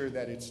make sure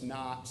that it's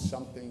not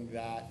something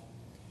that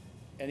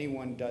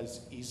anyone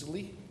does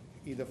easily,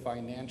 either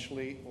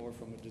financially or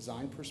from a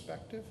design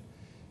perspective.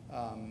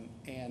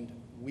 And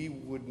we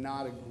would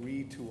not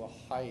agree to a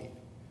height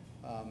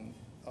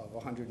of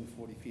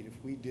 140 feet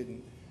if we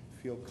didn't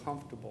feel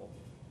comfortable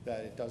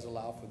that it does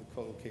allow for the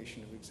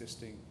co-location of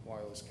existing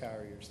wireless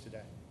carriers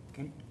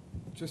today.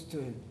 Just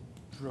to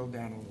drill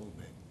down a little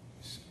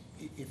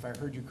bit, if I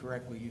heard you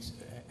correctly,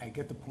 I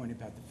get the point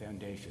about the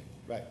foundation.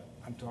 Right.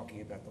 I'm talking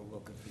about the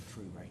look of the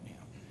tree right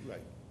now.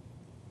 Right.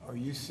 Are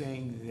you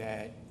saying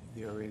that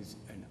there is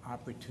an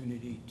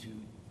opportunity to,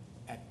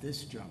 at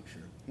this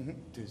juncture,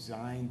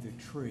 design the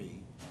tree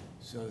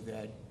so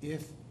that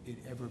if it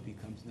ever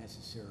becomes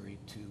necessary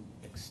to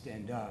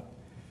extend up,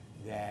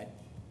 that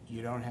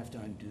you don't have to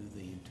undo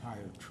the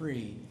entire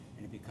tree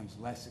and it becomes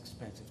less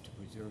expensive to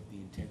preserve the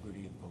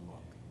integrity of the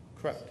look?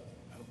 Correct.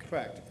 Okay.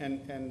 Correct.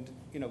 And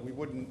you know, we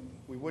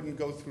wouldn't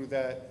go through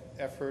that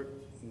effort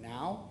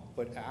now,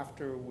 but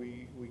after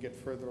we get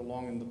further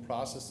along in the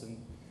process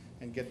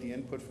and get the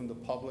input from the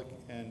public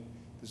and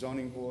the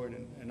zoning board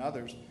and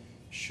others,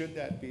 should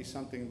that be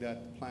something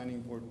that the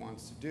planning board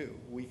wants to do,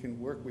 we can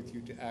work with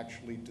you to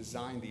actually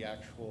design the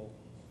actual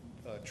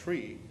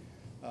tree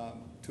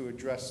to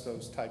address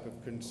those type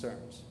of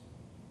concerns.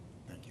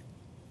 Thank you.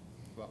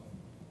 Well.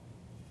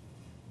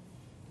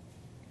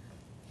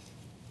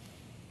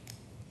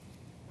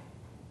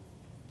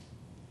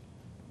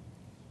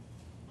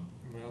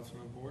 Anybody else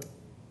on the board?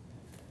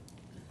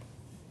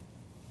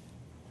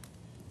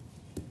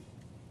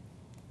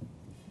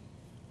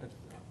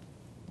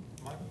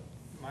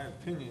 My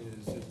opinion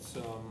is it's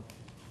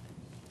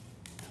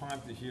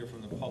time to hear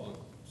from the public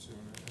soon.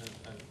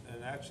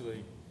 And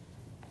actually,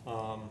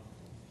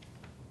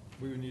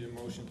 we would need a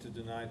motion to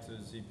deny to the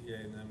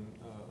ZBA and then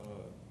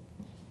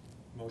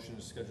motion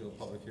to schedule a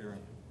public hearing.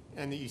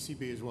 And the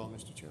ECB as well,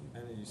 Mr. Chairman.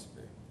 And the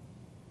ECB.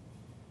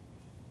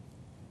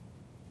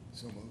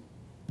 So moved.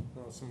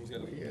 No, someone's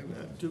got to.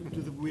 Do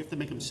we have to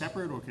make them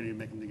separate, or can you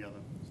make them together?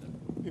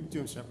 You do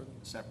them separately.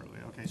 Separately,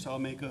 okay. So I'll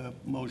make a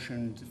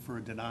motion for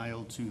a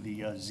denial to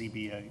the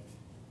ZBA.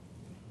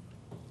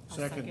 I'll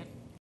Second.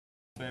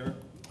 Favor?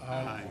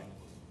 Aye.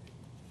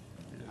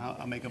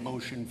 I'll make a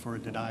motion for a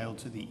denial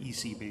to the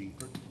ECB,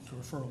 To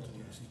referral to the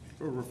ECB.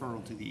 or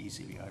referral to the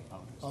ECB, I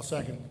apologize. I'll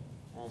second.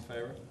 All in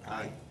favor?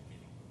 Aye.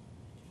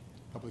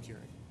 Public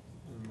hearing.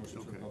 And motion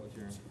for a Okay. public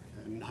hearing.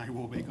 And I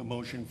will make a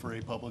motion for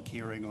a public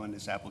hearing on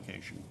this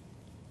application.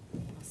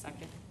 I'll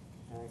second.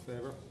 All in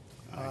favor?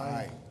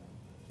 Aye.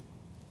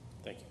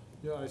 Thank you.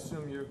 Yeah, I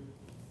assume you're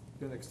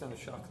going to extend the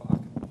shot clock.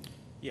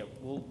 Yeah,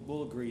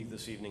 we'll agree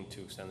this evening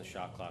to extend the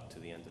shot clock to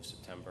the end of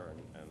September,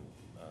 and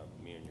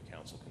me and your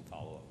council can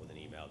follow up with an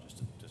email just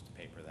to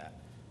paper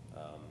that.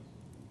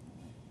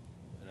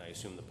 And I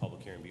assume the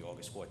public hearing will be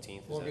August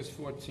 14th? August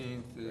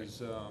 14th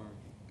is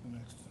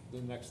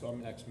Next. our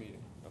next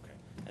meeting. Okay,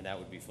 and that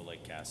would be for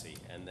Lake Cassie.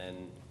 And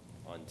then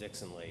on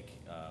Dixon Lake,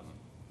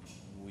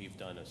 we've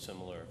done a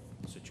similar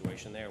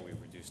situation there.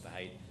 We've reduced the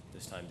height,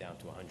 this time down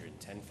to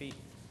 110 feet.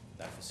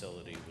 That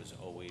facility was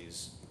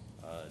always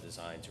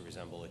designed to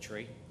resemble a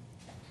tree,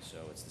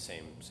 so it's the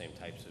same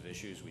types of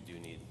issues. We do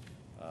need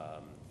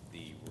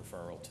the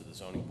referral to the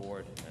zoning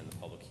board and the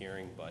public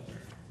hearing, but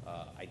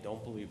I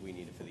don't believe we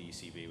need it for the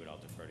ECB, but I'll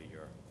defer to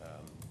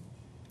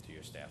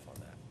your staff on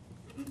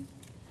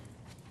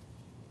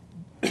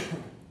that.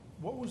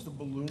 What was the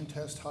balloon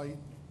test height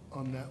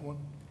on that one?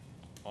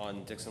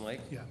 On Dixon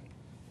Lake? Yeah.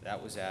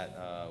 That was at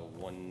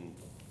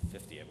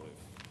 150, I believe.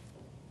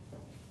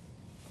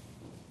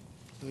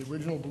 The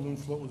original balloon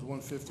float was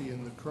 150,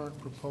 and the current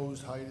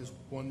proposed height is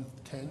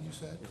 110, you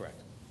said?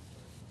 Correct.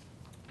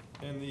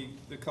 And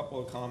the couple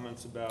of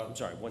comments about. I'm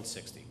sorry,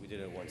 160. We did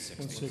it at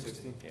 160.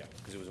 160. Yeah,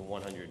 because it was a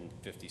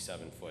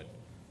 157-foot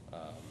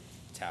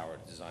tower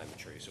to design the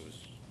tree, so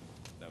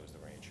that was the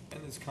range.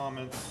 And his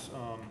comments,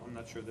 I'm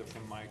not sure if they're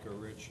from Mike or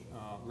Rich,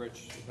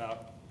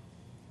 about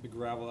the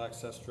gravel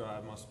access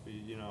drive must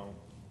be,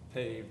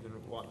 paved and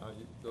whatnot.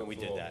 And we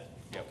did that.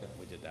 Yep, Okay.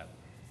 we did that.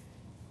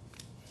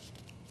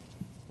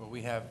 Well,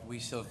 we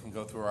still can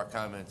go through our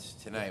comments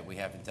tonight. We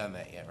haven't done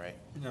that yet, right?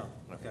 No,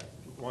 okay.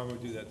 Why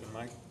don't we do that then,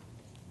 Mike?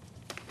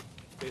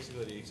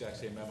 Basically, the exact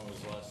same memo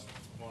as last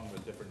one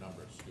with different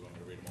numbers. Do you want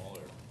me to read them all,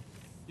 or?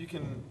 You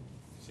can,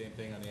 Same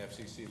thing on the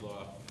FCC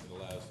law. It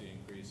allows the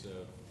increase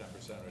of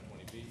 10% or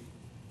 20 feet.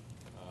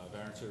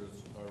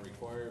 Variances are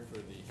required for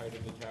the height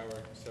of the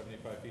tower.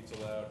 75 feet's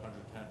allowed,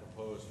 110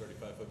 proposed,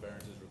 35-foot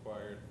variance is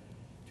required.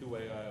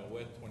 Two-way aisle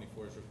width,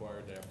 24 is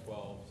required. They have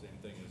 12, same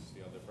thing as the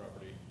other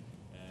property.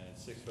 And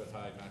 6-foot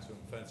high maximum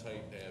fence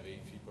height. They have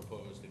 8 feet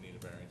proposed. They need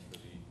a variance for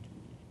the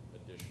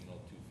additional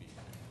 2 feet.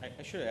 I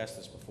should have asked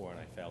this before, and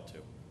I failed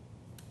to.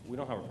 We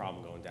don't have a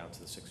problem going down to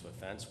the 6-foot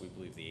fence. We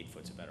believe the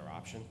 8-foot's a better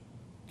option,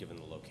 given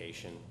the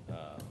location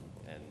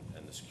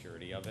and the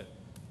security of it.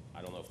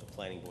 I don't know if the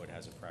planning board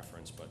has a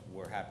preference, but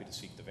we're happy to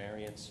seek the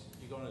variance.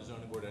 You're going to the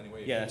zoning board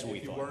anyway. Yeah, that's what we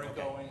If you thought. weren't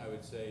Okay. going, I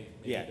would say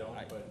maybe Yeah, don't,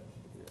 but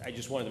I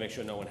just wanted to make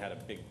sure no one had a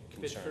big it's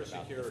concern for about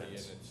the security, and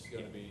fence. it's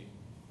going to Yeah. be,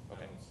 I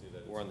Okay. don't see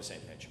that. We're on the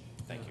same page.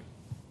 Thank you.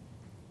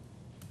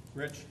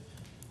 Rich?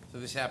 So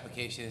this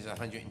application is a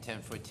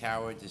 110-foot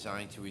tower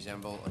designed to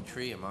resemble a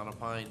tree, a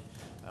monopine,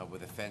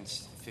 with a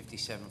fenced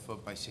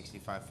 57-foot by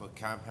 65-foot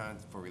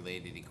compound for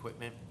related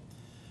equipment.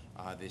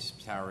 This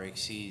tower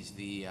exceeds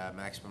the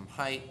maximum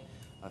height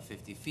of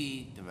 50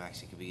 feet. The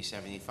max it could be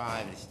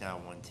 75, and it's now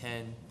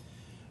 110.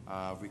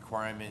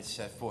 Requirements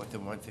set forth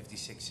in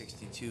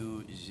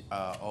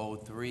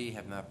 156-62-03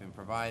 have not been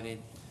provided.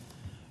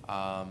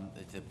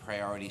 The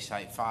priority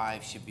site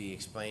 5 should be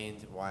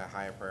explained why a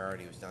higher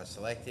priority was not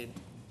selected.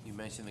 You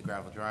mentioned the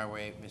gravel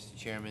driveway, Mr.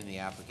 Chairman. The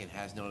applicant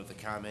has noted the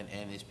comment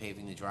and is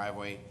paving the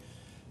driveway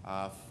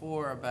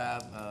for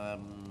about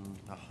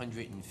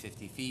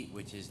 150 feet,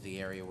 which is the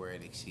area where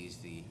it exceeds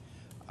the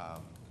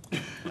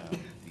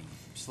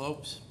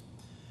slopes.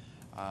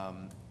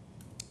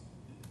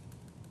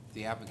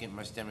 The applicant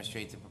must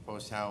demonstrate the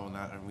proposed tower will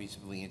not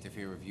unreasonably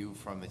interfere with view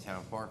from the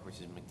town park, which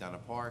is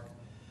McDonough Park.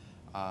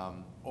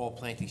 All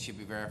plantings should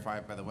be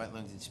verified by the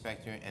wetlands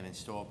inspector and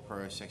installed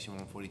per section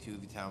 142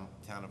 of the town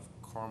of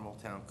Carmel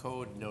Town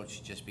Code. Notes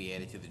should just be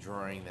added to the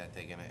drawing that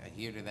they're gonna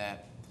adhere to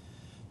that.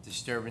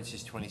 Disturbance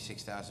is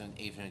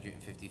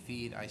 26,850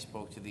 feet. I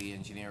spoke to the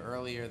engineer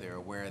earlier. They're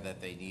aware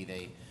that they need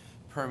a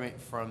permit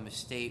from the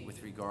state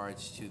with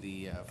regards to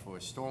the, for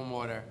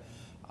stormwater.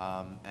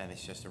 And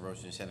it's just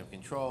erosion incentive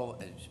control.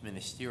 It's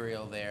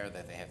ministerial there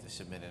that they have to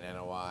submit an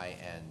NOI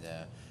and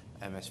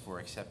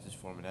MS4 acceptance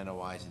form, and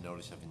NOI is a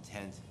notice of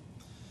intent.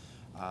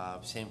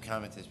 Same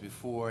comment as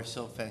before,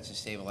 silt fence and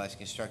stabilized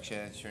construction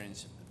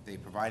entrance. They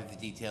provided the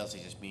details, they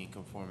just be in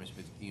conformance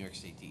with New York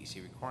State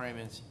DEC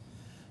requirements.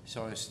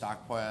 Soil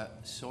stockpile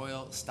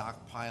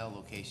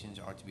locations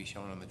are to be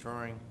shown on the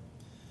drawing.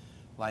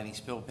 Lighting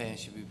spill pans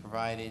should be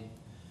provided.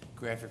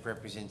 Graphic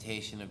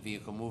representation of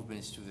vehicle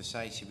movements through the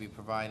site should be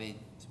provided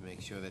to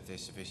make sure that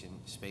there's sufficient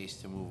space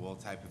to move all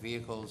type of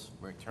vehicles.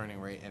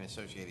 Turning rate and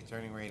associated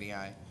turning radii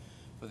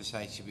for the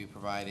site should be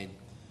provided.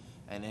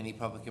 And any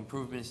public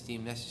improvements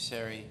deemed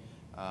necessary,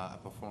 a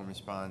performance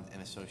bond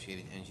and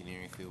associated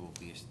engineering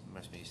fee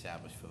must be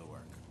established for the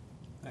work.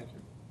 Thank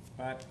you.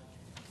 Pat?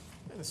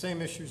 And the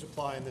same issues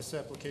apply in this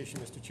application,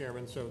 Mr.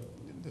 Chairman, so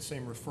the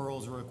same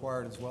referrals are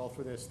required as well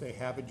for this. They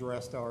have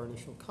addressed our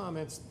initial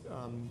comments.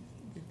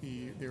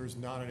 There is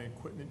not an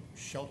equipment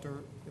shelter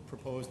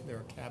proposed, there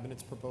are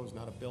cabinets proposed,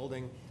 not a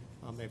building.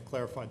 They've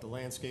clarified the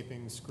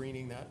landscaping,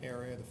 screening that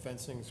area, the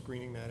fencing,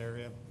 screening that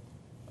area.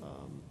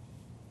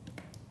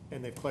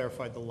 And they've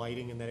clarified the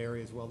lighting in that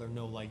area as well. There are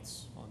no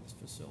lights on this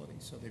facility.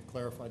 So they've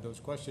clarified those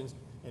questions.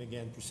 And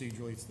again,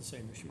 procedurally, it's the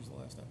same issue as the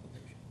last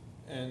application.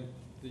 And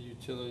the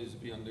utilities will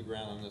be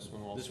underground on this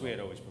one also? This we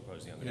had always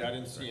proposed the underground. Yeah,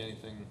 I didn't see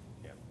anything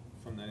Yeah.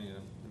 from any of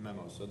the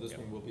memos, so this Yeah.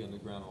 one will be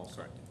underground also?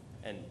 Correct.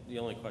 And the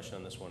only question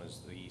on this one is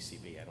the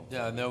ECB. I don't.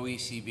 No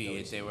ECB.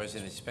 If there was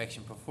an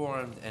inspection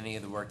performed, any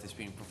of the work that's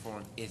being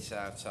performed, it's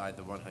outside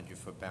the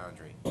 100-foot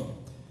boundary.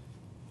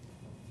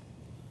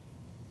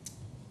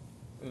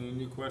 Any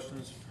new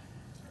questions?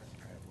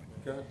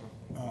 Go ahead.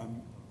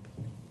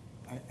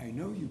 I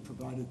know you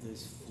provided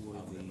this for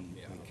the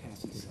Lake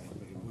Cassie site,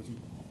 but it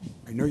wasn't,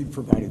 I know you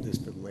provided this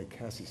for the Lake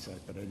Cassie site,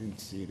 but I didn't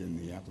see it in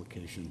the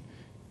application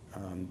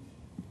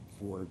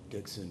for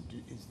Dixon.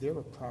 Is there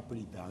a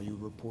property value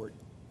report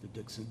for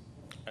Dixon?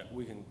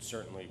 We can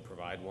certainly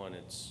provide one.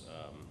 It's,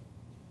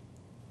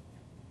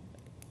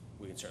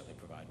 we can certainly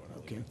provide one.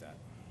 I'll leave it Okay. at that.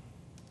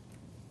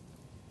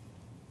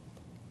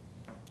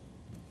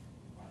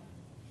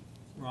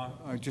 Ron?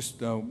 I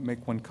just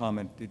make one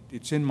comment.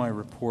 It's in my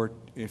report.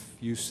 If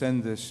you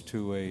send this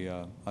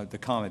to the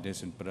comment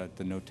isn't, but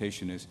the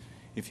notation is,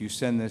 if you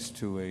send this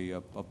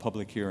to a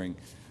public hearing,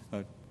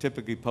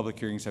 typically public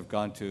hearings have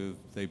gone to,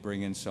 they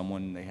bring in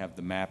someone, they have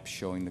the map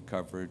showing the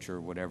coverage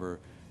or whatever,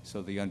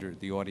 so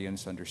the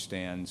audience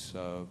understands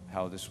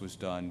how this was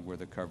done, where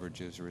the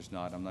coverage is or is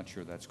not. I'm not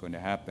sure that's going to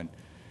happen.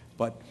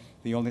 But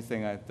the only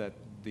thing that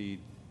the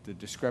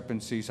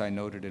discrepancies I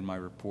noted in my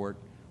report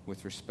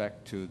with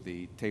respect to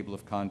the table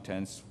of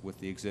contents with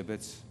the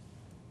exhibits,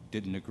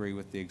 didn't agree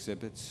with the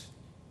exhibits.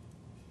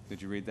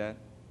 Did you read that?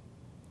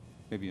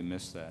 Maybe you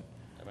missed that.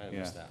 I might have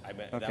missed that.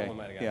 Okay, That one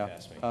might have yeah. gotten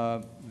past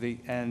me.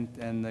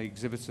 And the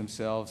exhibits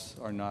themselves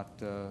are not,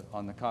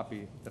 on the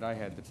copy that I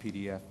had, the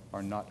PDF,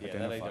 are not Yeah,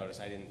 identified. that I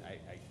noticed. I didn't,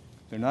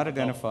 They're not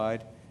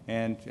identified,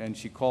 and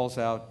she calls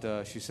out,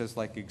 she says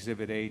like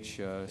Exhibit H,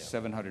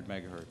 700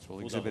 megahertz. Well,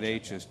 We'll Exhibit double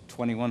check H is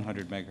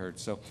 2100 megahertz.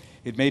 So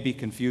it may be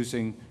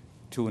confusing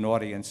to an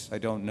audience, I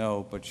don't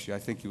know, but I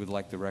think you would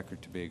like the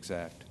record to be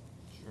exact.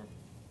 Sure.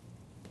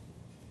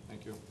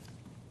 Thank you.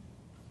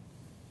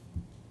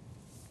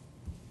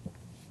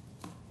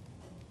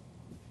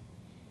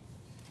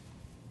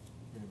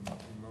 Any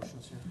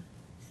motions here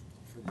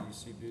for the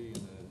ECB and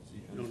the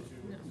No,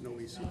 ZBA? no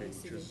ECB,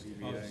 just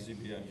Oh, ZBA.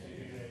 ZBA.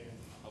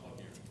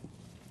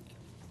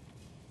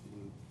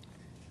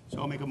 So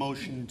I'll make a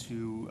motion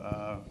to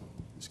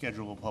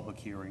schedule a public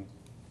hearing.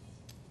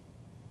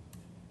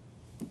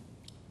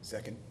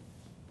 Second.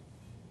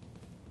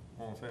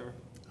 All in favor?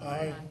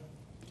 Aye.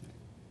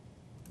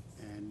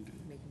 And,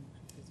 Make a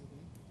motion for ZBA.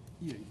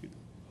 yeah, you could,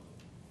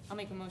 I'll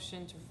make a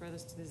motion to refer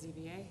this to the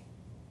ZBA.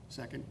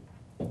 second?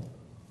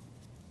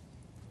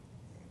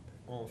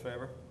 All in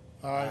favor?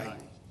 Aye.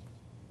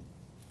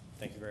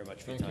 Thank you very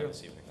much for your Thank time you.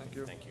 this evening. Thank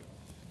you. Thank you.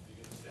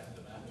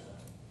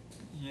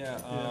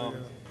 Yeah,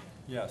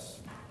 yes,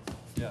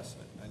 yes,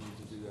 I need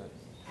to do that.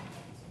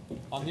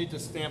 I'll need to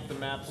stamp the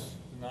maps,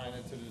 9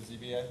 into the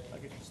ZBA.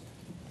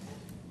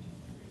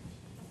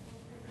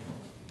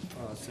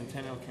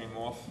 Centennial came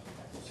off,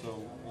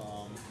 so,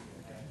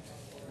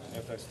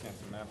 after I stamp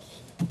the maps.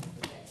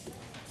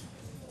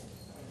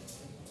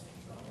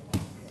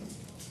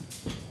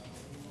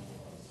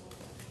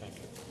 Thank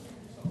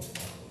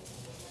you.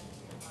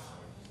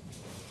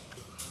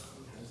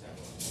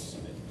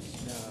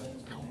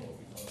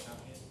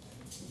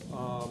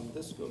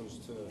 This goes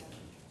to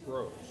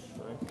Rose,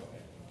 right?